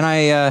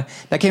I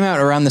that came out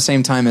around the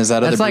same time as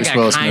that That's other like Bruce a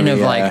Willis kind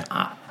movie. of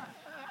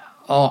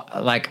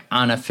like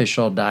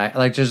unofficial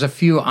like there's a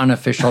few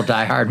unofficial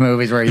Die Hard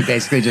movies where he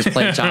basically just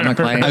played John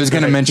McClane. I was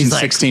going to mention He's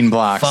like, 16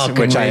 Blocks, fucking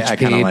which I rich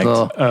kind of liked.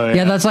 people. Oh, yeah.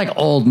 yeah, that's like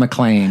old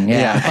McClane.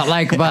 Yeah,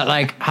 Yeah. but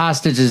like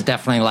Hostage is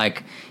definitely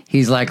like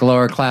he's like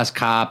lower class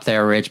cop.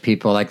 They're rich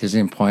people. Like there's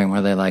a point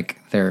where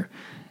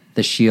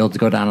the shields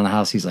go down on the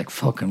house. He's like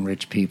fucking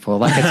rich people.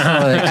 Like it's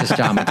totally just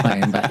John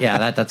McClane. But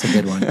yeah, that's a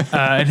good one.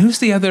 And who's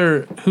the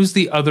other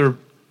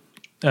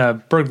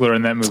burglar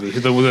in that movie?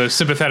 The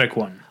sympathetic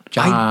one.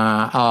 John.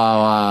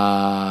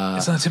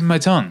 It's on the tip of my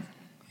tongue.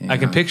 I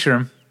can picture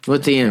him.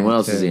 What's he in? What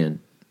else is he in?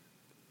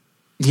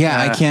 Yeah,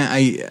 I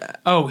can't.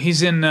 Oh,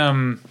 he's in.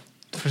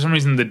 For some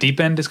reason, The Deep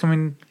End is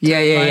coming. Yeah.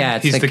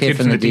 It's He's the kid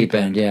from the deep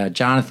end. Yeah,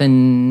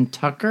 Jonathan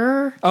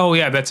Tucker. Oh,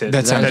 yeah, that's it.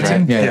 That sounds That's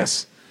right. him? Yeah,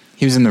 Yes.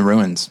 he was in The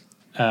Ruins.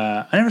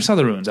 I never saw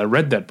The Ruins. I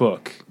read that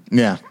book.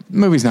 Yeah, the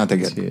movie's not that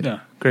good. Yeah,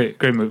 great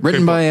movie.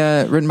 Written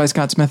Great book. by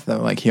Scott Smith though.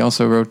 Like he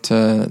also wrote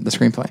the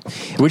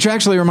screenplay, which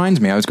actually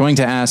reminds me. I was going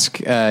to ask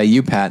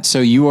you, Pat. So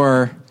you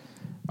are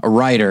a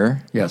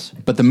writer, Yes,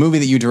 but the movie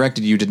that you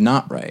directed, you did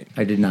not write.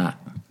 I did not.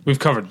 We've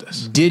covered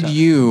this. Did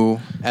you,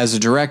 as a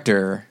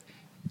director,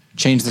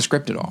 change the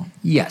script at all?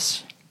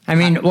 Yes, I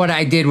mean what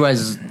I did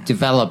was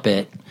develop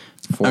it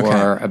for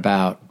Okay.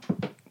 about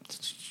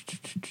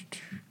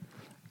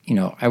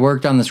I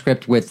worked on the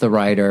script with the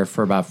writer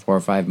for about 4 or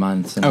 5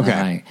 months.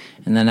 And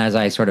then as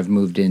I sort of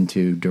moved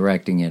into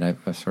directing it, I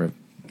sort of,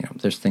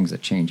 there's things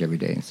that change every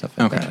day and stuff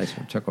like that. I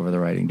sort of took over the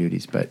writing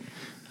duties, but.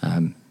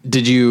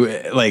 Did you,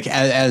 like,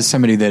 as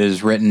somebody that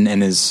has written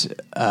and has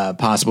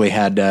possibly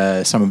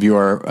had some of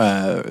your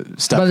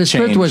stuff Well, the changed?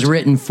 script was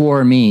written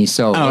for me,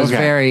 so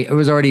it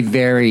was already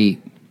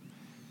very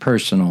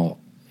personal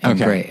and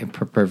great, a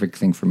perfect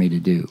thing for me to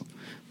do.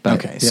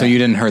 But, so you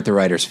didn't hurt the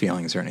writer's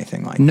feelings or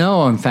anything like that?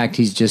 No, in fact,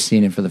 he's just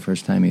seen it for the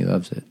first time. He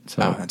loves it.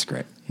 So. That's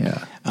great.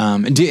 Yeah.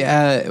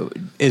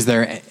 Is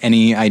there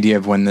any idea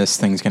of when this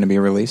thing's going to be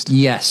released?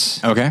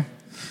 Yes. Okay.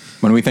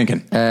 When are we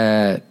thinking?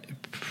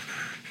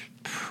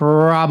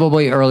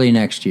 Probably early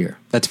next year.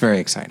 That's very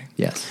exciting.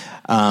 Yes.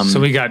 So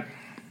we got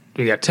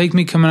Take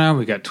Me coming out.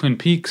 We got Twin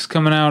Peaks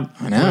coming out.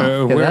 I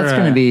know. That's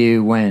going to be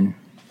when?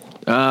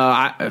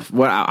 I've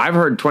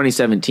heard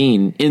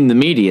 2017 in the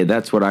media.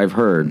 That's what I've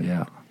heard.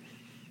 Yeah.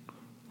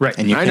 Right.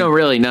 And I know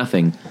really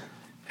nothing.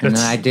 And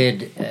then I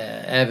did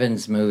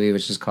Evan's movie,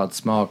 which is called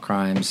Small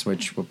Crimes,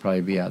 which will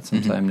probably be out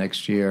sometime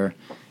next year.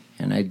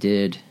 And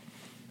did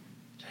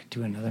I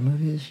do another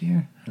movie this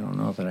year? I don't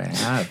know that I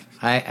have.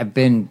 I've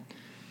been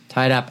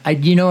tied up.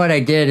 You know what I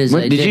did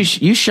is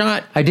you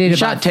shot? I did you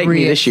about shot Take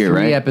Me this year,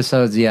 three right?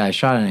 episodes. Yeah, I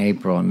shot in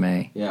April and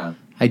May. Yeah.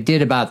 I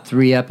did about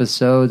 3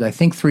 episodes. I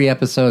think 3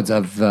 episodes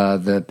of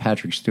the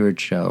Patrick Stewart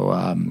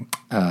show,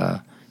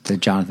 the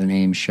Jonathan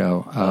Ames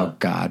show. Oh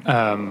God,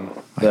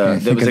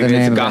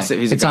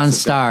 It's on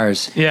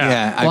Stars.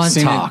 Yeah. Blunt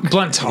Talk.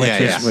 Blunt Talk.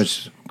 Yeah.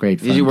 Which great.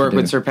 Fun Did you to work do.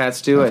 with Sir Pat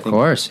Stew? Of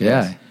course,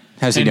 yeah.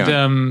 How's he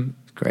doing?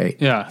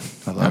 Great. Yeah.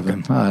 I love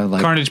him. I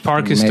like Carnage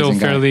Park is still amazing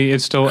guy. fairly.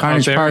 It's still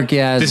Carnage out there. Park.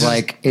 Yeah, This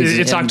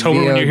it's in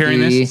October when you're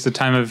hearing this. VOD. It's the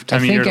time I of year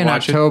think to in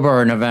watch October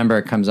or November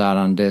it comes out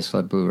on disc,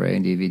 like Blu-ray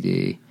and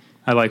DVD. it.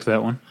 I liked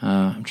that one.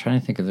 I'm trying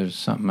to think if there's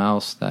something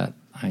else that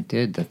I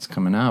did that's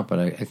coming out, but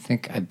I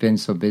think I've been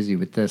so busy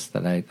with this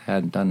that I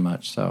hadn't done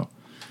much. So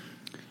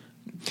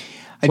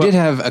I did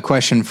have a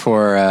question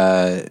for.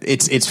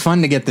 It's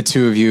fun to get the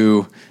two of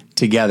you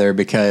together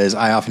because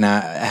I often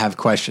have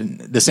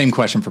the same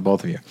question for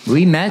both of you.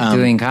 we met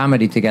doing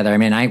comedy together. I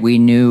mean, we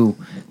knew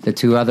the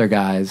two other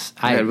guys.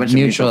 We had a bunch of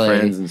mutual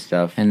friends and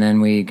stuff. And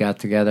then we got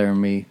together and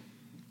we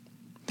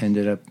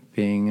ended up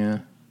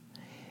being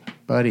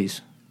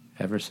buddies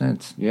ever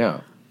since.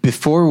 Yeah.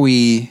 Before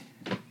we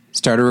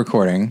started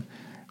recording,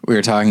 we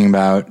were talking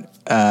about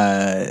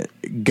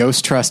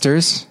Ghost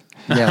Trusters.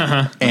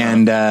 Yeah.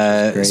 And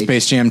great.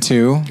 Space Jam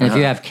 2. And if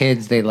you have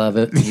kids, they love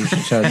it. You should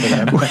show it to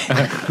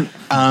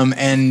them.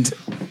 And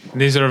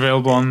These are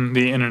available on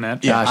the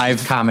internet. Yeah,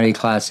 Josh's comedy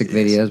classic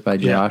videos by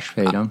Josh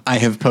Fadum. I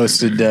have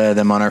posted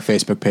them on our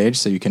Facebook page,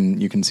 so you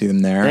can see them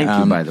there. Thank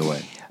you, by the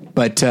way.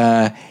 But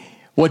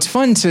what's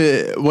fun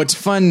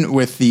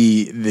with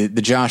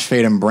the Josh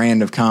Fadum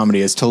brand of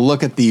comedy is to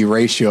look at the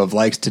ratio of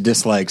likes to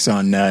dislikes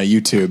on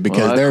YouTube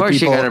because there of are course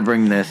people. you got to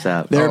bring this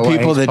up. There are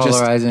people that just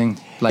polarizing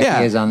like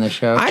he is on the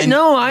show. I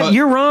know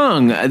you're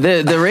wrong.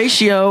 The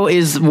ratio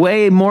is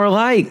way more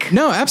like.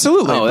 no,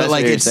 absolutely. Oh, but that's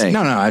like what you're it's saying.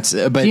 no, it's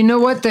but You know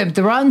what?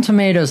 The Rotten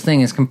Tomatoes thing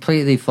is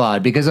completely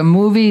flawed because a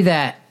movie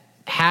that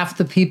half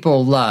the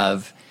people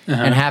love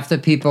and half the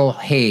people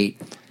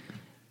hate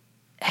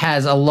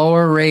has a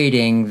lower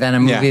rating than a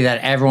movie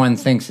that everyone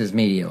thinks is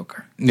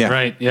mediocre. yeah,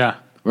 Right. Yeah.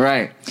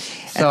 Right.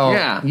 So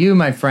Yeah. you,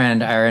 my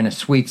friend, are in a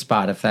sweet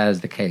spot if that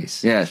is the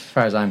case. Yes. As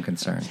far as I'm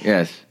concerned.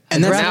 Yes.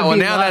 And that's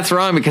now that's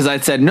wrong because I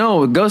said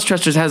no. Ghost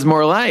Trusters has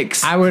more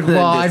likes. I'd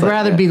Just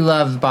rather that. be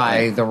loved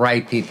by the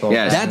right people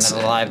Yes.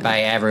 than loved by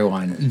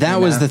everyone.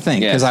 That was the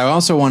thing because Yes. I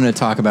also wanted to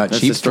talk about That's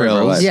cheap the story of our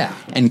thrills life. Yeah.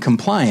 and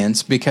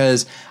compliance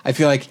because I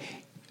feel like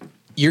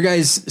your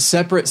guys'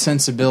 separate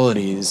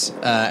sensibilities,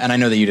 and I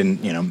know that you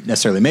didn't,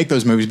 necessarily make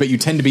those movies, but you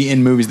tend to be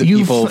in movies that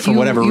people, for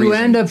whatever reason, you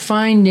end up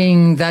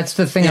finding. That's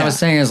the thing I was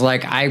saying is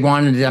like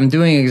I'm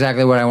doing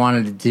exactly what I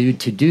wanted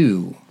to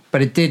do,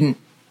 but it didn't.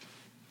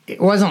 It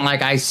wasn't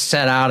like I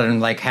set out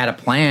and like had a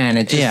plan.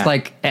 It just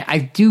like I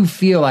do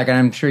feel like, and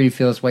I'm sure you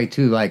feel this way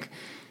too. Like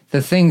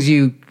the things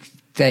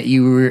that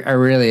you are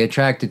really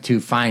attracted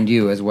to find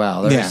you as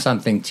well. There's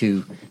something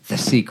to The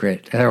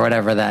Secret or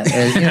whatever that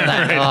is.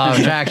 That law of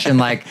attraction.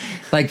 Like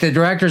the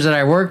directors that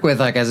I work with,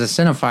 like as a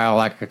cinephile,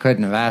 like I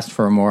couldn't have asked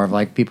for more of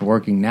like people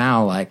working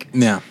now. Like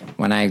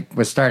when I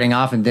was starting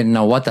off and didn't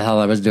know what the hell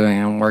I was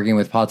doing, I'm working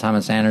with Paul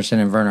Thomas Anderson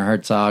and Werner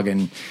Herzog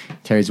and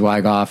Terry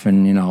Zwigoff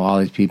and all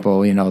these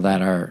people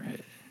that are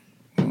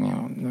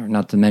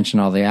not to mention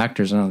all the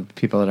actors and all the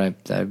people that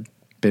I've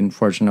been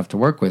fortunate enough to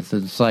work with.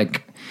 It's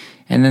like.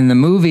 And then the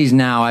movies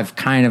now, I've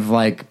kind of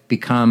like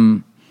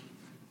become,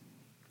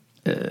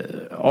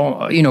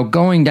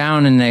 going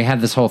down and they have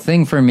this whole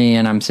thing for me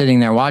and I'm sitting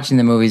there watching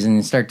the movies and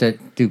you start to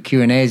do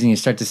Q&As and you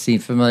start to see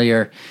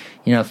familiar,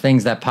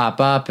 things that pop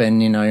up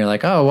and, you're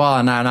like, oh, well,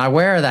 and I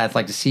wear that. It's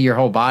like to see your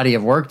whole body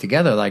of work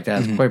together like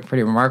that. It's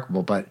pretty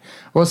remarkable. But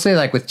I will say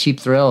like with Cheap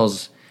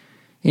Thrills,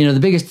 the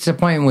biggest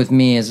disappointment with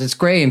me is it's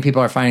great and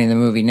people are finding the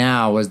movie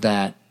now was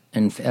that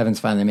and Evan's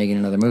finally making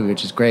another movie,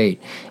 which is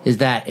great, is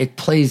that it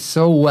plays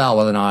so well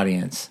with an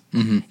audience.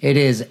 Mm-hmm. It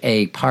is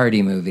a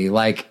party movie,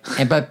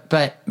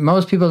 but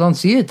most people don't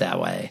see it that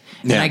way.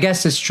 Yeah. And I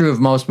guess it's true of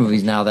most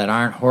movies now that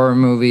aren't horror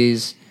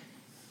movies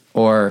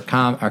or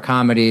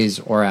comedies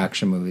or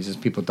action movies, is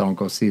people don't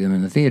go see them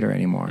in the theater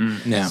anymore.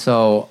 Yeah.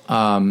 So,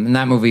 and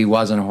that movie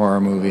wasn't a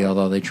horror movie,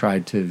 although they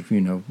tried to,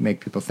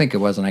 make people think it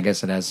was, and I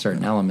guess it has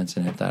certain elements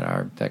in it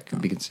that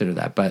could be considered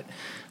that. But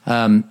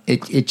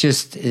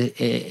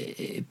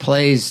it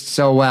plays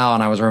so well,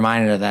 and I was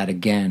reminded of that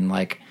again.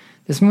 Like,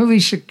 this movie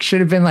should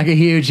have been like a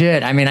huge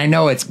hit. I mean, I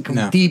know it's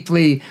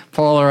deeply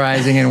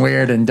polarizing and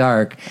weird and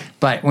dark,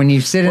 but when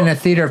you sit in a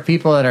theater of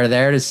people that are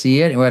there to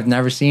see it who have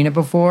never seen it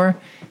before,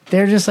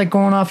 they're just like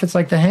going off. It's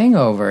like The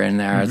Hangover in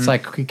there. Mm-hmm. It's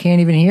like you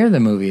can't even hear the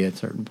movie at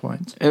certain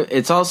points.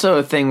 It's also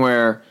a thing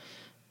where,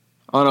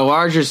 on a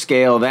larger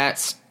scale,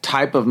 that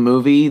type of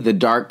movie, the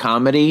dark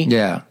comedy,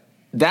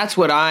 that's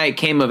what I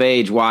came of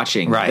age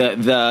watching.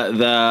 Right.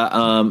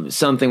 The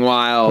Something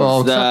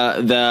Wild,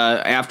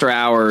 the After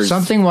Hours,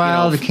 Something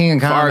Wild, the King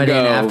of Comedy,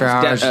 Fargo, and After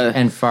Hours,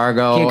 and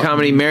Fargo, King of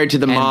Comedy, Married to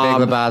the Mob,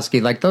 Big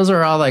Lebowski. Like, those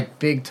are all like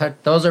big.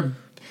 Those are.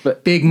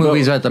 Big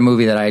movies about the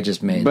movie that I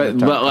just made. But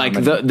like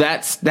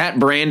that's that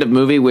brand of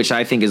movie, which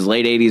I think is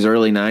late 80s,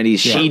 early 90s.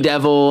 She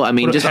Devil. I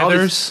mean, just Heathers? All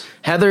these,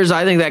 Heathers.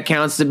 I think that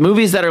counts. The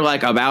movies that are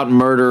like about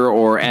murder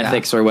or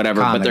ethics or whatever,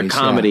 but they're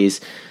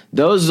comedies.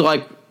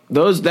 Yeah.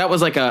 Those that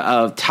was like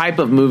a type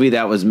of movie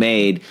that was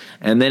made,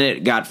 and then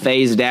it got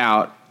phased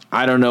out.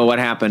 I don't know what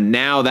happened.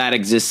 Now that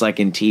exists like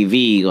in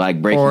TV,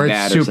 like Breaking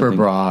Bad, or Super something.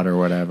 Broad or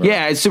whatever.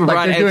 Yeah, it's Super like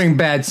Broad. They're doing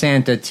Bad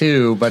Santa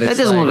too, but that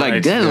doesn't look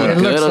like that.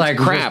 It looks like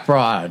crap.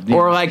 Broad.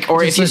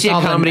 Or if you see a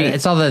comedy,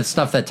 it's all the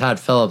stuff that Todd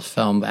Phillips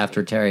filmed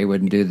after Terry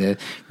wouldn't do the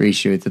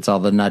reshoots. It's all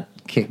the nut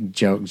kick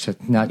jokes,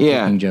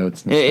 kicking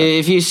jokes. And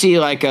if you see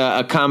like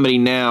a comedy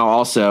now,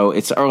 also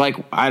or like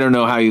I don't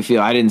know how you feel.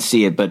 I didn't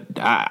see it, but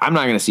I'm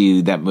not going to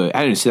see that movie.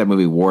 I didn't see that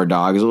movie War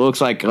Dogs. It looks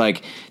like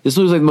this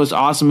looks like the most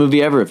awesome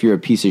movie ever. If you're a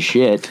piece of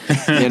shit,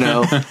 I'll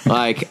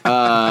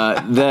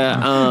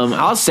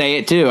say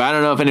it too. I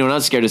don't know if anyone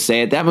else is scared to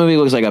say it. That movie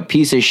looks like a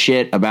piece of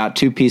shit about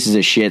two pieces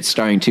of shit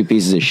starring two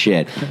pieces of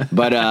shit.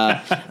 But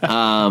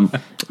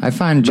I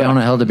find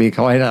Jonah Hill to be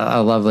quite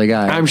a lovely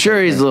guy. I'm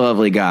sure he's a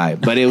lovely guy,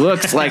 but it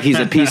looks like he's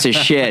a piece of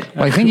shit.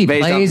 Well, I think he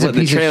plays a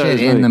piece of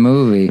shit in the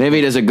movie. Maybe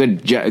he does a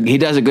good he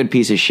does a good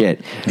piece of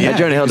shit. Yeah,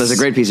 Jonah Hill does a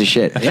great piece of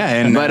shit. Yeah,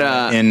 and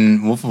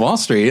in Wolf of Wall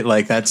Street,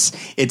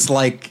 it's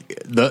like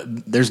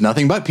there's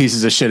nothing but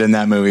pieces of shit in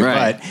that movie,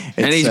 right? But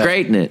and he's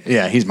great in it.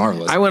 Yeah, he's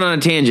marvelous. I went on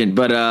a tangent,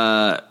 but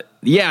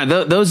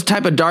those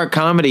type of dark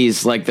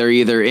comedies, like they're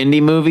either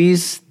indie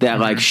movies that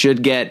like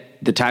should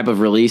get the type of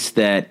release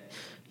that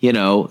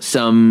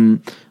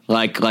some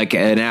like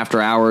an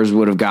After Hours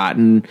would have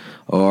gotten,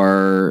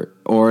 or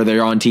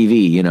they're on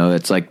TV.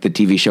 It's like the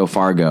TV show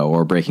Fargo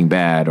or Breaking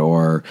Bad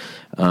or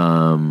what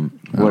are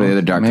the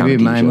other dark comedy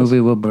maybe my shows? movie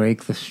will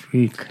break the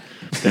streak.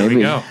 There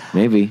we go.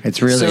 Maybe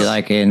it's really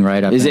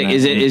right up. Is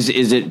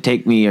it?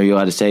 Take Me. Are you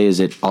allowed to say? Is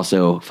it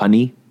also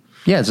funny?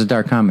 Yeah, it's a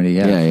dark comedy.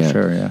 Yeah.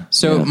 Sure. Yeah.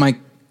 So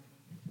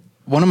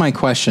one of my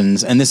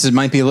questions, and this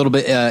might be a little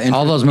bit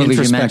all those movies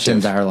you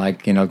mentioned are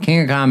like King of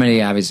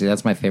Comedy. Obviously,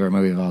 that's my favorite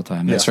movie of all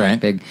time. That's right.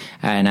 Big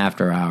and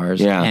After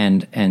Hours. Yeah.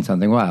 and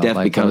Something Wild. Death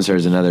Becomes Her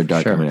is another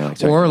dark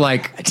comedy. Or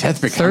like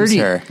Death Becomes 30.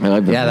 Her. I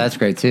like that. Yeah, that's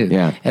great too.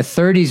 Yeah. At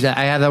 30s,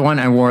 I have that one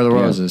and War of the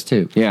Roses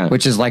too. Yeah.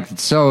 Which is like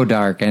so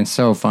dark and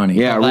so funny.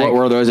 Yeah,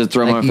 War of the Roses.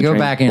 Throw off you the go train.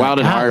 back and Wild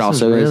at Heart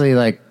also is really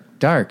like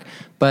dark.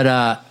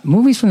 But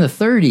movies from the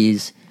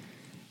 30s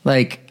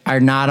are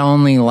not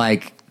only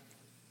like.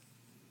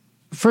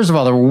 First of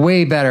all, they're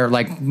way better.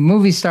 Like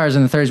movie stars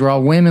in the 30s were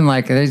all women.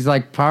 Like these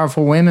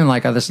powerful women,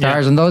 like other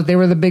stars, and they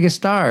were the biggest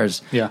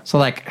stars. Yeah.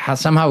 So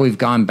somehow we've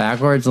gone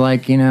backwards. Over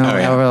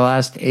the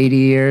last 80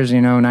 years,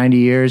 90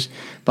 years.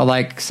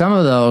 But some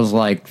of those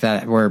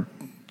that were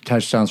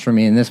touchstones for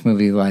me in this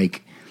movie,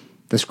 like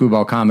the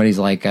screwball comedies,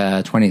 like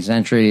 20th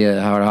Century,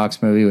 Howard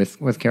Hawks movie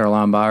with Carole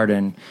Lombard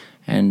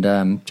and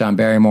John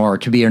Barrymore, or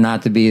To Be or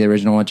Not to Be, the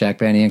original with Jack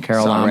Benny and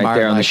Carole Lombard. Right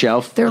there on the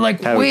shelf. They're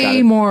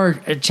way more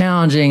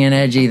challenging and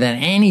edgy than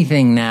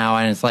anything now,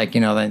 and it's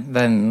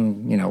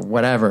than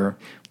whatever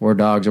War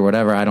Dogs or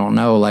whatever. I don't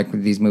know.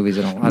 These movies,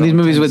 these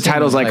movies with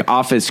titles like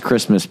Office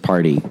Christmas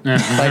Party,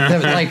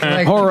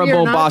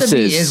 Horrible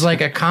Bosses is like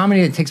a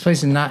comedy that takes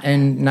place in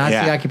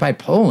Nazi-occupied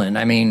Poland.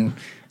 I mean,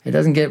 it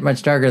doesn't get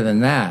much darker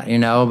than that,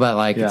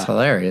 But it's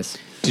hilarious.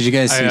 Did you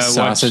guys see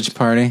Sausage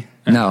Party?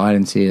 No, I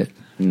didn't see it.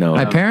 No,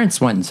 my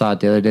parents went and saw it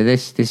the other day. They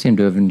seem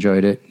to have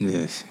enjoyed it.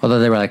 Yes. Although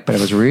they were like, but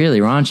it was really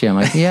raunchy. I'm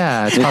like,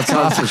 yeah, it's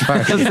called Sausage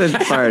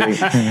Party.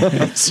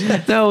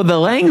 No, the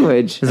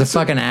language. There's a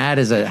fucking ad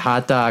as a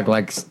hot dog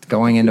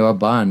going into a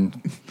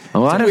bun. A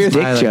lot of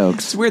dick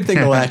jokes. It's a weird thing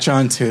to latch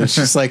on to. It's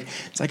just I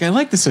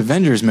like this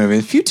Avengers movie.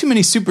 A few too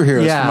many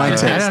superheroes for my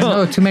taste. I don't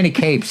know, too many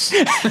capes.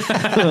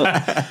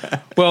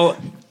 Well,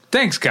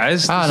 thanks,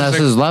 guys. This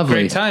is lovely.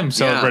 Great time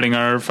celebrating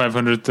our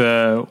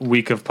 500th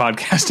week of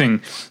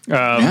podcasting.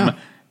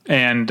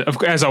 And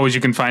as always,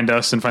 you can find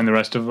us and find the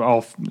rest of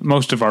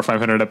most of our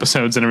 500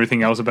 episodes and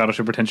everything else at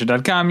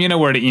battleshippretension.com. You know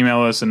where to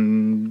email us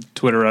and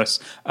Twitter us.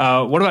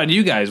 What about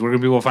you guys? Where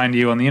can people find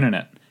you on the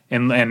internet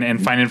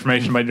and find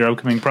information about your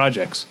upcoming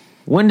projects?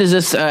 When does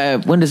this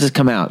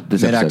come out?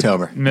 This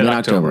Mid-October.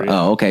 Mid-October.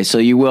 Yeah. Oh, okay. So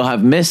you will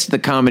have missed the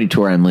comedy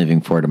tour I'm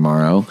leaving for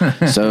tomorrow.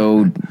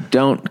 So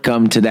don't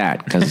come to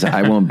that because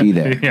I won't be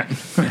there. Yeah.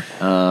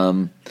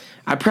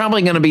 I'm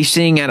probably going to be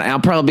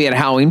I'll probably be at a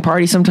Halloween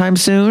party sometime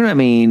soon. I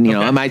mean, you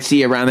know, I might see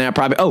you around there.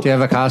 Probably. Oh, Do you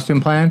have a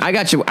costume plan? I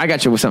got you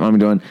with something I'm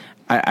doing.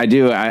 I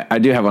do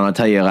have one. I'll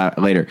tell you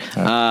later.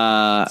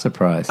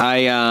 Surprise.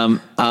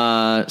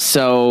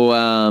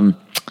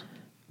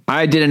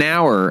 I did an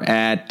hour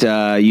at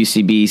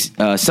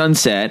UCB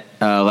Sunset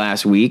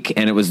last week,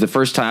 and it was the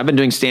first time I've been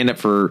doing stand up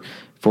for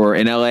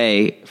in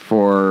LA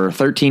for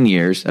 13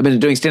 years. I've been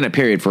doing stand up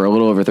period for a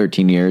little over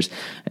 13 years,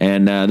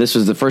 and this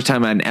was the first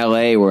time in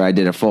LA where I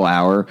did a full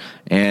hour,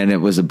 and it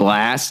was a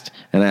blast.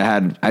 And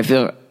I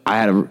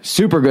had a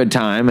super good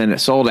time, and it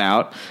sold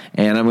out.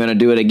 And I'm going to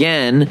do it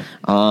again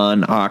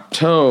on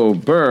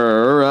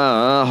October.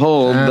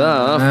 Hold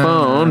the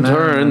phone,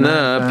 turn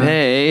the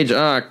page.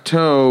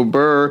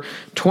 October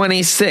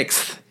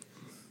 26th.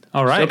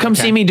 All right. So come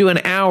see me do an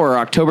hour,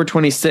 October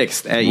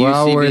 26th at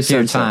well UCB worth your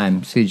Sunset.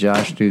 time. See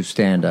Josh do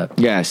stand up.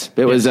 Yes,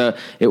 it was a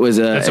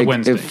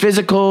Wednesday.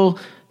 physical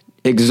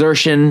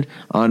exertion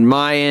on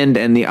my end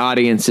and the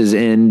audience's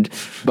end,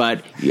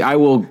 but I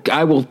will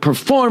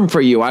perform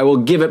for you. I will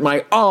give it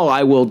my all.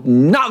 I will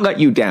not let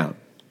you down.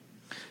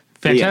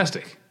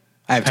 Fantastic.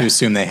 I have to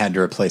assume they had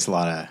to replace a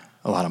lot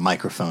of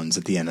microphones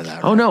at the end of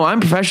that. Oh no, I'm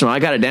professional. I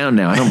got it down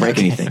now. I don't break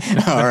anything.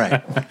 All right.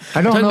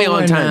 I don't Took know me a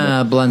long when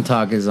time, Blunt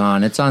Talk is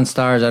on. It's on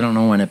Stars. I don't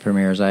know when it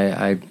premieres.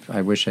 I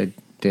wish I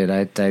did.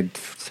 I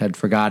had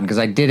forgotten because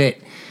I did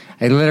it.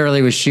 I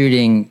literally was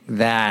shooting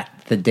that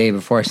the day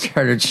before I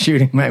started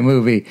shooting my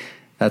movie.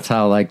 That's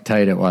how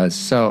tight it was.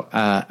 So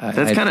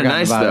That's kind of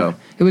nice though.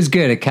 It was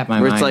good. It kept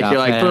my Where mind it's like off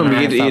you're like, it, boom, and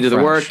I you felt do the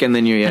fresh. work, and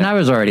then you. Yeah. And I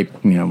was already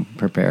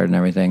prepared and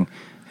everything.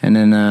 And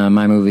then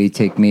my movie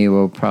Take Me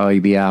will probably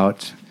be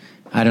out.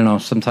 I don't know,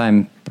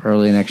 sometime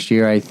early next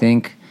year. I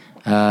think.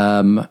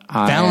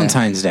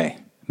 Valentine's Day.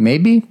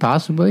 Maybe,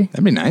 possibly.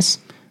 That'd be nice.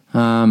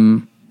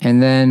 And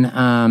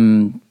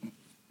then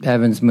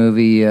Evan's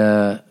movie,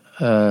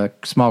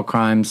 Small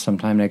Crimes,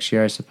 sometime next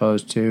year, I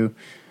suppose, too.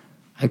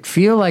 I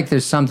feel like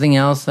there's something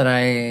else that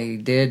I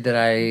did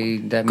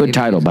that Good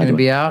title, by the way. going to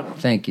be out.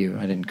 Thank you.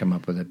 I didn't come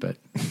up with it, but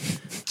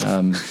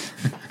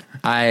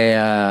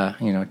I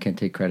can't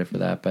take credit for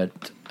that. But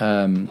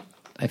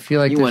I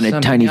feel like You there's wanted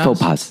something tiny else, faux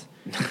pas.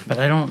 but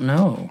I don't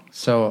know.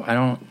 So I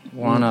don't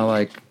want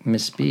to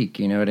misspeak.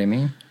 You know what I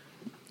mean?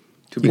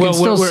 You can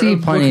still see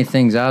plenty of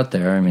things out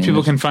there. I mean,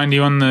 People can find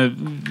you on the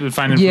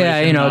find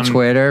information. yeah, on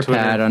Twitter,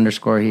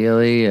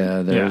 Pat_Healy.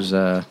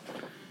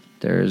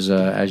 There's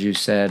as you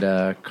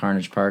said,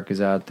 Carnage Park is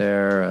out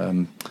there,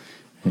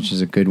 which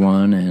is a good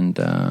one. And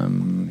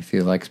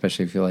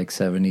especially if you like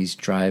 70s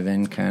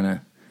drive-in kind of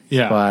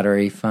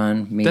splattery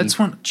fun. That's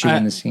one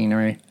chewing the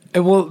scenery.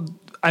 Well,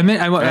 I mean,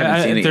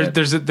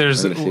 there's It's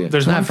one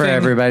not for thing,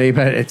 everybody,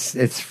 but it's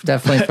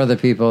definitely for the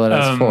people that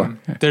it's for.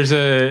 There's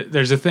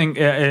a thing.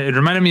 It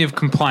reminded me of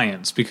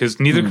Compliance because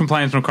neither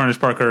Compliance nor Carnage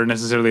Park are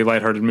necessarily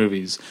lighthearted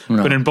movies,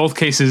 but in both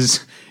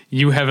cases,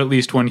 you have at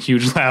least one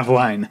huge laugh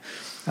line.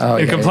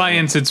 In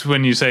Compliance, it's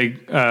when you say,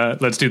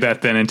 "Let's do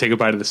that then," and take a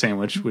bite of the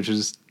sandwich, which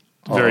is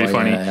very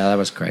funny. Yeah, that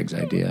was Craig's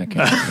idea. I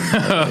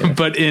can't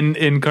But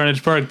in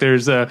Carnage Park,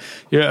 there's a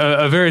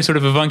very sort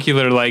of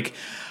avuncular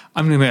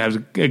I'm going to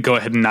have to go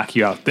ahead and knock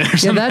you out there.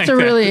 Yeah, that's a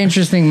really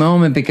interesting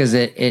moment because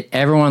it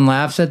everyone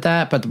laughs at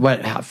that, but what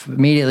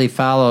immediately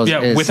follows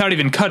is without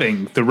even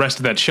cutting, the rest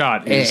of that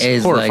shot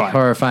is horrifying.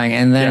 Horrifying.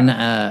 And then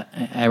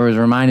I was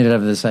reminded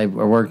of this. I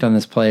worked on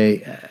this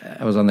play.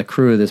 I was on the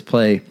crew of this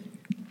play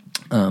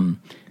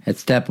at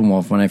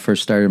Steppenwolf when I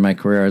first started my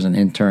career as an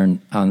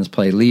intern on this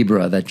play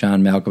Libra that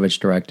John Malkovich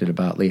directed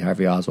about Lee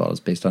Harvey Oswald. It's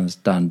based on this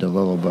Don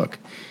DeLillo book.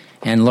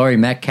 And Laurie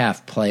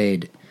Metcalf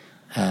played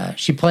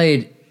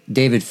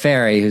David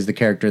Ferry, who's the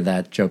character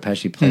that Joe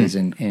Pesci plays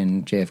in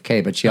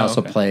JFK, but she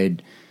also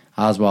played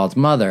Oswald's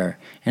mother.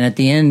 And at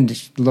the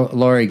end,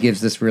 Laurie gives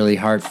this really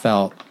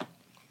heartfelt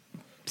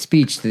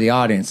speech to the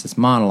audience, this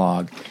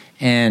monologue.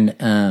 And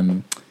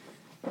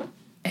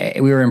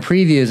we were in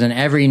previews, and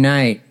every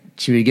night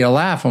she would get a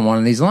laugh on one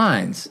of these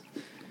lines.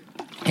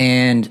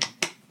 And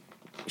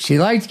she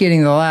liked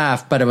getting the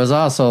laugh, but it was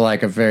also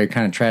a very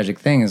kind of tragic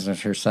thing, as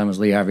her son was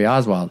Lee Harvey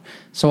Oswald.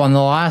 So on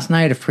the last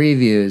night of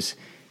previews,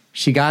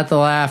 she got the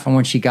laugh, and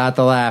when she got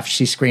the laugh,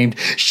 she screamed,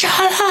 "Shut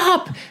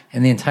up!"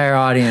 And the entire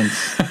audience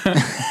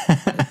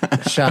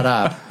shut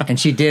up. And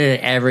she did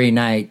it every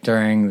night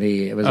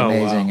it was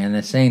amazing. Wow. And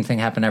the same thing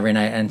happened every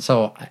night. And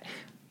so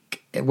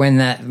when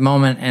that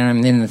moment, and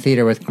I'm in the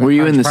theater with Were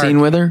you in the scene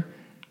with her?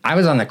 I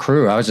was on the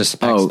crew. I was just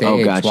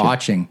backstage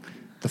watching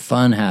the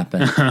fun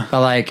happen.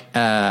 But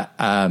I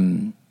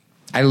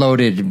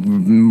loaded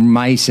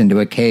mice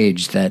into a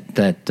cage that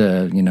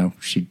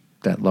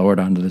lowered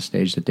onto the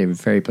stage that David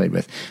Ferry played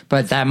with.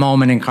 But that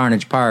moment in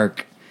Carnage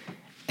Park,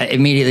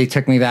 immediately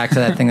took me back to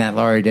that thing that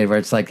Laurie did, where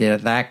it's like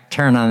that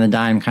turn on the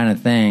dime kind of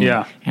thing.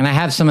 Yeah. And I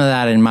have some of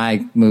that in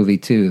my movie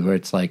too, where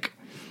it's like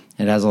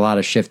it has a lot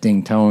of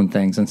shifting tone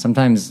things. And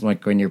sometimes,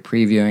 like when you're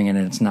previewing and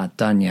it's not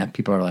done yet,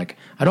 people are like,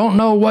 "I don't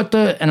know what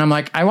the," and I'm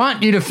like, "I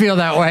want you to feel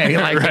that way."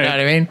 Like, Right. you know what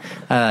I mean?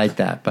 I like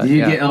that. But You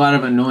get a lot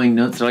of annoying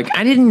notes. They're like,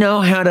 I didn't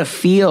know how to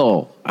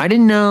feel. I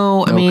didn't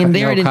know. I mean,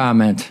 they no already.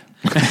 comment.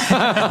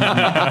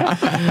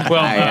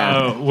 Well,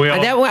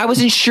 I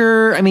wasn't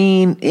sure. I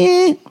mean,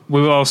 we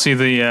will all see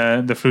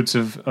the fruits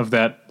of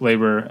that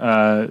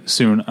labor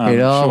soon.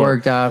 It all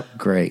worked out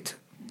great.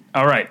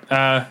 All right.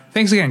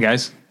 Thanks again,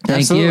 guys.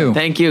 Thank you.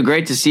 Thank you.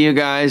 Great to see you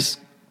guys.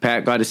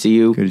 Pat, glad to see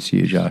you. Good to see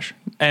you, Josh.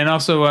 And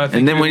also,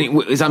 And then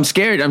I'm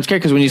scared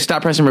because when you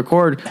stop pressing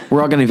record,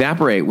 we're all going to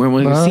evaporate. We're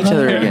going to see each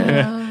other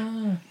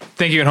again.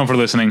 thank you at home for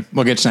listening.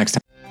 We'll get you next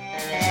time.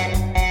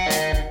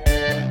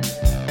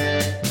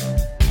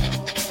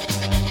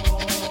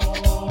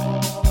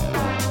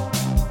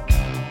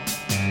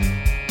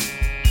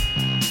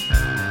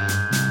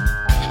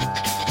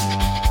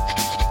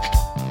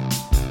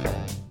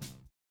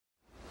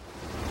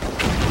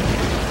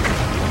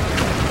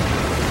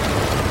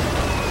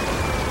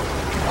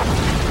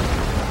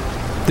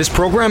 This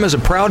program is a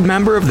proud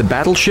member of the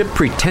Battleship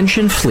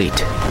Pretension Fleet.